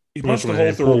he punched a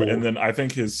hole through him, and then I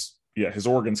think his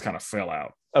organs kind of fell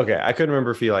out. Okay, I couldn't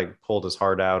remember if he like pulled his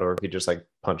heart out or if he just like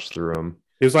punched through him.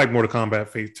 It was like Mortal Kombat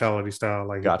fatality style.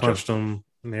 Like he punched him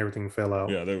and everything fell out.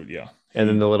 Yeah. And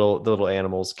then the little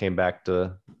animals came back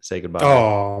to say goodbye.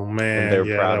 Oh man, and they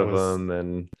were proud of him.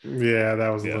 And that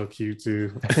was a little cute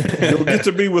too. You'll get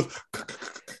to be with.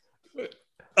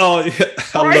 Oh yeah,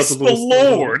 Christ the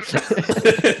Lord.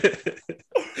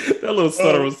 That little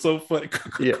stutter was so funny.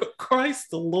 Christ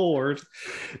the Lord.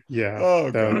 Yeah.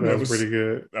 Oh, God, that was pretty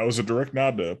good. That was a direct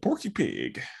nod to Porky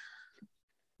Pig.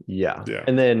 Yeah.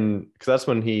 And then, because that's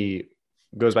when he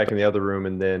goes back in the other room,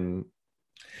 and then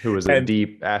who was it?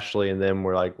 Deep, Ashley, and then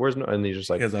we're like, where's no? And he's just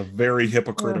like, he has a very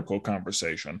hypocritical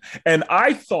conversation. And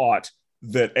I thought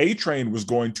that A-Train was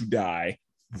going to die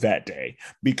that day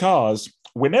because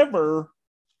whenever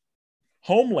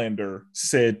Homelander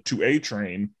said to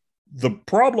A-Train, the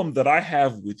problem that I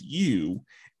have with you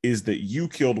is that you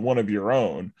killed one of your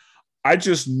own, I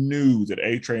just knew that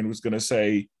A-Train was going to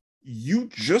say, you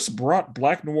just brought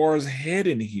Black Noir's head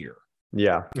in here.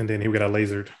 Yeah. And then he got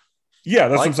lasered. Yeah,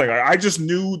 that's what I'm saying. I just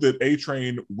knew that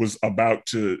A-Train was about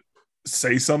to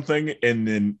say something and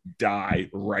then die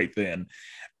right then.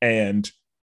 And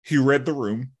he read the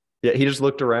room. Yeah, he just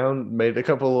looked around, made a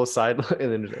couple of little side,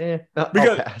 and then just,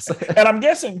 I'll pass. And I'm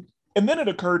guessing And then it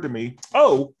occurred to me,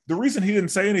 oh, the reason he didn't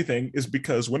say anything is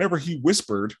because whenever he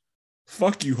whispered,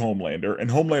 "Fuck you, Homelander," and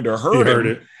Homelander heard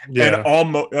it. Yeah. And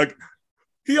almost like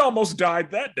he almost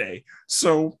died that day.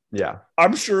 So yeah,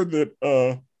 I'm sure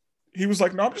that he was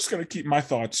like, no, I'm just going to keep my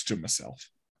thoughts to myself.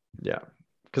 Yeah.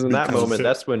 Because in that moment,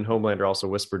 that's when Homelander also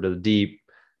whispered to the Deep.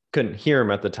 Couldn't hear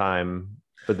him at the time,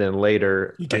 but then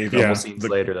later, he gave a couple scenes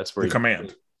later, that's where the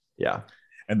command. Yeah.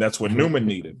 And that's what Newman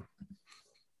needed.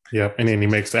 Yep. And then he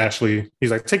makes Ashley,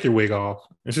 he's like, take your wig off.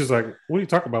 And she's like, what are you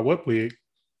talking about? What wig?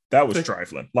 That was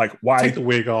trifling. Like, why take the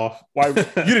wig off? Why you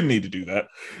didn't need to do that?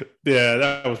 Yeah,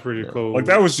 that was pretty cool. Like,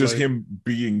 that was just him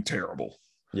being terrible.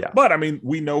 Yeah. But I mean,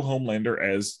 we know Homelander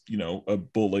as, you know, a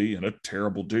bully and a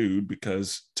terrible dude,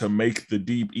 because to make the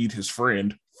Deep eat his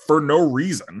friend for no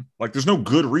reason, like there's no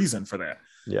good reason for that.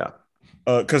 Yeah.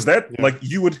 Because like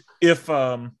you would, if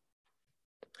that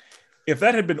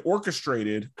had been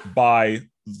orchestrated by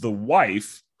the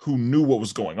wife who knew what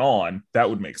was going on, that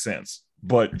would make sense.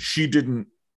 But she didn't,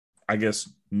 I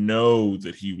guess, know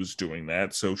that he was doing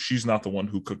that. So she's not the one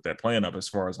who cooked that plan up, as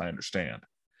far as I understand.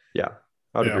 Yeah,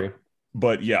 I'd agree.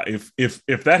 But yeah, if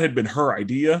that had been her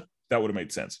idea, that would have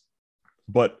made sense.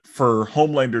 But for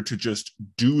Homelander to just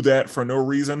do that for no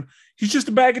reason, he's just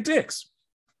a bag of dicks.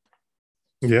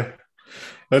 Yeah.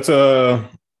 Let's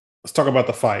talk about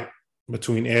the fight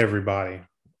between everybody.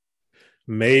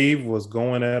 Maeve was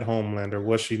going at Homelander,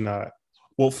 was she not?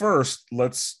 Well, first,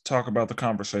 let's talk about the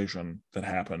conversation that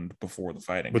happened before the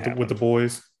fighting with the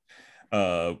boys.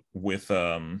 Well,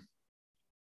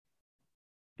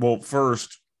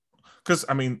 first, because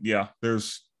I mean, yeah,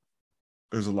 there's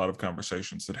a lot of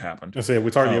conversations that happened. I said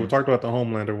we talked about the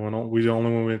Homelander one. The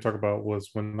only one we didn't talk about was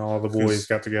when all the boys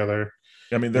got together.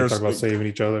 I mean, there's talk about saving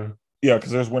each other. Yeah,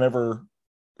 because there's whenever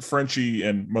Frenchie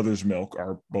and Mother's Milk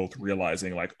are both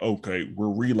realizing, like, okay, we're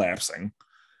relapsing,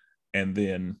 and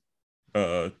then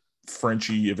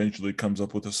Frenchie eventually comes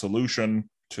up with a solution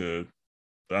to,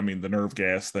 I mean, the nerve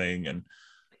gas thing and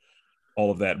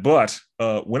all of that. But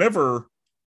whenever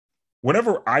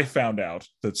I found out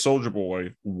that Soldier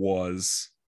Boy was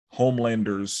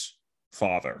Homelander's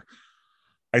father,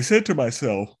 I said to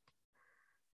myself,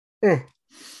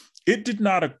 it did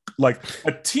not, like,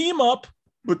 a team up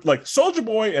with like Soldier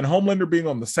Boy and Homelander being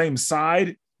on the same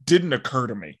side didn't occur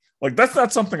to me. Like, that's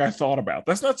not something I thought about.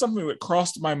 That's not something that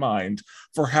crossed my mind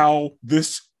for how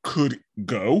this could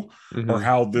go, or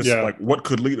how this, like, what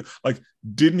could lead. Like,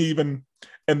 didn't even.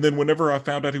 And then whenever I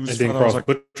found out he was, it didn't cross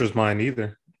Butcher's mind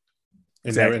either.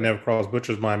 It never crossed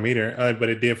Butcher's mind either, but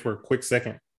it did for a quick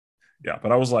second. Yeah,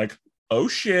 but I was like, oh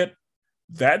shit,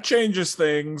 that changes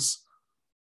things.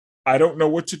 I don't know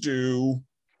what to do.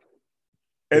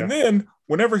 And then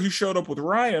whenever he showed up with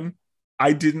Ryan,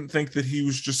 I didn't think that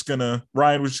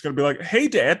Ryan was just gonna be like, hey,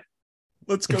 Dad,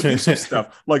 let's go do some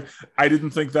stuff. Like, I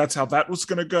didn't think that's how that was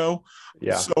gonna go.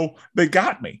 Yeah. So they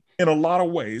got me in a lot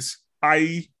of ways.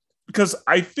 Because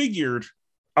I figured,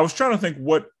 I was trying to think,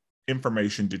 what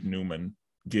information did Newman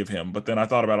give him? But then I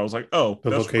thought about it. I was like, oh,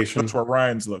 that's where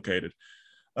Ryan's located.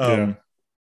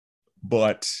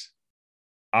 But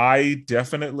I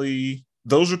definitely,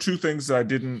 those are two things that I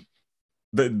didn't,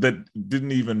 that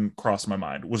didn't even cross my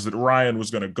mind, was that Ryan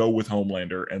was going to go with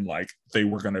Homelander and, like, they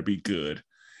were going to be good.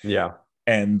 Yeah.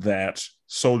 And that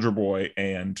Soldier Boy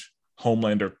and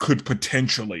Homelander could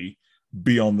potentially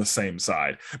be on the same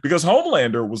side, because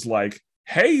Homelander was like,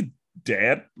 hey,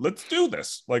 Dad, let's do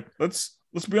this. Like, let's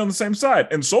be on the same side.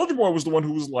 And Soldier Boy was the one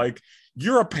who was like,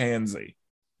 you're a pansy.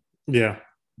 Yeah.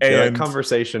 And that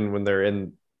conversation when they're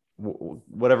in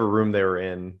whatever room they were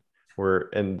in,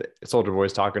 and Soldier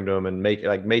Boy's talking to him and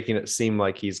making it seem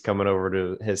like he's coming over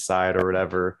to his side or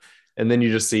whatever. And then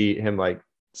you just see him like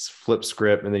flip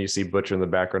script, and then you see Butcher in the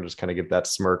background just kind of get that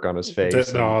smirk on his face.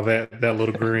 That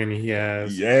little grin he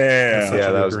has. Yeah.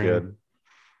 That was good.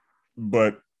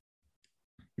 But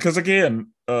because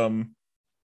again,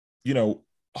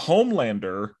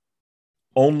 Homelander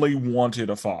only wanted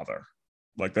a father.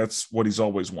 Like, that's what he's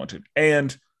always wanted.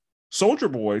 And Soldier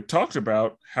Boy talked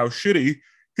about how shitty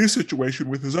his situation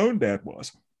with his own dad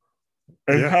was,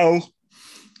 and how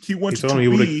he wanted to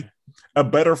be a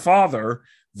better father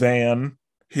than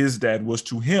his dad was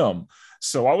to him.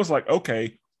 So I was like,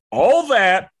 okay, all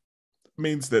that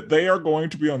means that they are going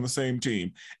to be on the same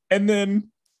team. And then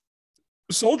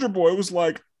Soldier Boy was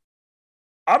like,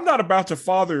 I'm not about to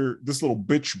father this little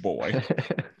bitch boy.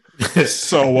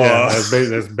 So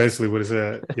that's basically what it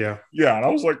said. Yeah. Yeah. And I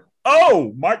was like,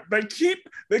 oh my, they keep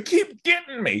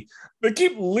getting me. They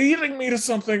keep leading me to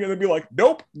something, and they'd be like,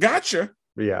 nope, gotcha.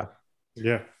 Yeah.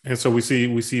 Yeah. And so we see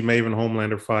Maeve and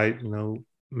Homelander fight,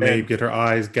 Maeve get her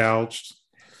eyes gouged.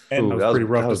 And Ooh, That was pretty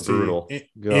rough that was to see. brutal.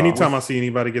 Anytime I see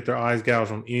anybody get their eyes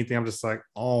gouged on anything, I'm just like,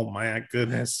 oh my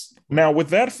goodness. now with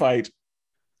that fight,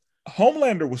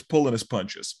 Homelander was pulling his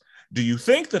punches. Do you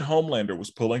think that Homelander was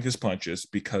pulling his punches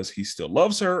because he still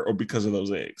loves her or because of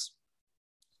those eggs?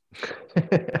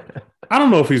 I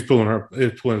don't know if he's pulling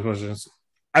his punches.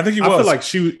 I think he was.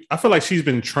 I feel like she's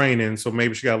been training, so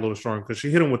maybe she got a little stronger because she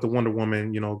hit him with the Wonder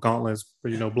Woman, gauntlets,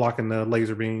 blocking the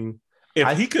laser beam.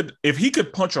 If he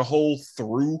could punch a hole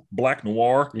through Black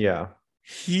Noir, Yeah.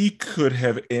 he could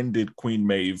have ended Queen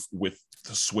Maeve with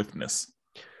the swiftness.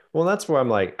 Well, that's where I'm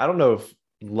like, I don't know if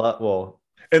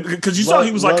And because you saw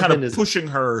he was like kind of his, pushing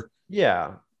her,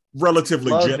 yeah,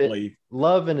 relatively gently.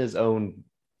 Love in his own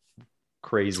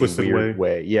crazy Twisted weird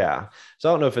way. Yeah. So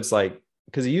I don't know if it's like,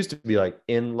 because he used to be like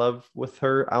in love with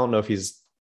her. I don't know if he's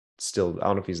still. I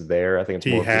don't know if he's there. I think it's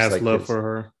he more has just like love for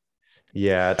her.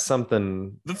 Yeah, it's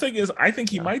something. The thing is, I think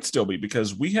he might still be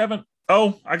because we haven't.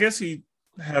 Oh, I guess he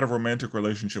had a romantic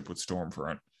relationship with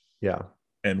Stormfront. Yeah.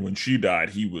 And when she died,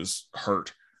 he was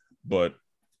hurt. But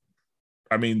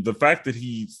I mean, the fact that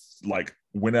he like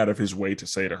went out of his way to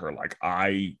say to her, like,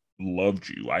 I loved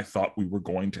you. I thought we were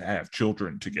going to have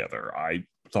children together. I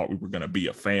thought we were going to be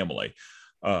a family.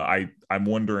 I'm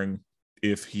wondering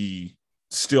if he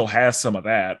still has some of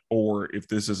that, or if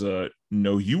this is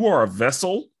no, you are a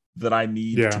vessel that I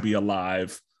need to be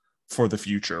alive for the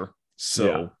future.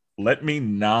 So let me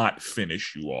not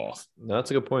finish you off. No,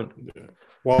 that's a good point. Yeah.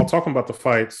 While talking about the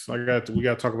fights, we got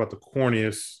to talk about the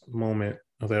corniest moment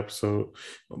of the episode.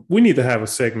 We need to have a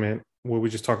segment where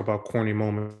we just talk about corny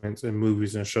moments in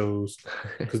movies and shows,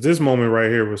 because this moment right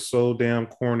here was so damn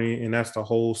corny, and that's the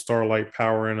whole Starlight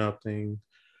powering up thing.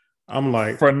 I'm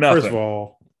like, for nothing. First of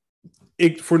all,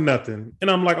 for nothing, and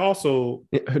I'm like, also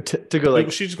to go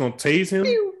like, she's just gonna tase him.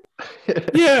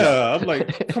 Yeah, I'm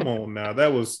like, come on now.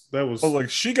 That was like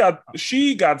she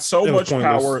got so much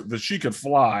power that she could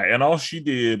fly, and all she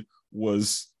did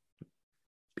was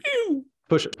pew,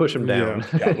 push him down.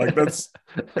 Yeah, like that's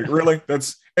like, really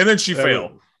and then she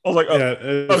failed. I was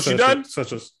like, she done?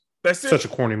 That's it. Such a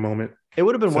corny moment. It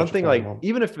would have been one thing, like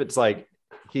even if it's like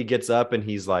he gets up and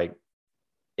he's like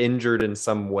injured in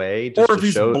some way, just or if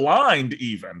he's blind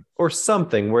even, or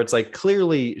something where it's like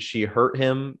clearly she hurt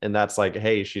him, and that's like,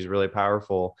 hey, she's really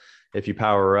powerful if you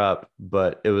power her up,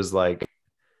 but it was like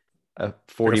a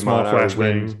 40-mile-an-hour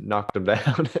wind knocked him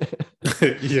down.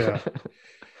 Yeah,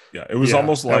 it was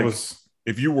almost like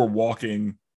if you were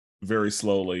walking very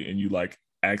slowly and you like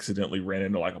accidentally ran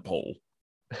into like a pole.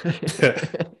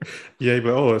 Yeah,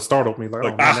 but it startled me,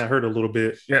 like man, that hurt a little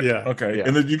bit. Okay,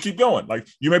 and then you keep going, like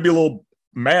you may be a little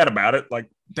mad about it, like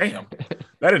damn,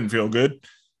 that didn't feel good.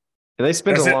 And they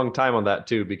spent a long time on that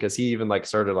too, because he even like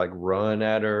started like run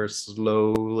at her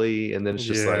slowly, and then it's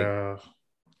just it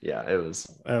was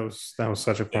that was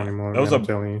such a corny moment. I'm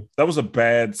telling you, that was a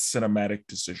bad cinematic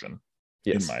decision,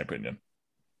 in my opinion.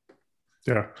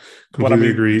 Yeah, but I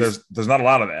mean, agree. There's not a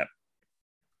lot of that.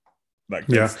 Like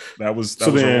that was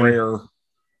a rare.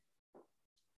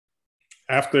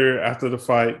 After the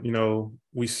fight,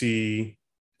 we see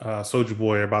Soulja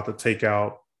Boy about to take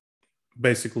out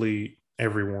basically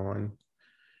everyone,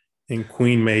 and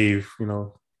Queen Maeve,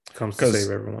 comes to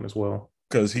save everyone as well.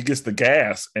 Because he gets the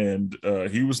gas, and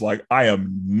he was like, "I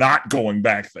am not going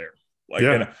back there." Like,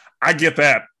 and I get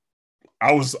that.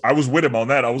 I was with him on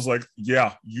that. I was like,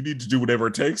 "Yeah, you need to do whatever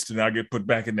it takes to not get put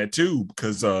back in that tube,"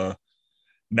 because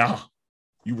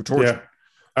you were tortured.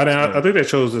 Yeah. I think they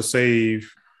chose to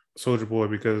save Soulja Boy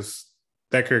because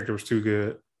that character was too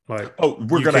good. Like,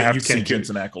 we're gonna have to see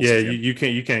Jensen Ackles. Yeah, you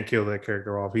can't kill that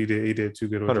character off. He did too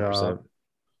good of a 100%. Job.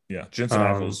 Yeah, Jensen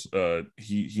Ackles.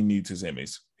 He needs his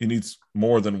Emmys. He needs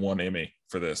more than one Emmy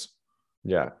for this.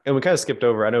 Yeah, and we kind of skipped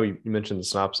over. I know you mentioned the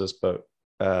synopsis, but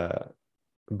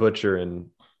Butcher and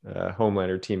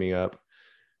Homelander teaming up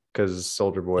because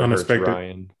Soulja Boy hurts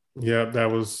Ryan. Yeah,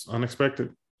 that was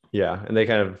unexpected. Yeah, and they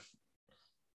kind of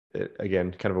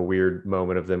a weird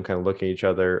moment of them kind of looking at each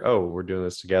other. Oh, we're doing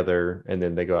this together, and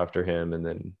then they go after him, and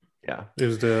then it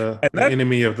was the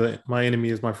enemy of my enemy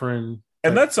is my friend.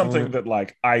 And that's something that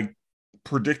like I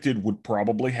predicted would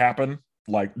probably happen.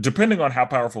 Like depending on how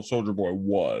powerful Soulja Boy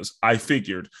was, I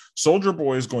figured Soulja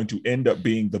Boy is going to end up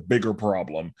being the bigger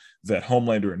problem that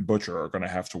Homelander and Butcher are going to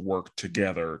have to work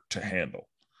together to handle.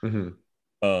 Mm-hmm.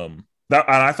 And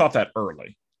I thought that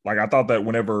early. Like, I thought that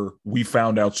whenever we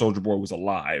found out Soulja Boy was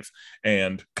alive,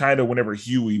 and kind of whenever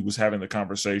Huey was having the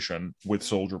conversation with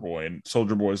Soulja Boy, and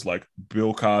Soulja Boy's like,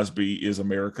 Bill Cosby is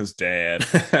America's dad,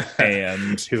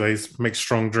 and he makes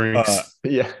strong drinks.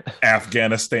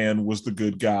 Afghanistan was the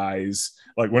good guys.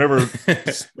 Like, whenever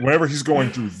he's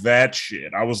going through that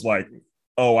shit, I was like,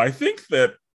 oh, I think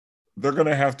that they're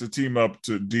gonna have to team up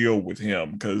to deal with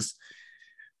him because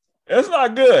it's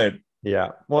not good. Yeah.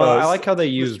 Well, I like how they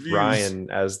Mr. used Views,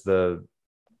 Ryan as the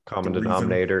common the reason.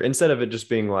 denominator instead of it just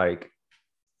being like,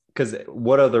 because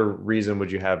what other reason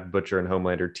would you have Butcher and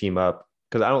Homelander team up?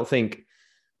 Because I don't think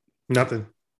Nothing.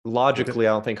 logically,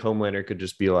 I don't think Homelander could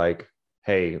just be like,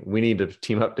 hey, we need to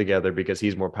team up together because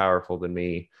he's more powerful than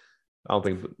me. I don't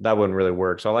think that wouldn't really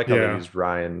work. So I like how they used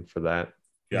Ryan for that.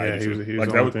 Yeah, he was like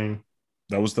the only thing.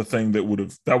 That was the thing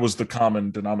that was the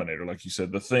common denominator, like you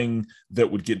said, the thing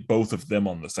that would get both of them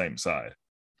on the same side.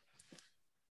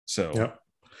 So,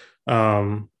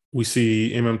 we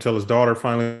see tell his daughter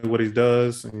finally what he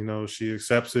does, and she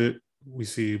accepts it. We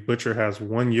see Butcher has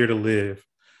 1 year to live.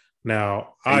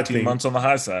 Now, 18 months on the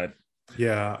high side.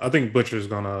 Yeah, I think Butcher's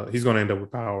gonna end up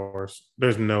with powers.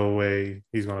 There's no way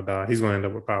he's gonna die. He's gonna end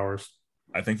up with powers.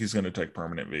 I think he's gonna take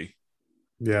permanent V.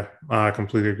 Yeah, I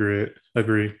completely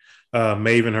agree.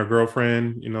 Maeve and her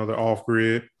girlfriend, they're off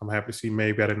grid. I'm happy to see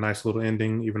Maeve got a nice little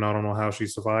ending, even though I don't know how she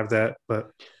survived that.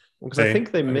 But because I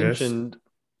think they mentioned,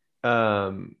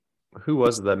 who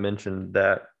was it that mentioned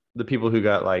that the people who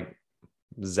got like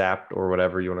zapped or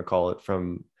whatever you want to call it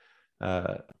from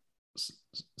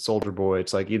Soldier Boy,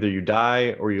 it's like either you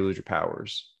die or you lose your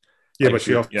powers. Yeah, like, but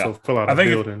she also fell out of the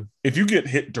building. If you get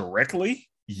hit directly,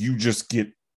 you just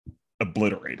get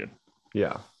obliterated.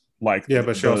 Yeah. But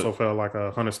she also fell like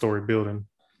a 100-story building.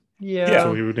 Yeah.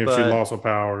 So even if she lost her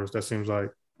powers, that seems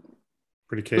like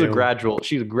pretty chaotic.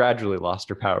 She gradually lost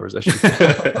her powers as she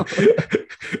so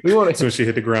when she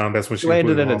hit the ground, that's when she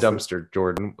landed in a dumpster,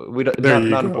 Jordan. We don't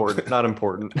not important. Not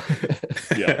important.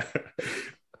 Yeah.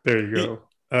 There you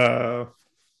go.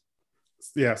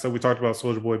 So we talked about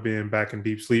Soldier Boy being back in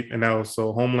deep sleep, and now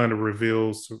so Homelander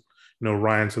reveals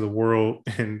Ryan to the world,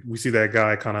 and we see that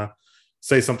guy kind of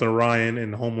say something to Ryan,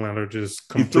 and Homelander just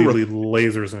completely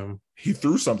lasers him. He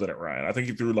threw something at Ryan. I think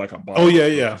he threw like a bomb. Oh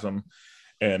yeah.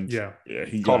 And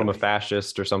he called him a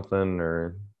fascist or something,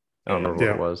 or I don't remember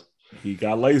what it was. He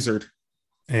got lasered,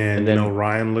 and then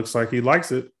Ryan looks like he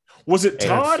likes it. Was it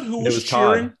Todd who was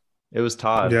cheering? Todd. It was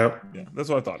Todd. Yep. Yeah, that's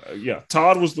what I thought. Yeah,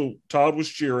 Todd was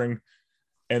cheering,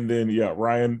 and then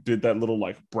Ryan did that little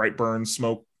like Brightburn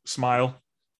smoke smile.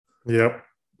 Yep.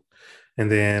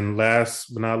 And then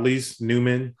last but not least,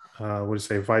 Newman,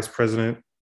 vice president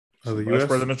of the U.S. Vice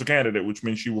presidential candidate, which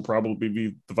means she will probably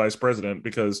be the vice president,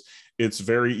 because it's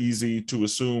very easy to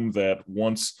assume that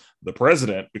once the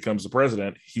president becomes the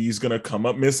president, he's going to come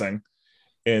up missing.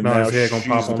 And now his head going to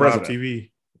pop on live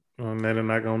TV. And they're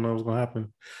not going to know what's going to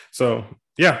happen. So,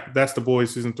 yeah, that's The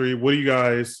Boys Season 3. What do you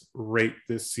guys rate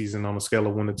this season on a scale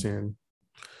of 1 to 10?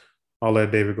 I'll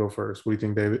let David go first. What do you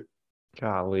think, David?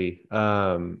 Golly.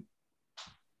 I'd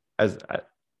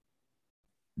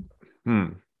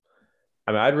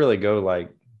really go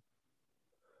like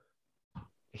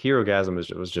Herogasm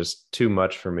was just too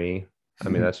much for me. I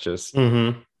mean, that's just,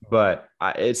 but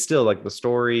it's still like the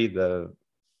story, the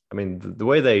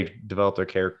way they develop their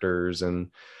characters,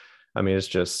 and I mean, it's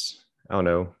just, I don't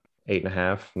know,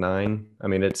 8.5, 9. I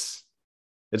mean, it's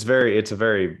a very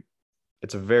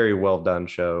well done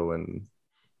show, and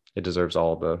it deserves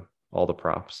all the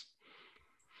props.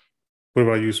 What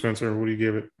about you, Spencer? What do you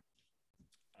give it?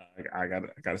 I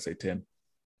gotta say 10.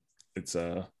 It's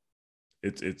good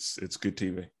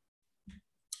TV.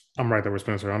 I'm right there with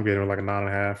Spencer. I'm getting like a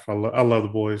 9.5. I love The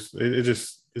Boys.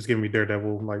 It's giving me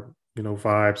Daredevil like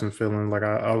vibes and feeling like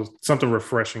I was something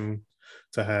refreshing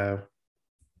to have.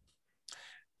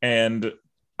 And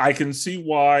I can see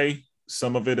why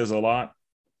some of it is a lot,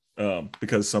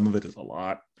 because some of it is a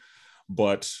lot,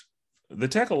 but they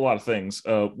tackle a lot of things.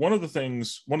 One of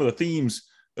the themes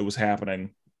that was happening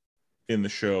in the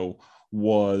show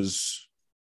was,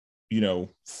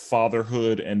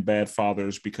 fatherhood and bad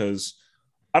fathers, because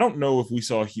I don't know if we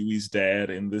saw Huey's dad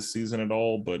in this season at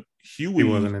all, but he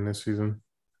wasn't in this season.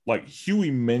 Like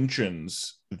Huey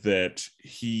mentions that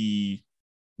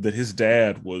his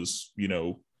dad was,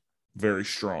 very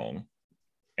strong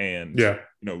and,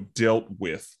 dealt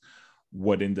with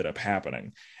what ended up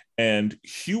happening. And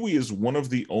Huey is one of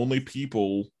the only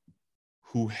people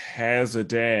who has a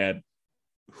dad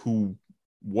who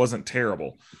wasn't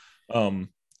terrible.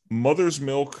 Mother's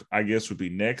Milk, I guess, would be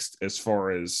next as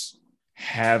far as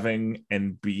having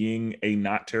and being a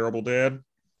not terrible dad.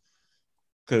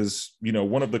 Because,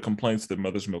 one of the complaints that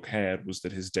Mother's Milk had was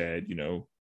that his dad,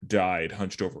 died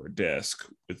hunched over a desk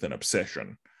with an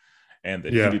obsession, and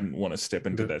that he didn't want to step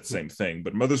into that same thing.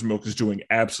 But Mother's Milk is doing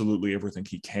absolutely everything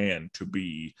he can to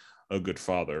be a good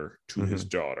father to his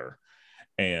daughter.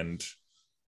 And,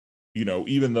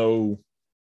 even though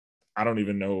I don't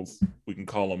even know if we can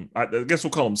call them, I guess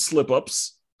we'll call them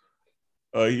slip-ups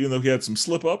Even though he had some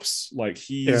slip ups, like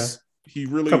he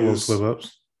really couple is, of slip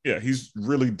ups. Yeah, he's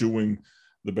really doing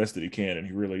the best that he can, and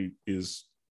he really is,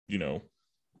 you know,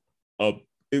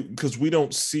 because we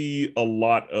don't see a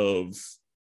lot of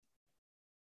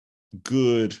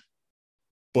good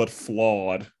but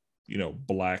flawed,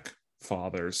 black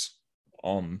fathers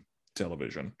on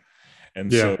television.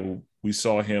 And so we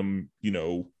saw him,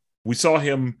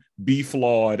 be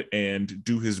flawed and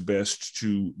do his best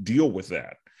to deal with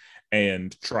that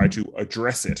and try to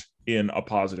address it in a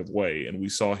positive way. And we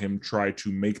saw him try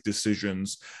to make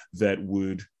decisions that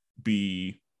would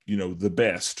be, the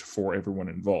best for everyone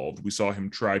involved. We saw him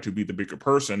try to be the bigger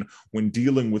person when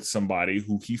dealing with somebody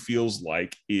who he feels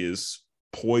like is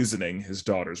poisoning his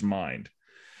daughter's mind.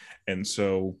 And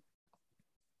so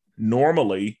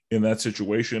normally in that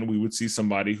situation, we would see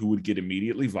somebody who would get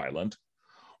immediately violent,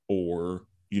 or,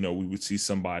 we would see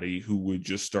somebody who would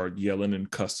just start yelling and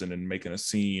cussing and making a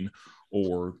scene,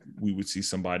 or we would see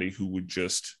somebody who would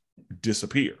just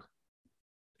disappear.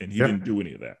 And he didn't do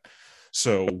any of that.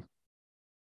 So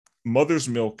Mother's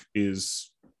Milk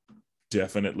is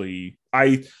definitely,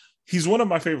 he's one of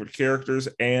my favorite characters,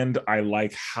 and I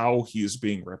like how he is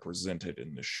being represented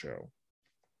in this show.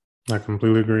 I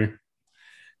completely agree.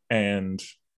 And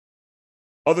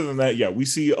other than that, we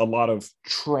see a lot of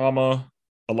trauma,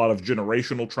 a lot of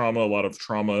generational trauma, a lot of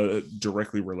trauma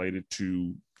directly related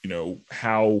to,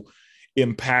 how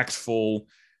impactful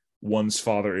one's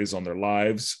father is on their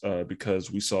lives, because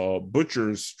we saw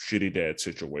Butcher's shitty dad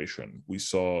situation. We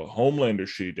saw Homelander's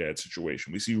shitty dad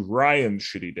situation. We see Ryan's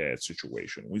shitty dad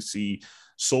situation. We see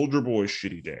Soldier Boy's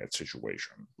shitty dad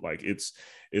situation. Like it's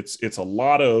a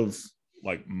lot of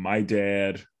like, my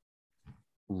dad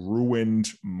ruined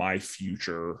my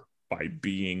future by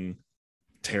being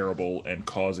terrible and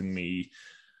causing me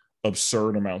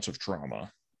absurd amounts of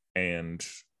trauma. And,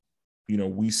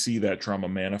 we see that trauma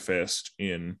manifest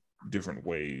in different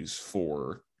ways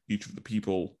for each of the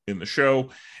people in the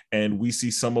show. And we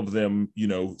see some of them,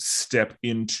 step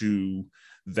into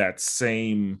that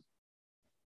same,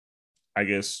 I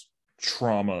guess,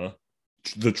 trauma,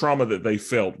 the trauma that they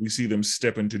felt. We see them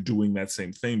step into doing that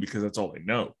same thing because that's all they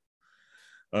know.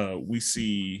 We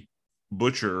see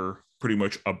Butcher pretty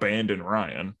much abandon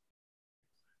Ryan.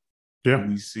 Yeah.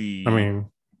 We see, I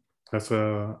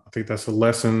think that's a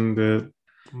lesson that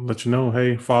let you know,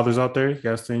 hey, fathers out there, you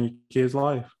gotta stay in your kid's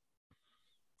life,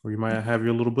 or you might have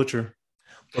your little butcher.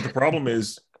 But the problem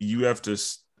is, you have to,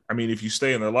 if you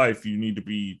stay in their life, you need to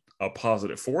be a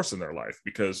positive force in their life,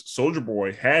 because Soldier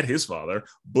Boy had his father,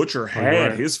 Butcher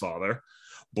had his father,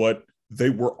 but they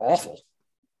were awful.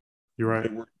 You're right.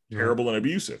 They were terrible and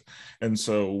abusive. And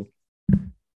so,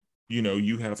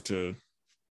 you have to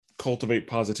cultivate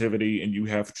positivity, and you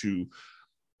have to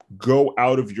go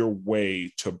out of your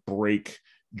way to break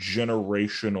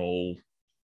generational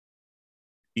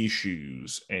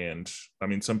issues. And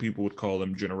some people would call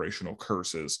them generational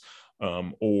curses,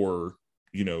 or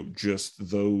just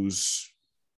those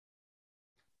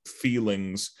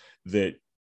feelings that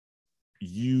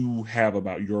you have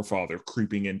about your father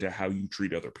creeping into how you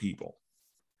treat other people.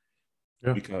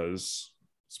 Because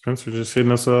Spencer just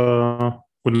hitting us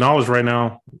with knowledge right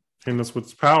now, hitting us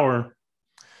with power.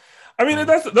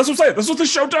 That's what I'm saying. That's what the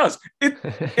show does.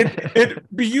 It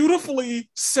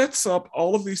beautifully sets up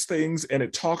all of these things, and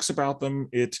it talks about them.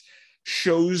 It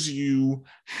shows you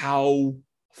how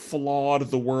flawed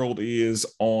the world is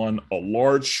on a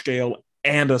large scale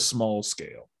and a small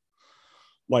scale.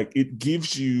 Like, it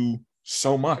gives you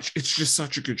so much. It's just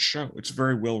such a good show. It's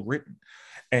very well written.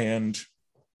 And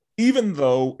even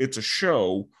though it's a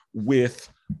show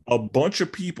with a bunch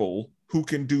of people who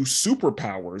can do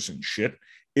superpowers and shit,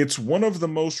 it's one of the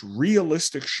most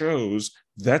realistic shows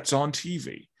that's on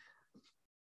TV.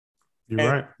 You're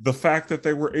right. The fact that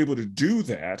they were able to do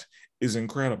that is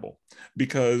incredible,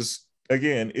 because,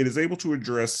 again, it is able to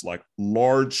address like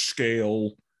large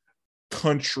scale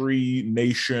country,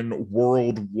 nation,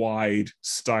 worldwide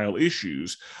style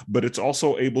issues, but it's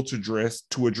also able to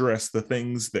address the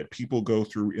things that people go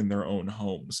through in their own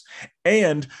homes,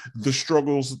 and the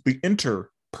struggles, the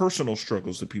interpersonal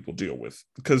struggles that people deal with.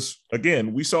 Because,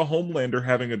 again, we saw Homelander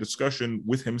having a discussion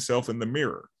with himself in the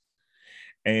mirror,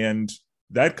 and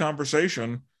that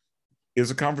conversation is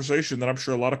a conversation that I'm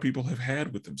sure a lot of people have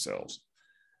had with themselves.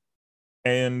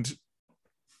 And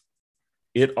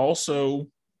it also,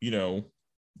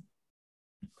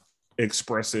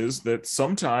 expresses that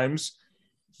sometimes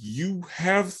you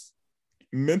have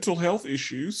mental health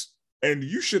issues and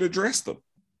you should address them.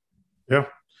 Yeah.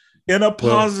 In a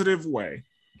positive way.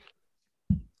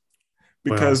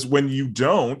 Because when you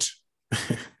don't,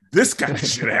 this kind of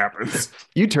shit happens.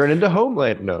 You turn into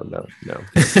Homeland. No.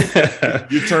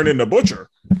 You turn into Butcher.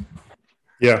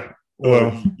 Yeah.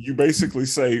 Well, you basically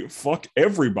say fuck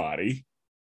everybody,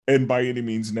 and by any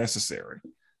means necessary.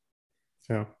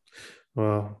 Yeah.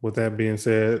 Well, with that being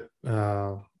said,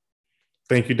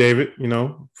 thank you, David,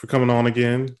 for coming on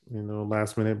again.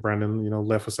 Last minute, Brandon,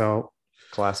 left us out.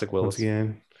 Classic Willis. Once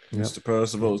again. Yep. Mr.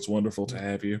 Percival, it's wonderful to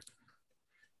have you.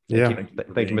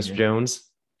 Thank you, Mr. Jones.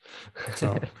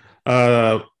 So,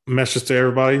 message to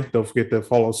everybody. Don't forget to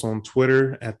follow us on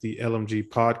Twitter at the LMG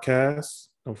Podcast.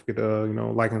 Don't forget to,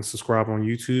 like and subscribe on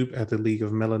YouTube at the League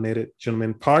of Melanated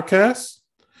Gentlemen Podcast.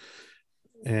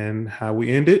 And how we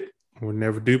end it, we're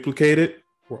never duplicated.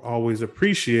 We're always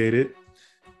appreciated.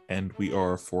 And we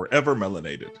are forever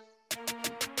melanated.